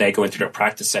leave and they go into their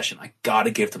practice session, I got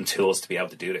to give them tools to be able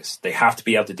to do this. They have to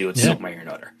be able to do it some way or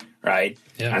another, right?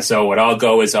 Yeah. And so what I'll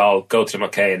go to them,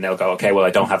 okay, and they'll go, okay, well, I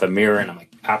don't have a mirror. And I'm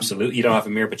like, absolutely, you don't have a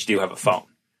mirror, but you do have a phone.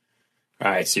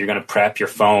 Right, so you're going to prep your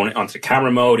phone onto the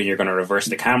camera mode, and you're going to reverse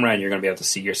the camera, and you're going to be able to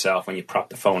see yourself when you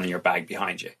prop the phone in your bag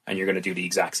behind you, and you're going to do the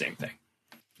exact same thing.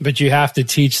 But you have to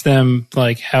teach them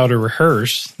like how to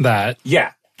rehearse that.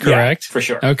 Yeah. Correct? Yeah, for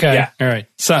sure. Okay. Yeah. All right.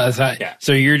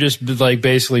 So you're just like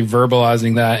basically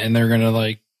verbalizing that, and they're going to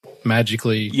like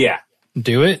magically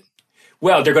do it?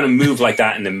 Well, they're going to move like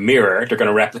that in the mirror. They're going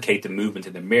to replicate the movement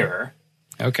in the mirror.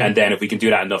 Okay. And then if we can do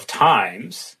that enough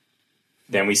times,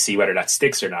 then we see whether that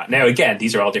sticks or not. Now, again,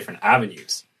 these are all different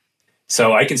avenues.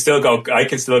 So I can still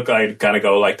kind of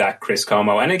go like that Chris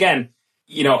Como. And again,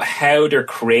 you know, how they're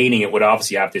creating it would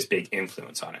obviously have this big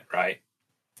influence on it, right?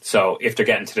 So if they're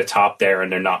getting to the top there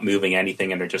and they're not moving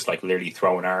anything and they're just like literally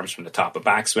throwing arms from the top of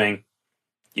backswing,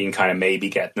 you can kind of maybe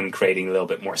get them creating a little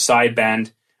bit more side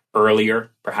bend earlier,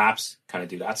 perhaps, kind of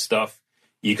do that stuff.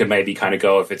 You could maybe kind of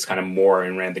go, if it's kind of more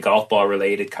around the golf ball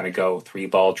related, kind of go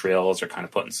 3-ball drills or kind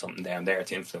of putting something down there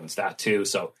to influence that too.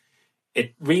 So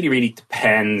it really, really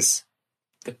depends.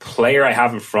 The player I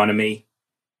have in front of me,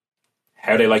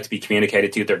 how they like to be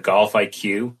communicated to, their golf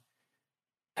IQ,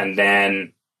 and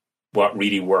then what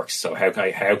really works. So how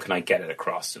can I get it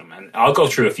across to them? And I'll go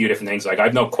through a few different things. Like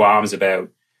I've no qualms about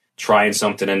trying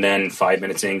something and then 5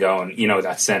 minutes in going, you know,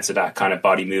 that sense of that kind of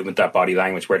body movement, that body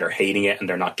language where they're hating it and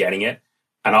they're not getting it.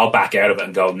 And I'll back out of it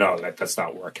and go, no, that's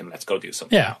not working. Let's go do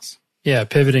something else. Yeah,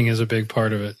 pivoting is a big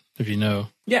part of it, if you know.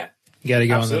 Yeah. You got to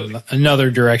go in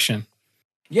another direction.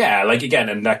 Yeah, like again,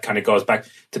 and that kind of goes back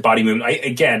to body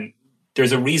movement.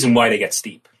 There's a reason why they get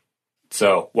steep.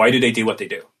 So why do they do what they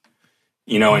do?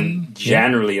 You know, and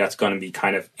generally that's going to be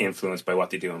kind of influenced by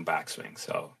what they do in backswing.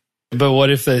 So, but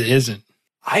what if that isn't?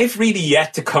 I've really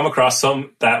yet to come across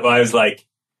some that I was like,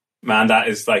 man, that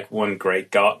is like one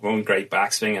great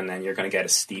backswing, and then you're going to get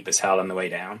as steep as hell on the way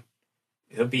down.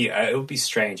 It'll be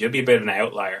strange. It'll be a bit of an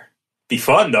outlier. Be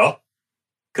fun though,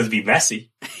 because it'd be messy.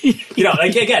 You know,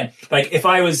 like again, like if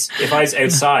I was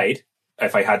outside,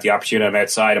 if I had the opportunity, I'm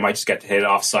outside, I might just get to hit it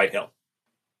off side hill.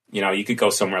 You know, you could go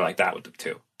somewhere like that with them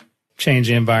too. Change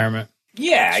the environment.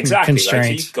 Yeah, exactly. Constraints.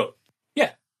 Like, so you can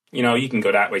go, you know, you can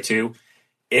go that way too.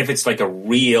 if it's like a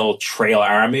real trail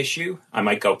arm issue, I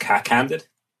might go cack-handed,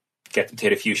 get them to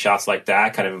hit a few shots like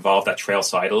that, kind of involve that trail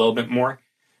side a little bit more.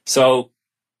 So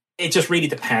it just really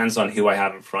depends on who I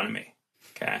have in front of me.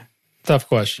 Okay. Tough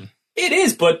question. It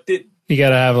is, but you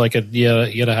gotta have like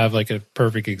a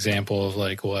perfect example of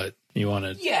like what you want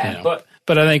to. Yeah, you know.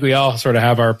 But I think we all sort of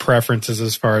have our preferences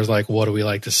as far as like what do we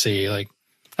like to see. Like,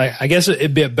 I guess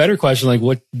it'd be a better question like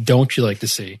what don't you like to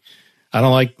see? I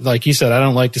don't like you said, I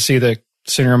don't like to see the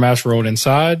center of mass rolled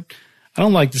inside. I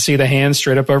don't like to see the hand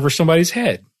straight up over somebody's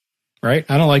head, right?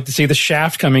 I don't like to see the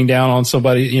shaft coming down on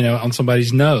somebody, on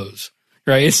somebody's nose,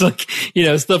 right? It's like,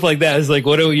 stuff like that. It's like,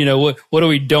 what do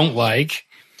we don't like?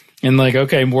 And like,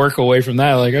 okay, work away from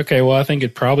that. Like, okay, well, I think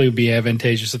it'd probably be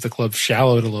advantageous if the club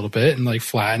shallowed a little bit and like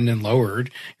flattened and lowered,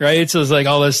 right? So it's like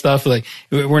all this stuff. Like,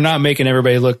 we're not making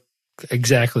everybody look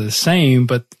exactly the same,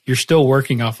 but you're still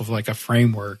working off of like a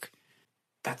framework.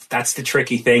 That's the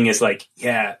tricky thing is like,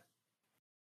 yeah,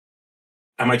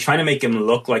 am I trying to make him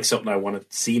look like something I want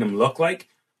to see him look like?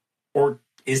 Or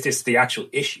is this the actual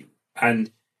issue?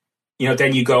 And,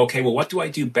 then you go, okay, well, what do I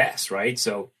do best, right?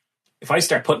 So if I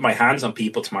start putting my hands on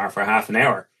people tomorrow for half an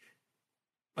hour,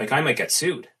 like I might get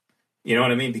sued. You know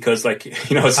what I mean? Because like,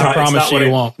 it's I not. promise it's not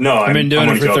you won't. No, I've been doing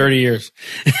it for 30 years.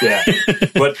 Yeah.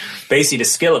 But basically the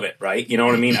skill of it, right? You know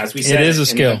what I mean? As we said, it is a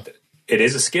skill. It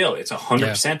is a skill. It's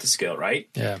 100% a skill, right?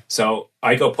 Yeah. So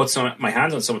I go put my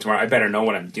hands on someone tomorrow. I better know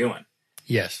what I'm doing.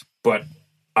 Yes. But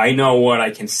I know what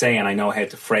I can say and I know how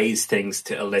to phrase things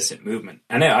to elicit movement.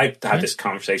 And I had this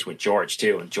conversation with George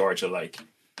too. And George are like,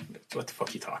 what the fuck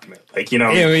are you talking about? Like,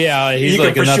 Yeah, he's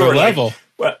like another level.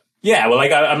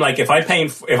 I'm like, if I'm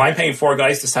paying 4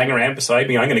 guys to hang around beside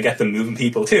me, I'm going to get them moving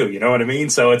people too. You know what I mean?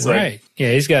 So it's right. Like,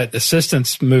 yeah, he's got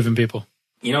assistants moving people.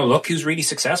 Look who's really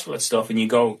successful at stuff, and you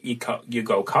go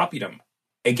copy them.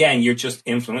 Again, you're just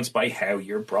influenced by how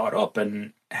you're brought up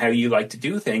and how you like to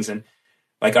do things. And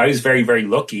like, I was very, very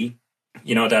lucky,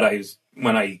 that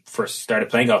when I first started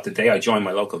playing golf, the day I joined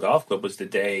my local golf club was the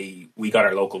day we got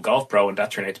our local golf pro, and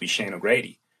that turned out to be Shane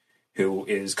O'Grady, who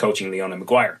is coaching Leona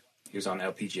Maguire. He was on the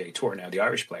LPGA Tour now, the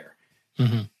Irish player.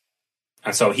 Mm-hmm.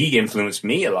 And so he influenced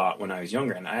me a lot when I was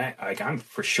younger. And I'm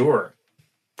for sure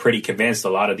pretty convinced a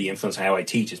lot of the influence of how I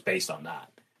teach is based on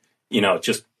that,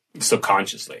 just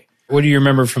subconsciously. What do you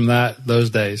remember from those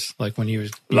days? Like when he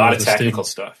was a lot of technical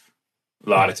stuff,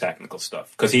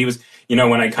 Because he was, when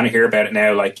I kind of hear about it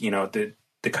now, like,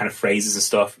 the kind of phrases and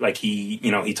stuff, like he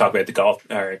talked about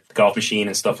the golf machine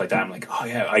and stuff like that. I'm like, oh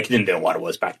yeah, I didn't know what it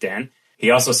was back then. He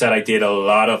also said I did a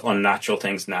lot of unnatural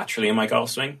things naturally in my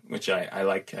golf swing, which I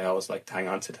like. I always like to hang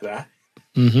on to that.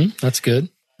 Mm-hmm. That's good.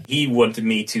 He wanted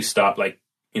me to stop, like,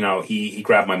 he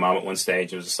grabbed my mom at one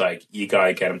stage. It was just like, you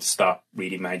gotta get him to stop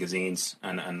reading magazines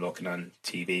and looking on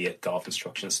TV at golf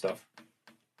instruction stuff.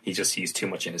 He's too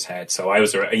much in his head. So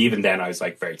even then I was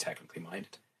like very technically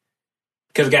minded.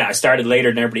 Because again, I started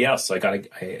later than everybody else. So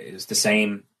it was the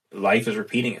same. Life is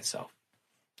repeating itself.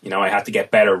 I had to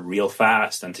get better real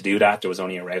fast. And to do that, there was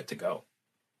only a route to go.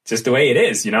 It's just the way it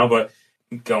is, But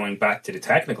going back to the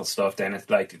technical stuff, then it's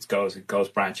like it goes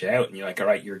branch out. And you're like, all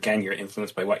right, you're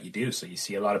influenced by what you do. So you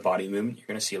see a lot of body movement. You're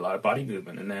going to see a lot of body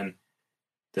movement. And then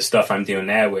the stuff I'm doing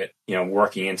now with,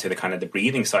 working into the kind of the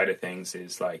breathing side of things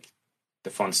is like the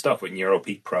fun stuff with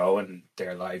NeuroPeak Pro and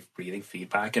their live breathing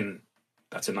feedback. And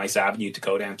that's a nice avenue to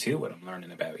go down too, what I'm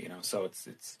learning about, So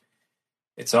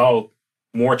it's all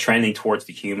more trending towards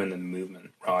the human and the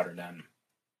movement rather than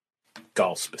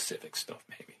golf specific stuff,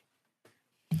 maybe.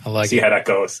 I like See how that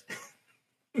goes.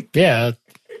 Yeah.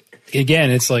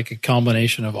 Again, it's like a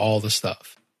combination of all the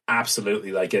stuff.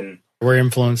 Absolutely. We're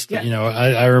influenced. Yeah.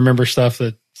 I remember stuff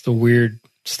the weird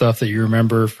stuff that you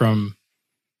remember from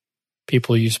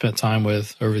people you spent time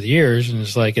with over the years. And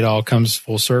it's like, it all comes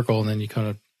full circle. And then you kind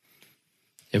of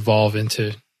evolve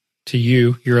into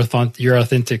your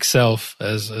authentic self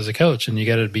as a coach, and you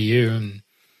got to be you and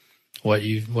what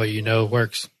you know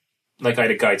works. Like I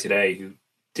had a guy today who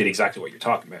did exactly what you're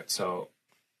talking about. So,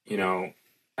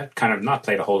 I've kind of not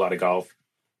played a whole lot of golf.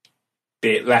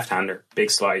 Left-hander,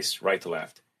 big slice, right to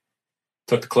left.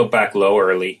 Took the club back low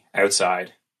early,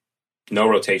 outside, no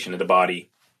rotation of the body,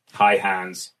 high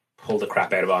hands, pull the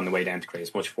crap out of it on the way down to create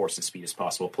as much force and speed as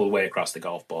possible, pull away across the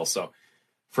golf ball. So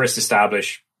first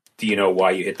establish, do you know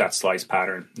why you hit that slice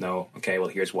pattern? No. Okay, well,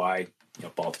 here's why.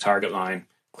 Ball to target line,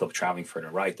 club traveling further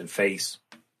right than face.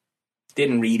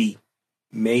 Didn't really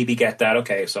maybe get that.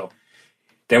 Okay, so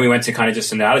then we went to kind of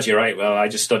just analogy, right? Well, I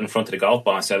just stood in front of the golf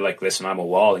ball and said, like, listen, I'm a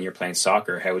wall and you're playing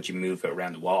soccer. How would you move it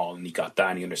around the wall? And he got that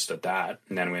and he understood that.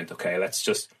 And then we went, okay, let's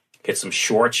just hit some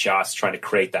short shots trying to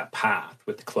create that path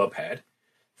with the club head.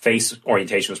 Face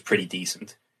orientation was pretty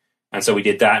decent. And so we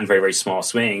did that in very, very small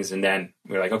swings. And then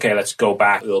we were like, okay, let's go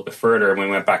back a little bit further. And when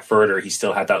we went back further, he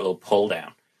still had that little pull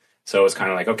down. So it's kind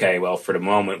of like, okay, well, for the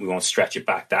moment, we won't stretch it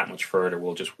back that much further.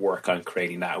 We'll just work on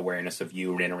creating that awareness of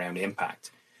you in and around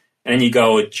impact. And then you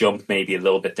go jump maybe a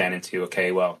little bit then into,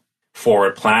 okay, well,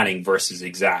 forward planning versus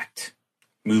exact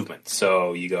movement.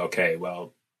 So you go, okay,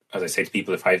 well, as I say to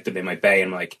people, if I have to be in my bay,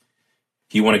 I'm like,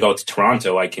 if you want to go to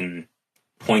Toronto, I can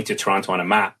point to Toronto on a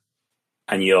map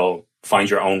and you'll find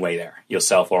your own way there. You'll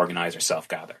self-organize or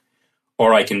self-gather.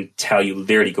 Or I can tell you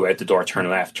literally go out the door, turn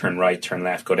left, turn right, turn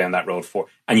left, go down that road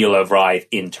and you'll arrive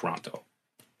in Toronto.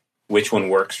 Which one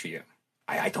works for you?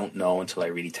 I don't know until I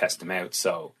really test them out.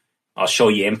 So I'll show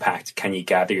you impact. Can you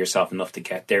gather yourself enough to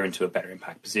get there into a better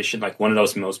impact position? Like one of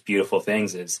those most beautiful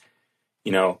things is,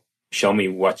 show me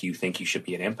what you think you should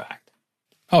be at impact.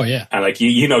 Oh, yeah. And like,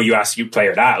 you ask your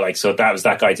player that, like, so that was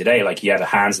that guy today. Like he had the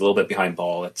hands a little bit behind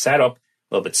ball at setup, a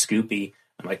little bit scoopy.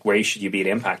 I'm like, where should you be at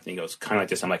impact? And he goes, kind of like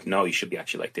this. I'm like, no, you should be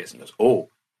actually like this. And he goes, oh,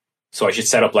 so I should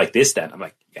set up like this then. I'm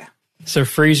like, yeah. So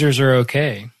freezers are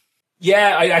okay.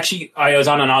 Yeah, I was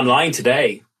on an online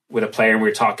today with a player and we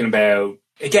were talking about,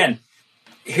 again,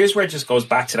 here's where it just goes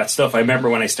back to that stuff. I remember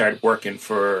when I started working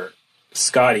for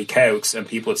Scotty Cowks and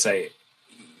people would say,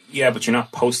 yeah, but you're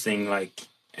not posting like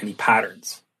any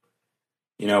patterns.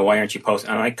 Why aren't you posting?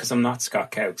 And I'm like, because I'm not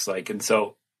Scott Cowks. Like, and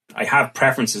so I have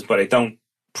preferences, but I don't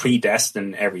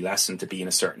predestine every lesson to be in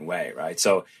a certain way, right?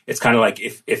 So it's kind of like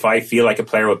if I feel like a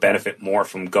player would benefit more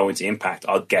from going to impact,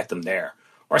 I'll get them there.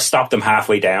 Or stop them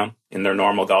halfway down in their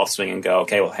normal golf swing and go,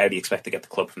 okay, well, how do you expect to get the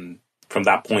club from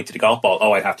that point to the golf ball?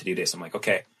 Oh, I'd have to do this. I'm like,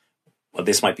 okay, well,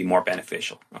 this might be more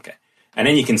beneficial. Okay. And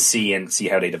then you can see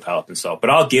how they develop and so, but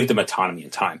I'll give them autonomy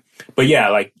and time. But yeah,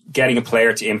 like getting a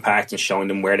player to impact and showing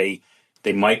them where they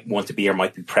might want to be or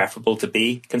might be preferable to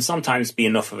be can sometimes be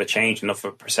enough of a change, enough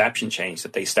of a perception change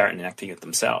that they start enacting it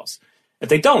themselves. If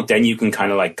they don't, then you can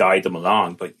kind of like guide them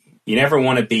along, but you never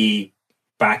want to be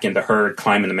back in the herd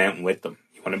climbing the mountain with them.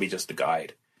 You want to be just the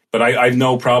guide. But I've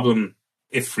no problem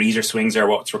if freezer swings are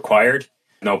what's required.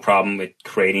 No problem with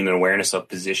creating an awareness of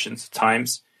positions at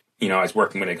times. I was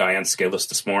working with a guy on Skillless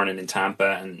this morning in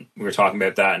Tampa, and we were talking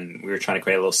about that, and we were trying to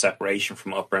create a little separation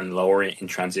from upper and lower in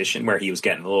transition, where he was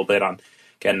getting a little bit on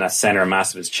getting that center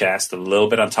mass of his chest, a little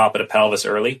bit on top of the pelvis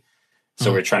early. So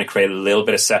we were trying to create a little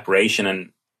bit of separation,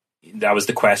 and that was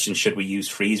the question, should we use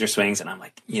freezer swings? And I'm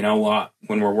like, you know what?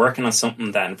 When we're working on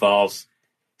something that involves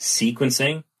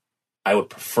sequencing, I would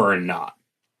prefer not.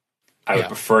 I would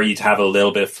prefer you to have a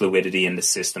little bit of fluidity in the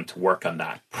system to work on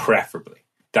that, preferably.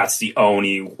 That's the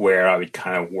only where I would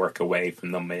kind of work away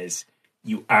from them is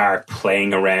you are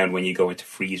playing around when you go into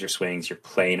freezer swings. You're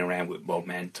playing around with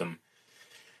momentum,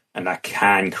 and that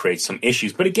can create some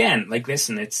issues. But again, like,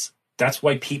 listen, that's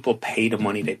why people pay the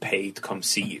money they pay to come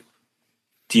see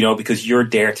you. Because you're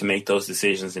there to make those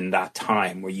decisions in that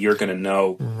time where you're going to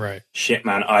know, right? Shit,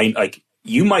 man,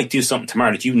 you might do something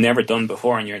tomorrow that you've never done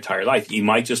before in your entire life. You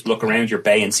might just look around your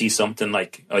bay and see something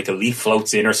like a leaf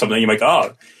floats in or something. And you're like,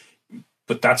 oh.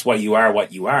 But that's why you are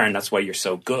what you are, and that's why you're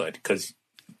so good, because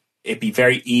it'd be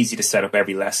very easy to set up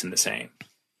every lesson the same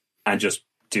and just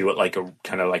do it like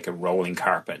a rolling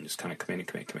carpet and just kind of come in.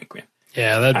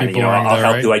 Yeah, that'd be boring. I'll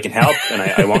help who I can help, and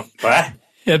I won't. What?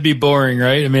 It'd be boring,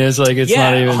 right? I mean, it's like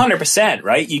not even 100%,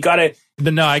 right? You got to.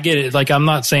 But no, I get it. Like, I'm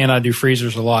not saying I do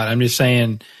freezers a lot. I'm just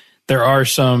saying there are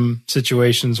some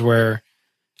situations where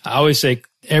I always say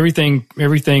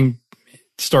everything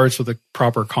starts with a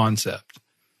proper concept.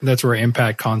 That's where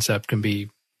impact concept can be,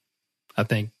 I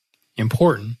think,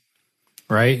 important,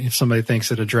 right? If somebody thinks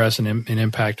that address and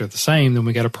impact are the same, then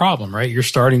we got a problem, right? You're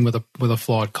starting with a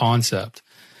flawed concept.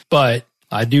 But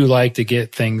I do like to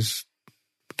get things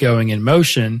going in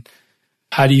motion.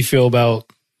 How do you feel about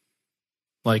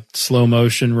like slow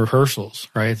motion rehearsals,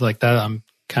 right? Like that, I'm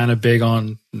kind of big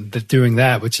on doing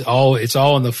that, which it's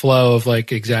all in the flow of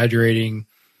like exaggerating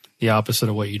the opposite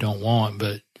of what you don't want,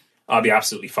 but I'll be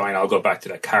absolutely fine. I'll go back to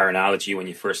that car analogy when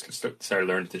you first started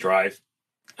learning to drive.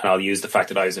 And I'll use the fact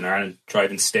that I was in Ireland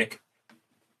driving stick.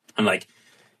 And like,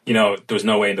 there was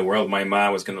no way in the world my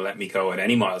mom was going to let me go at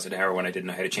any miles an hour when I didn't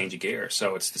know how to change a gear.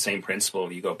 So it's the same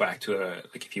principle. You go back to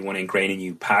if you want to ingrain a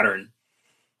new pattern,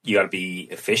 you got to be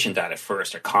efficient at it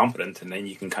first or competent, and then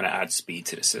you can kind of add speed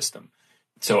to the system.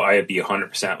 So I'd be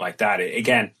 100% like that.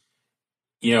 Again,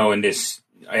 in this,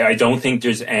 I don't think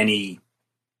there's any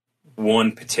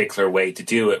one particular way to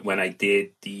do it. When I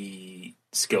did the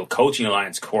Skill Coaching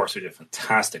Alliance course, which is a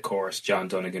fantastic course, John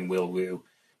Dunnigan, Will Wu,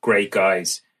 great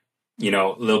guys, a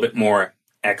little bit more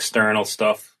external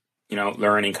stuff,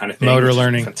 learning kind of thing. Motor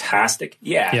learning. Fantastic.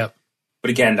 Yeah. Yep.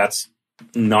 But again, that's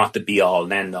not the be all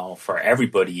and end all for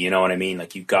everybody. You know what I mean?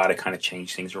 Like, you got to kind of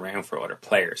change things around for other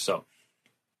players. So,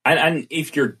 and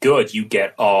if you're good, you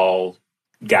get all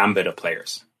gambit of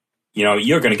players. You know,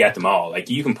 you're going to get them all. Like,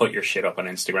 you can put your shit up on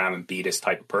Instagram and be this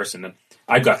type of person. And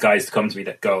I've got guys that come to me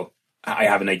that go, I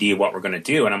have an idea of what we're going to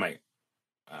do. And I'm like,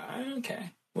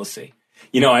 okay, we'll see.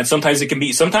 You know, and sometimes it can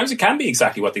be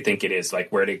exactly what they think it is,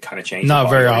 like where they kind of change. Not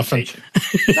very often.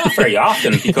 Not very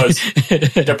often, because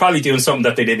they're probably doing something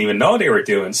that they didn't even know they were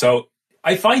doing. So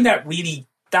I find that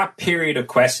period of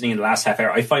questioning in the last half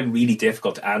hour, I find really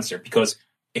difficult to answer, because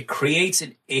it creates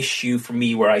an issue for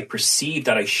me where I perceive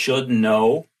that I should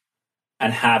know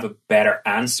and have a better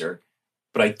answer,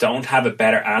 but I don't have a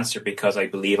better answer because I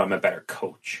believe I'm a better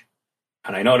coach.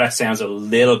 And I know that sounds a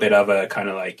little bit of a kind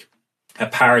of like a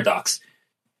paradox,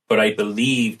 but I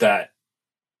believe that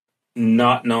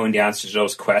not knowing the answer to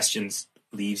those questions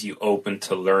leaves you open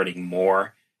to learning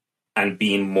more and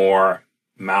being more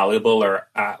malleable or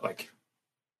like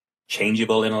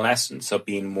changeable in a lesson. So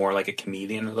being more like a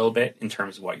chameleon a little bit in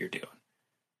terms of what you're doing.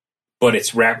 But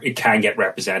it can get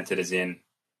represented as in,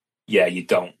 yeah, you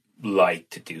don't like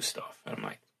to do stuff. And I'm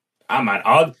like,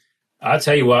 man, I'll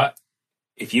tell you what,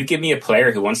 if you give me a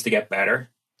player who wants to get better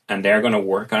and they're going to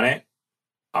work on it,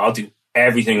 I'll do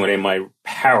everything within my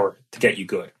power to get you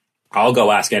good. I'll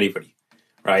go ask anybody,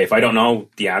 right? If I don't know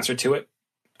the answer to it,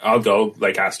 I'll go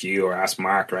like ask you or ask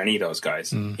Mark or any of those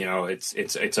guys. You know,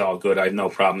 it's all good. I have no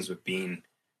problems with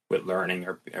learning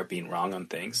or being wrong on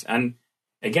things. And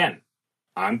again,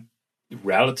 I'm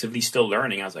relatively still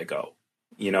learning as I go.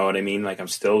 You know what I mean? Like, I'm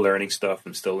still learning stuff.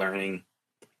 I'm still learning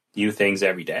new things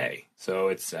every day. So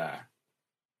it's, but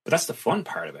that's the fun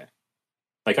part of it.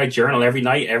 Like, I journal every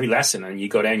night, every lesson, and you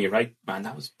go down, you're right, man,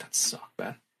 that sucked,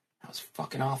 man. That was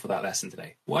fucking awful, that lesson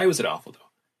today. Why was it awful,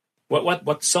 though?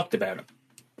 What sucked about it?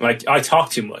 Like, I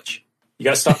talk too much. You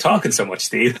gotta stop talking so much,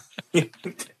 Steve. I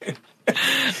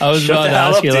was about to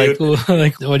ask you,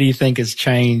 like, what do you think has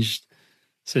changed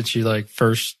since you, like,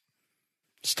 first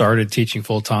started teaching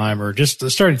full time, or just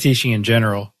started teaching in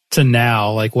general, to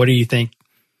now? Like, what do you think,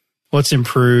 what's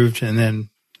improved, and then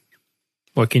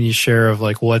what can you share of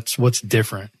like what's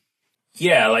different?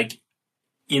 Yeah, like,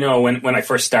 you know, when I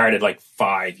first started like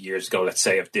 5 years ago, let's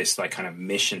say, of this like kind of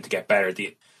mission to get better,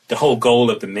 the whole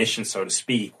goal of the mission, so to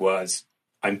speak, was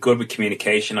I'm good with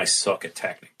communication, I suck at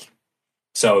technique.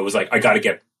 So it was like, I got to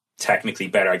get technically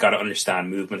better. I got to understand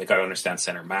movement. I got to understand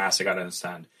center mass. I got to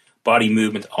understand body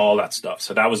movement, all that stuff.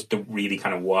 So that was the really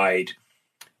kind of wide,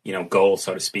 you know, goal,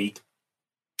 so to speak.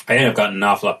 I think I've gotten an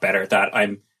awful lot better at that.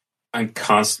 I'm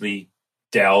constantly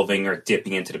delving or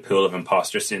dipping into the pool of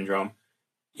imposter syndrome,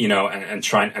 you know, and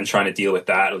trying to deal with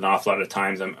that. An awful lot of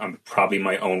times I'm probably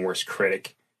my own worst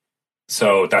critic.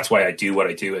 So that's why I do what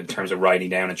I do in terms of writing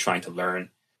down and trying to learn.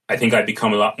 I think I've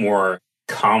become a lot more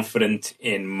confident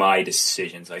in my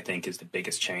decisions, I think, is the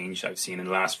biggest change I've seen in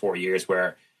the last 4 years,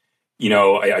 where, you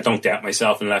know, I don't doubt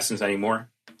myself in lessons anymore.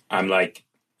 I'm like,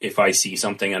 if I see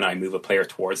something and I move a player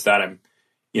towards that,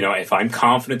 you know, if I'm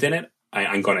confident in it,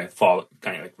 I'm going to follow,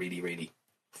 kind of like really, really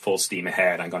full steam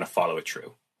ahead. I'm going to follow it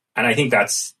through. And I think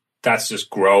that's just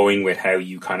growing with how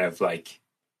you kind of like,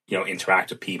 you know,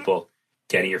 interact with people,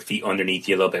 getting your feet underneath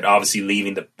you a little bit. Obviously,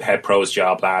 leaving the head pros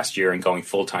job last year and going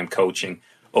full-time coaching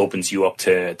opens you up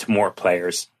to more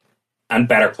players and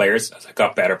better players. As I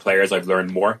got better players, I've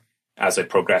learned more as I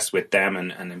progressed with them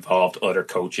and involved other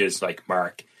coaches like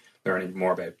Mark, learning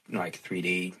more about like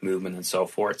 3D movement and so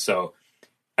forth. So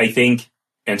I think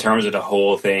in terms of the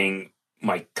whole thing,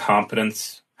 my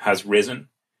competence has risen,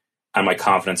 and my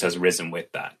confidence has risen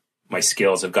with that. My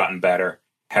skills have gotten better.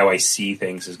 How I see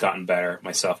things has gotten better.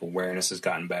 My self-awareness has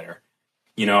gotten better.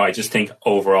 You know, I just think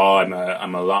overall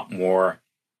I'm a lot more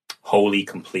wholly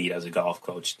complete as a golf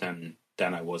coach than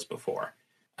I was before.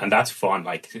 And that's fun.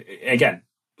 Like, again,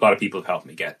 a lot of people have helped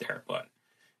me get there, but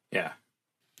yeah.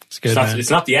 It's good. It's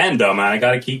not the end though, man. I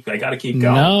gotta keep going.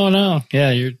 No.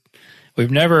 Yeah,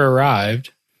 we've never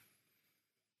arrived.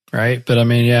 Right. But I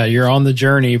mean, yeah, you're on the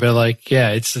journey, but like,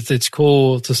 yeah, it's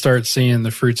cool to start seeing the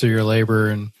fruits of your labor.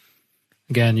 And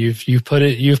again, you've put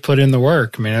in the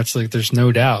work. I mean, that's like, there's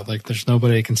no doubt, like there's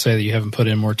nobody that can say that you haven't put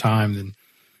in more time than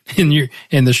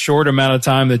in the short amount of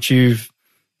time that you've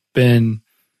been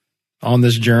on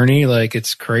this journey. Like,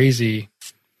 it's crazy.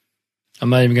 I'm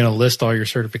not even going to list all your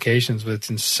certifications, but it's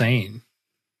insane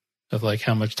of like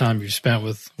how much time you've spent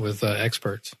with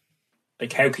experts.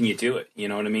 Like, how can you do it? You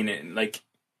know what I mean? Like,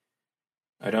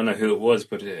 I don't know who it was,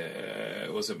 but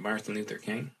was it Martin Luther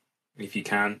King? If you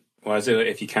can't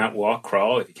walk,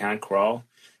 crawl. If you can't crawl,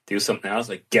 do something else.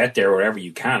 Like, get there wherever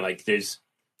you can. Like, there's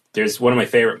one of my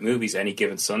favorite movies, Any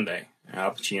Given Sunday.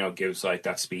 Al Pacino gives like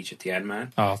that speech at the end,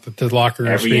 man. Oh, the locker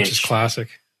room speech is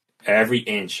classic. Every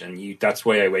inch, and that's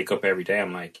why I wake up every day.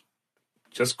 I'm like,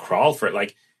 just crawl for it.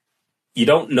 Like, you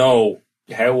don't know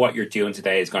how what you're doing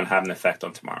today is going to have an effect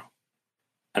on tomorrow.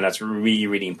 And that's really,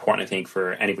 really important, I think,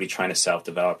 for anybody trying to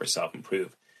self-develop or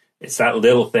self-improve. It's that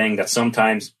little thing that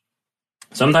sometimes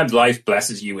life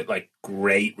blesses you with like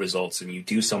great results, and you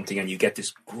do something and you get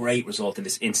this great result and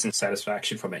this instant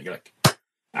satisfaction from it. You're like,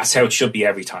 that's how it should be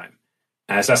every time.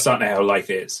 And that's not how life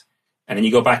is. And then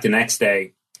you go back the next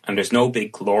day and there's no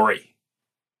big glory,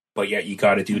 but yet you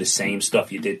got to do the same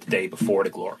stuff you did the day before the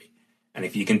glory. And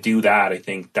if you can do that, I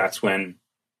think that's when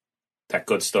that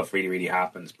good stuff really, really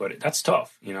happens. But that's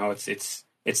tough. You know, it's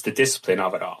the discipline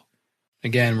of it all.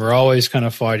 Again, we're always kind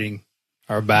of fighting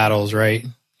our battles, right?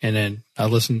 And then I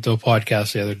listened to a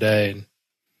podcast the other day, and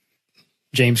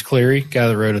James Cleary, guy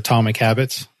that wrote Atomic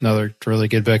Habits, another really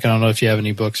good book. I don't know if you have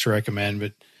any books to recommend,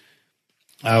 but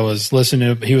I was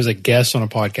listening to, he was a guest on a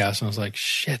podcast, and I was like,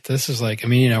 shit, this is like, I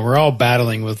mean, you know, we're all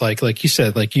battling with like you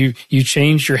said, like you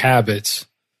changed your habits,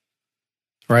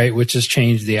 right? Which has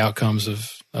changed the outcomes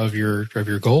of your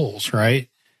goals, right?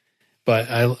 But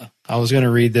I was going to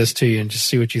read this to you and just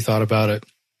see what you thought about it.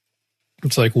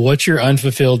 It's like, what's your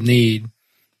unfulfilled need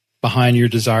behind your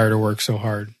desire to work so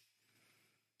hard?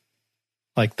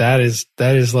 Like that is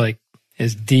like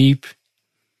as deep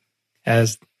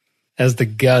as the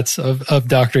guts of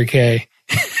Dr. K.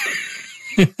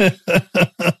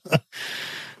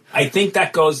 I think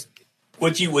that goes,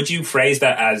 would you phrase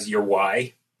that as your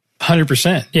why?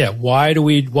 100%. Yeah. Why do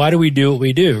we do what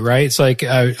we do? Right. It's like,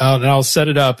 I'll set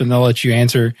it up and I'll let you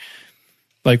answer.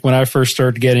 Like when I first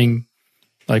started when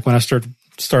I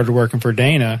started working for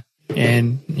Dana,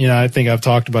 and, you know, I think I've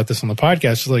talked about this on the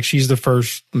podcast. It's like, she's the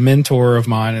first mentor of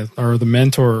mine, or the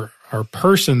mentor or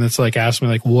person that's like asked me,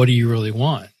 like, what do you really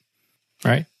want?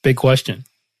 Right. Big question.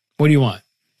 What do you want?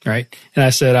 Right. And I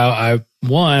said, I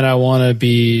want to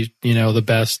be, you know, the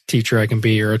best teacher I can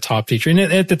be, or a top teacher. And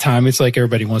at the time, it's like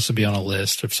everybody wants to be on a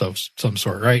list of some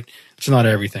sort, right? It's not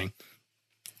everything.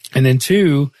 And then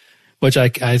 2, which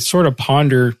I sort of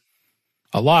ponder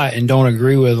a lot and don't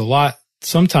agree with a lot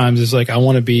sometimes, is like, I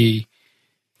want to be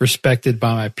respected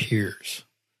by my peers,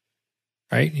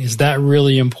 right? Is that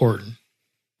really important?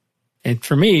 And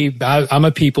for me, I'm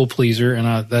a people pleaser,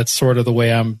 and that's sort of the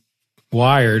way I'm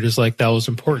wired, is like, that was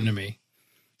important to me.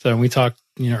 So we talked,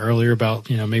 you know, earlier about,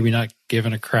 you know, maybe not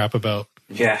giving a crap about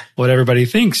what everybody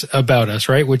thinks about us,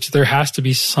 right? Which there has to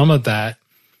be some of that,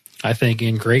 I think,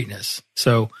 in greatness.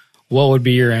 So what would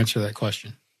be your answer to that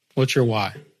question? What's your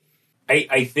why?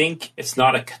 I think it's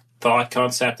not a thought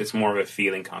concept, it's more of a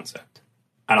feeling concept.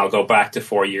 And I'll go back to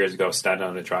 4 years ago, standing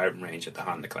on the driving range at the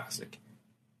Honda Classic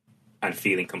and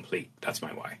feeling complete. That's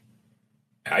my why.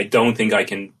 I don't think I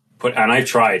can put, and I've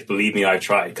tried, believe me, I've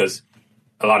tried, because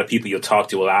a lot of people you'll talk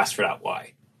to will ask for that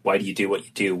why. Why do you do what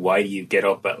you do? Why do you get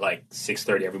up at like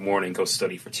 6:30 every morning and go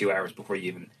study for 2 hours before you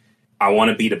even... I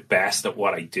want to be the best at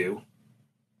what I do,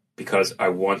 because I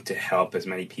want to help as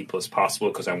many people as possible,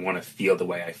 because I want to feel the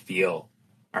way I feel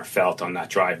or felt on that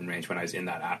driving range when I was in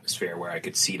that atmosphere where I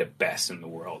could see the best in the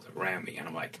world around me. And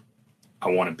I'm like, I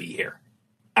want to be here.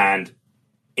 And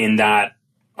in that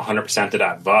 100% of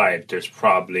that vibe, there's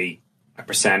probably a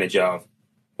percentage of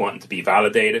wanting to be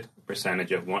validated, a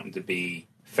percentage of wanting to be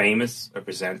famous, a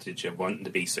percentage of wanting to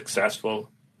be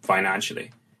successful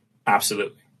financially.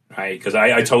 Absolutely. Right? Because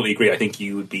I totally agree. I think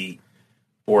you would be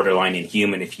borderline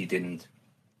inhuman if you didn't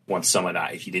want some of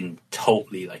that, if you didn't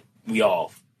totally, like, we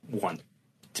all want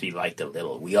to be liked a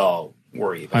little. We all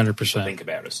worry about 100%. People think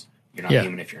about us. You're not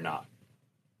human if you're not.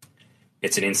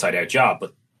 It's an inside-out job,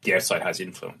 but the outside has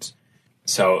influence.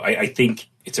 So I think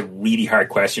it's a really hard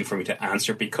question for me to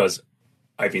answer, because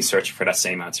I've been searching for that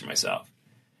same answer myself.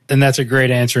 And that's a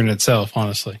great answer in itself,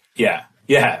 honestly. Yeah.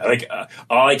 Like,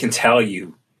 all I can tell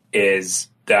you is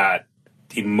that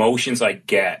the emotions I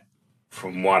get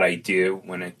from what I do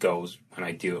when I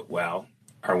do it well,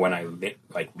 or when I read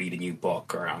a new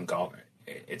book, or on golf,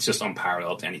 it's just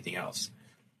unparalleled to anything else.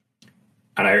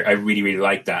 And I really, really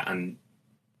like that. And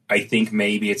I think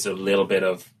maybe it's a little bit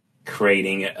of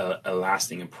creating a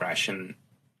lasting impression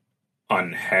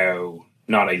on how,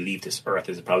 not I leave this earth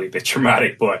is probably a bit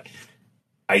dramatic, but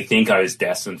I think I was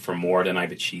destined for more than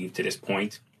I've achieved to this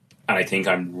point. And I think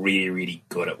I'm really, really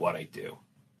good at what I do.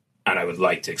 And I would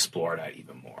like to explore that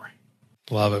even more.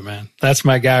 Love it, man. That's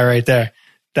my guy right there.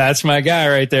 That's my guy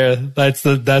right there. That's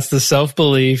the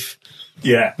self-belief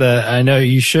that I know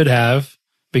you should have,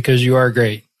 because you are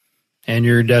great and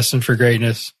you're destined for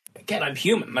greatness. Again, I'm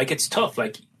human. Like, it's tough.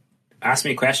 Like, ask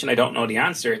me a question, I don't know the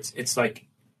answer. It's like,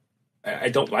 I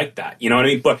don't like that. You know what I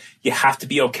mean? But you have to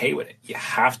be okay with it. You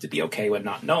have to be okay with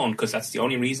not knowing, because that's the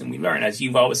only reason we learn. As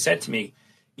you've always said to me,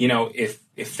 you know, if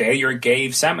Failure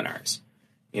gave seminars,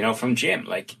 you know, from Jim,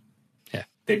 like,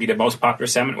 they'd be the most popular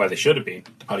seminar. Well, they should have been.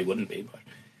 They probably wouldn't be, but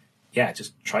yeah,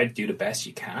 just try to do the best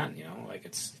you can, you know, like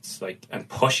it's like, and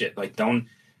push it. Like, don't,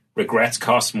 regrets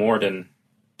cost more than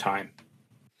time.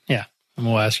 Yeah. And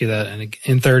we'll ask you that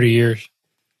in 30 years.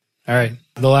 All right.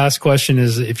 The last question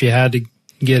is, if you had to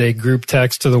get a group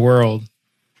text to the world,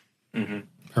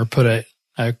 or put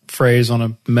a phrase on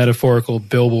a metaphorical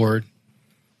billboard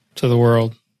to the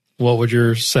world, what would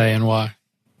yours say and why?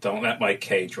 Don't let Mike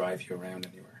K drive you around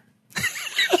anywhere.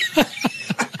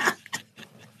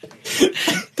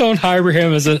 Don't hire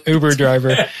him as an Uber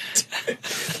driver.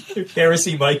 If you ever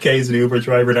see Mike K as an Uber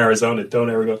driver in Arizona, don't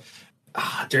ever go.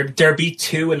 There be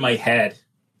two in my head.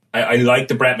 I like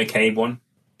the Brett McCabe one.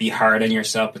 Be hard on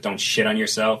yourself, but don't shit on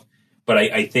yourself. But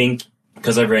I think,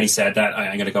 because I've already said that,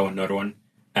 I'm going to go with another one,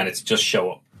 and it's just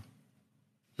show up.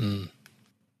 And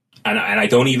I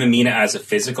don't even mean it as a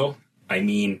physical. I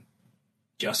mean,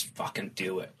 just fucking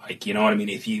do it. Like, you know what I mean?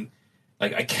 If you,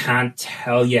 like, I can't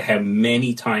tell you how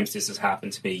many times this has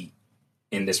happened to me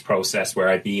in this process, where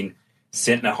I've been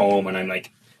sitting at home and I'm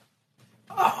like,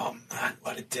 oh man,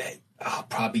 what a day. I'll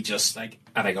probably just like,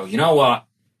 and I go, you know what?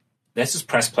 Let's just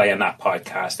press play on that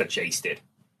podcast that Jace did.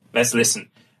 Let's listen.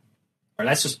 Or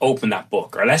let's just open that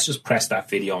book. Or let's just press that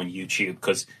video on YouTube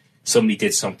because somebody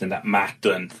did something that Matt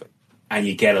done. And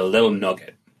you get a little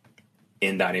nugget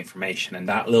in that information. And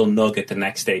that little nugget the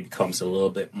next day becomes a little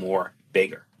bit more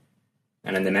bigger.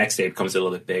 And then the next day it becomes a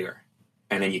little bit bigger.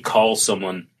 And then you call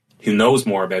someone who knows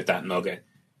more about that nugget,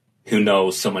 who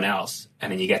knows someone else.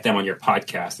 And then you get them on your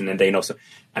podcast, and then they know.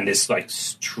 And this like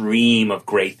stream of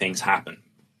great things happen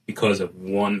because of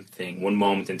one thing, one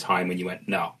moment in time when you went,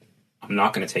 no, I'm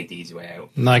not going to take the easy way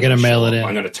out. I'm not going to mail it in.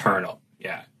 I'm going to turn up.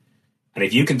 Yeah. And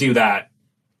if you can do that,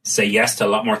 say yes to a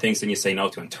lot more things than you say no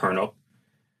to, and turn up,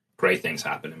 great things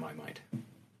happen in my mind.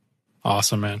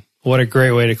 Awesome, man. What a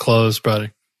great way to close,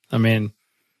 brother. I mean,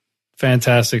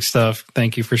 fantastic stuff.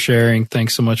 Thank you for sharing.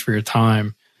 Thanks so much for your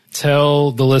time.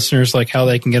 Tell the listeners like how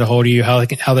they can get a hold of you, how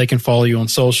they can follow you on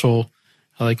social,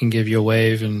 how they can give you a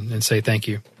wave and say thank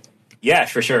you. Yeah,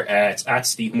 for sure. It's at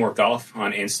Steve Moore Golf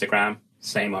on Instagram.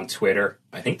 Same on Twitter.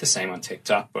 I think the same on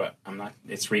TikTok, but I'm not.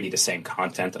 It's really the same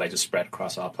content that I just spread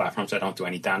across all platforms. I don't do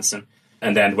any dancing.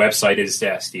 And then the website is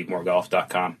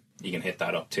stevemoregolf.com. You can hit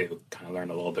that up too. Kind of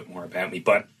learn a little bit more about me.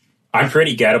 But I'm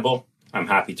pretty gettable. I'm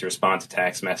happy to respond to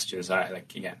text messages. Man,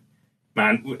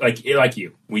 like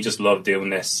you, we just love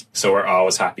doing this, so we're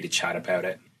always happy to chat about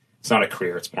it. It's not a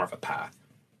career; it's more of a path.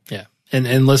 Yeah,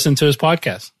 and listen to his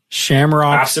podcast,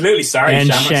 Shamrocks. Absolutely, sorry, and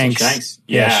Shamrocks Shanks. And Shanks.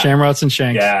 Yeah, Shamrocks and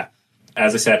Shanks. Yeah,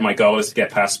 as I said, my goal is to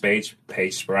get past Paige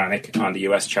Sporanic on the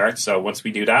US chart. So once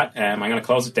we do that, I'm going to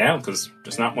close it down because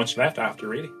there's not much left after,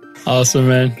 really. Awesome,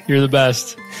 man. You're the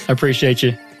best. I appreciate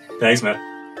you. Thanks, man.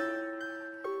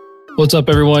 What's up,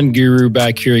 everyone? Guru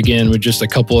back here again with just a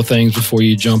couple of things before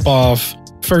you jump off.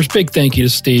 First, big thank you to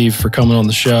Steve for coming on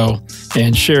the show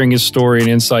and sharing his story and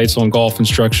insights on golf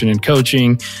instruction and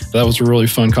coaching. That was a really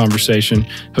fun conversation.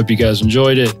 Hope you guys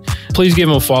enjoyed it. Please give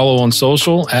him a follow on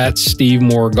social at Steve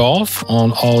Moore Golf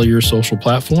on all your social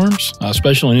platforms,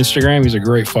 especially on Instagram. He's a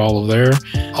great follow there.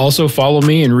 Also, follow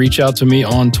me and reach out to me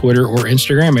on Twitter or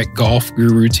Instagram at Golf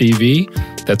Guru TV.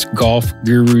 That's Golf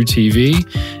Guru TV.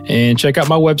 And check out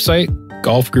my website,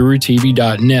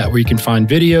 golfgurutv.net, where you can find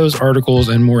videos, articles,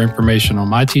 and more information on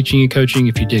my teaching and coaching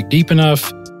if you dig deep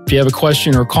enough. If you have a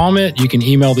question or comment, you can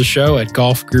email the show at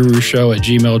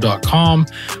golfgurushow@gmail.com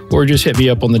or just hit me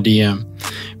up on the DM.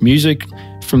 Music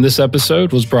from this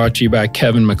episode was brought to you by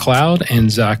Kevin MacLeod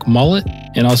and Zach Mullet.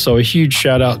 And also a huge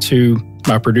shout out to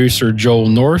my producer, Joel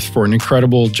North, for an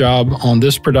incredible job on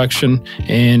this production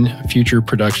and future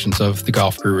productions of The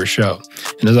Golf Guru Show.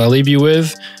 And as I leave you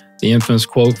with the infamous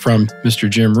quote from Mr.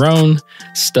 Jim Rohn,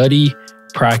 study,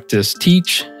 practice,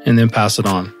 teach, and then pass it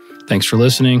on. Thanks for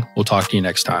listening. We'll talk to you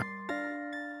next time.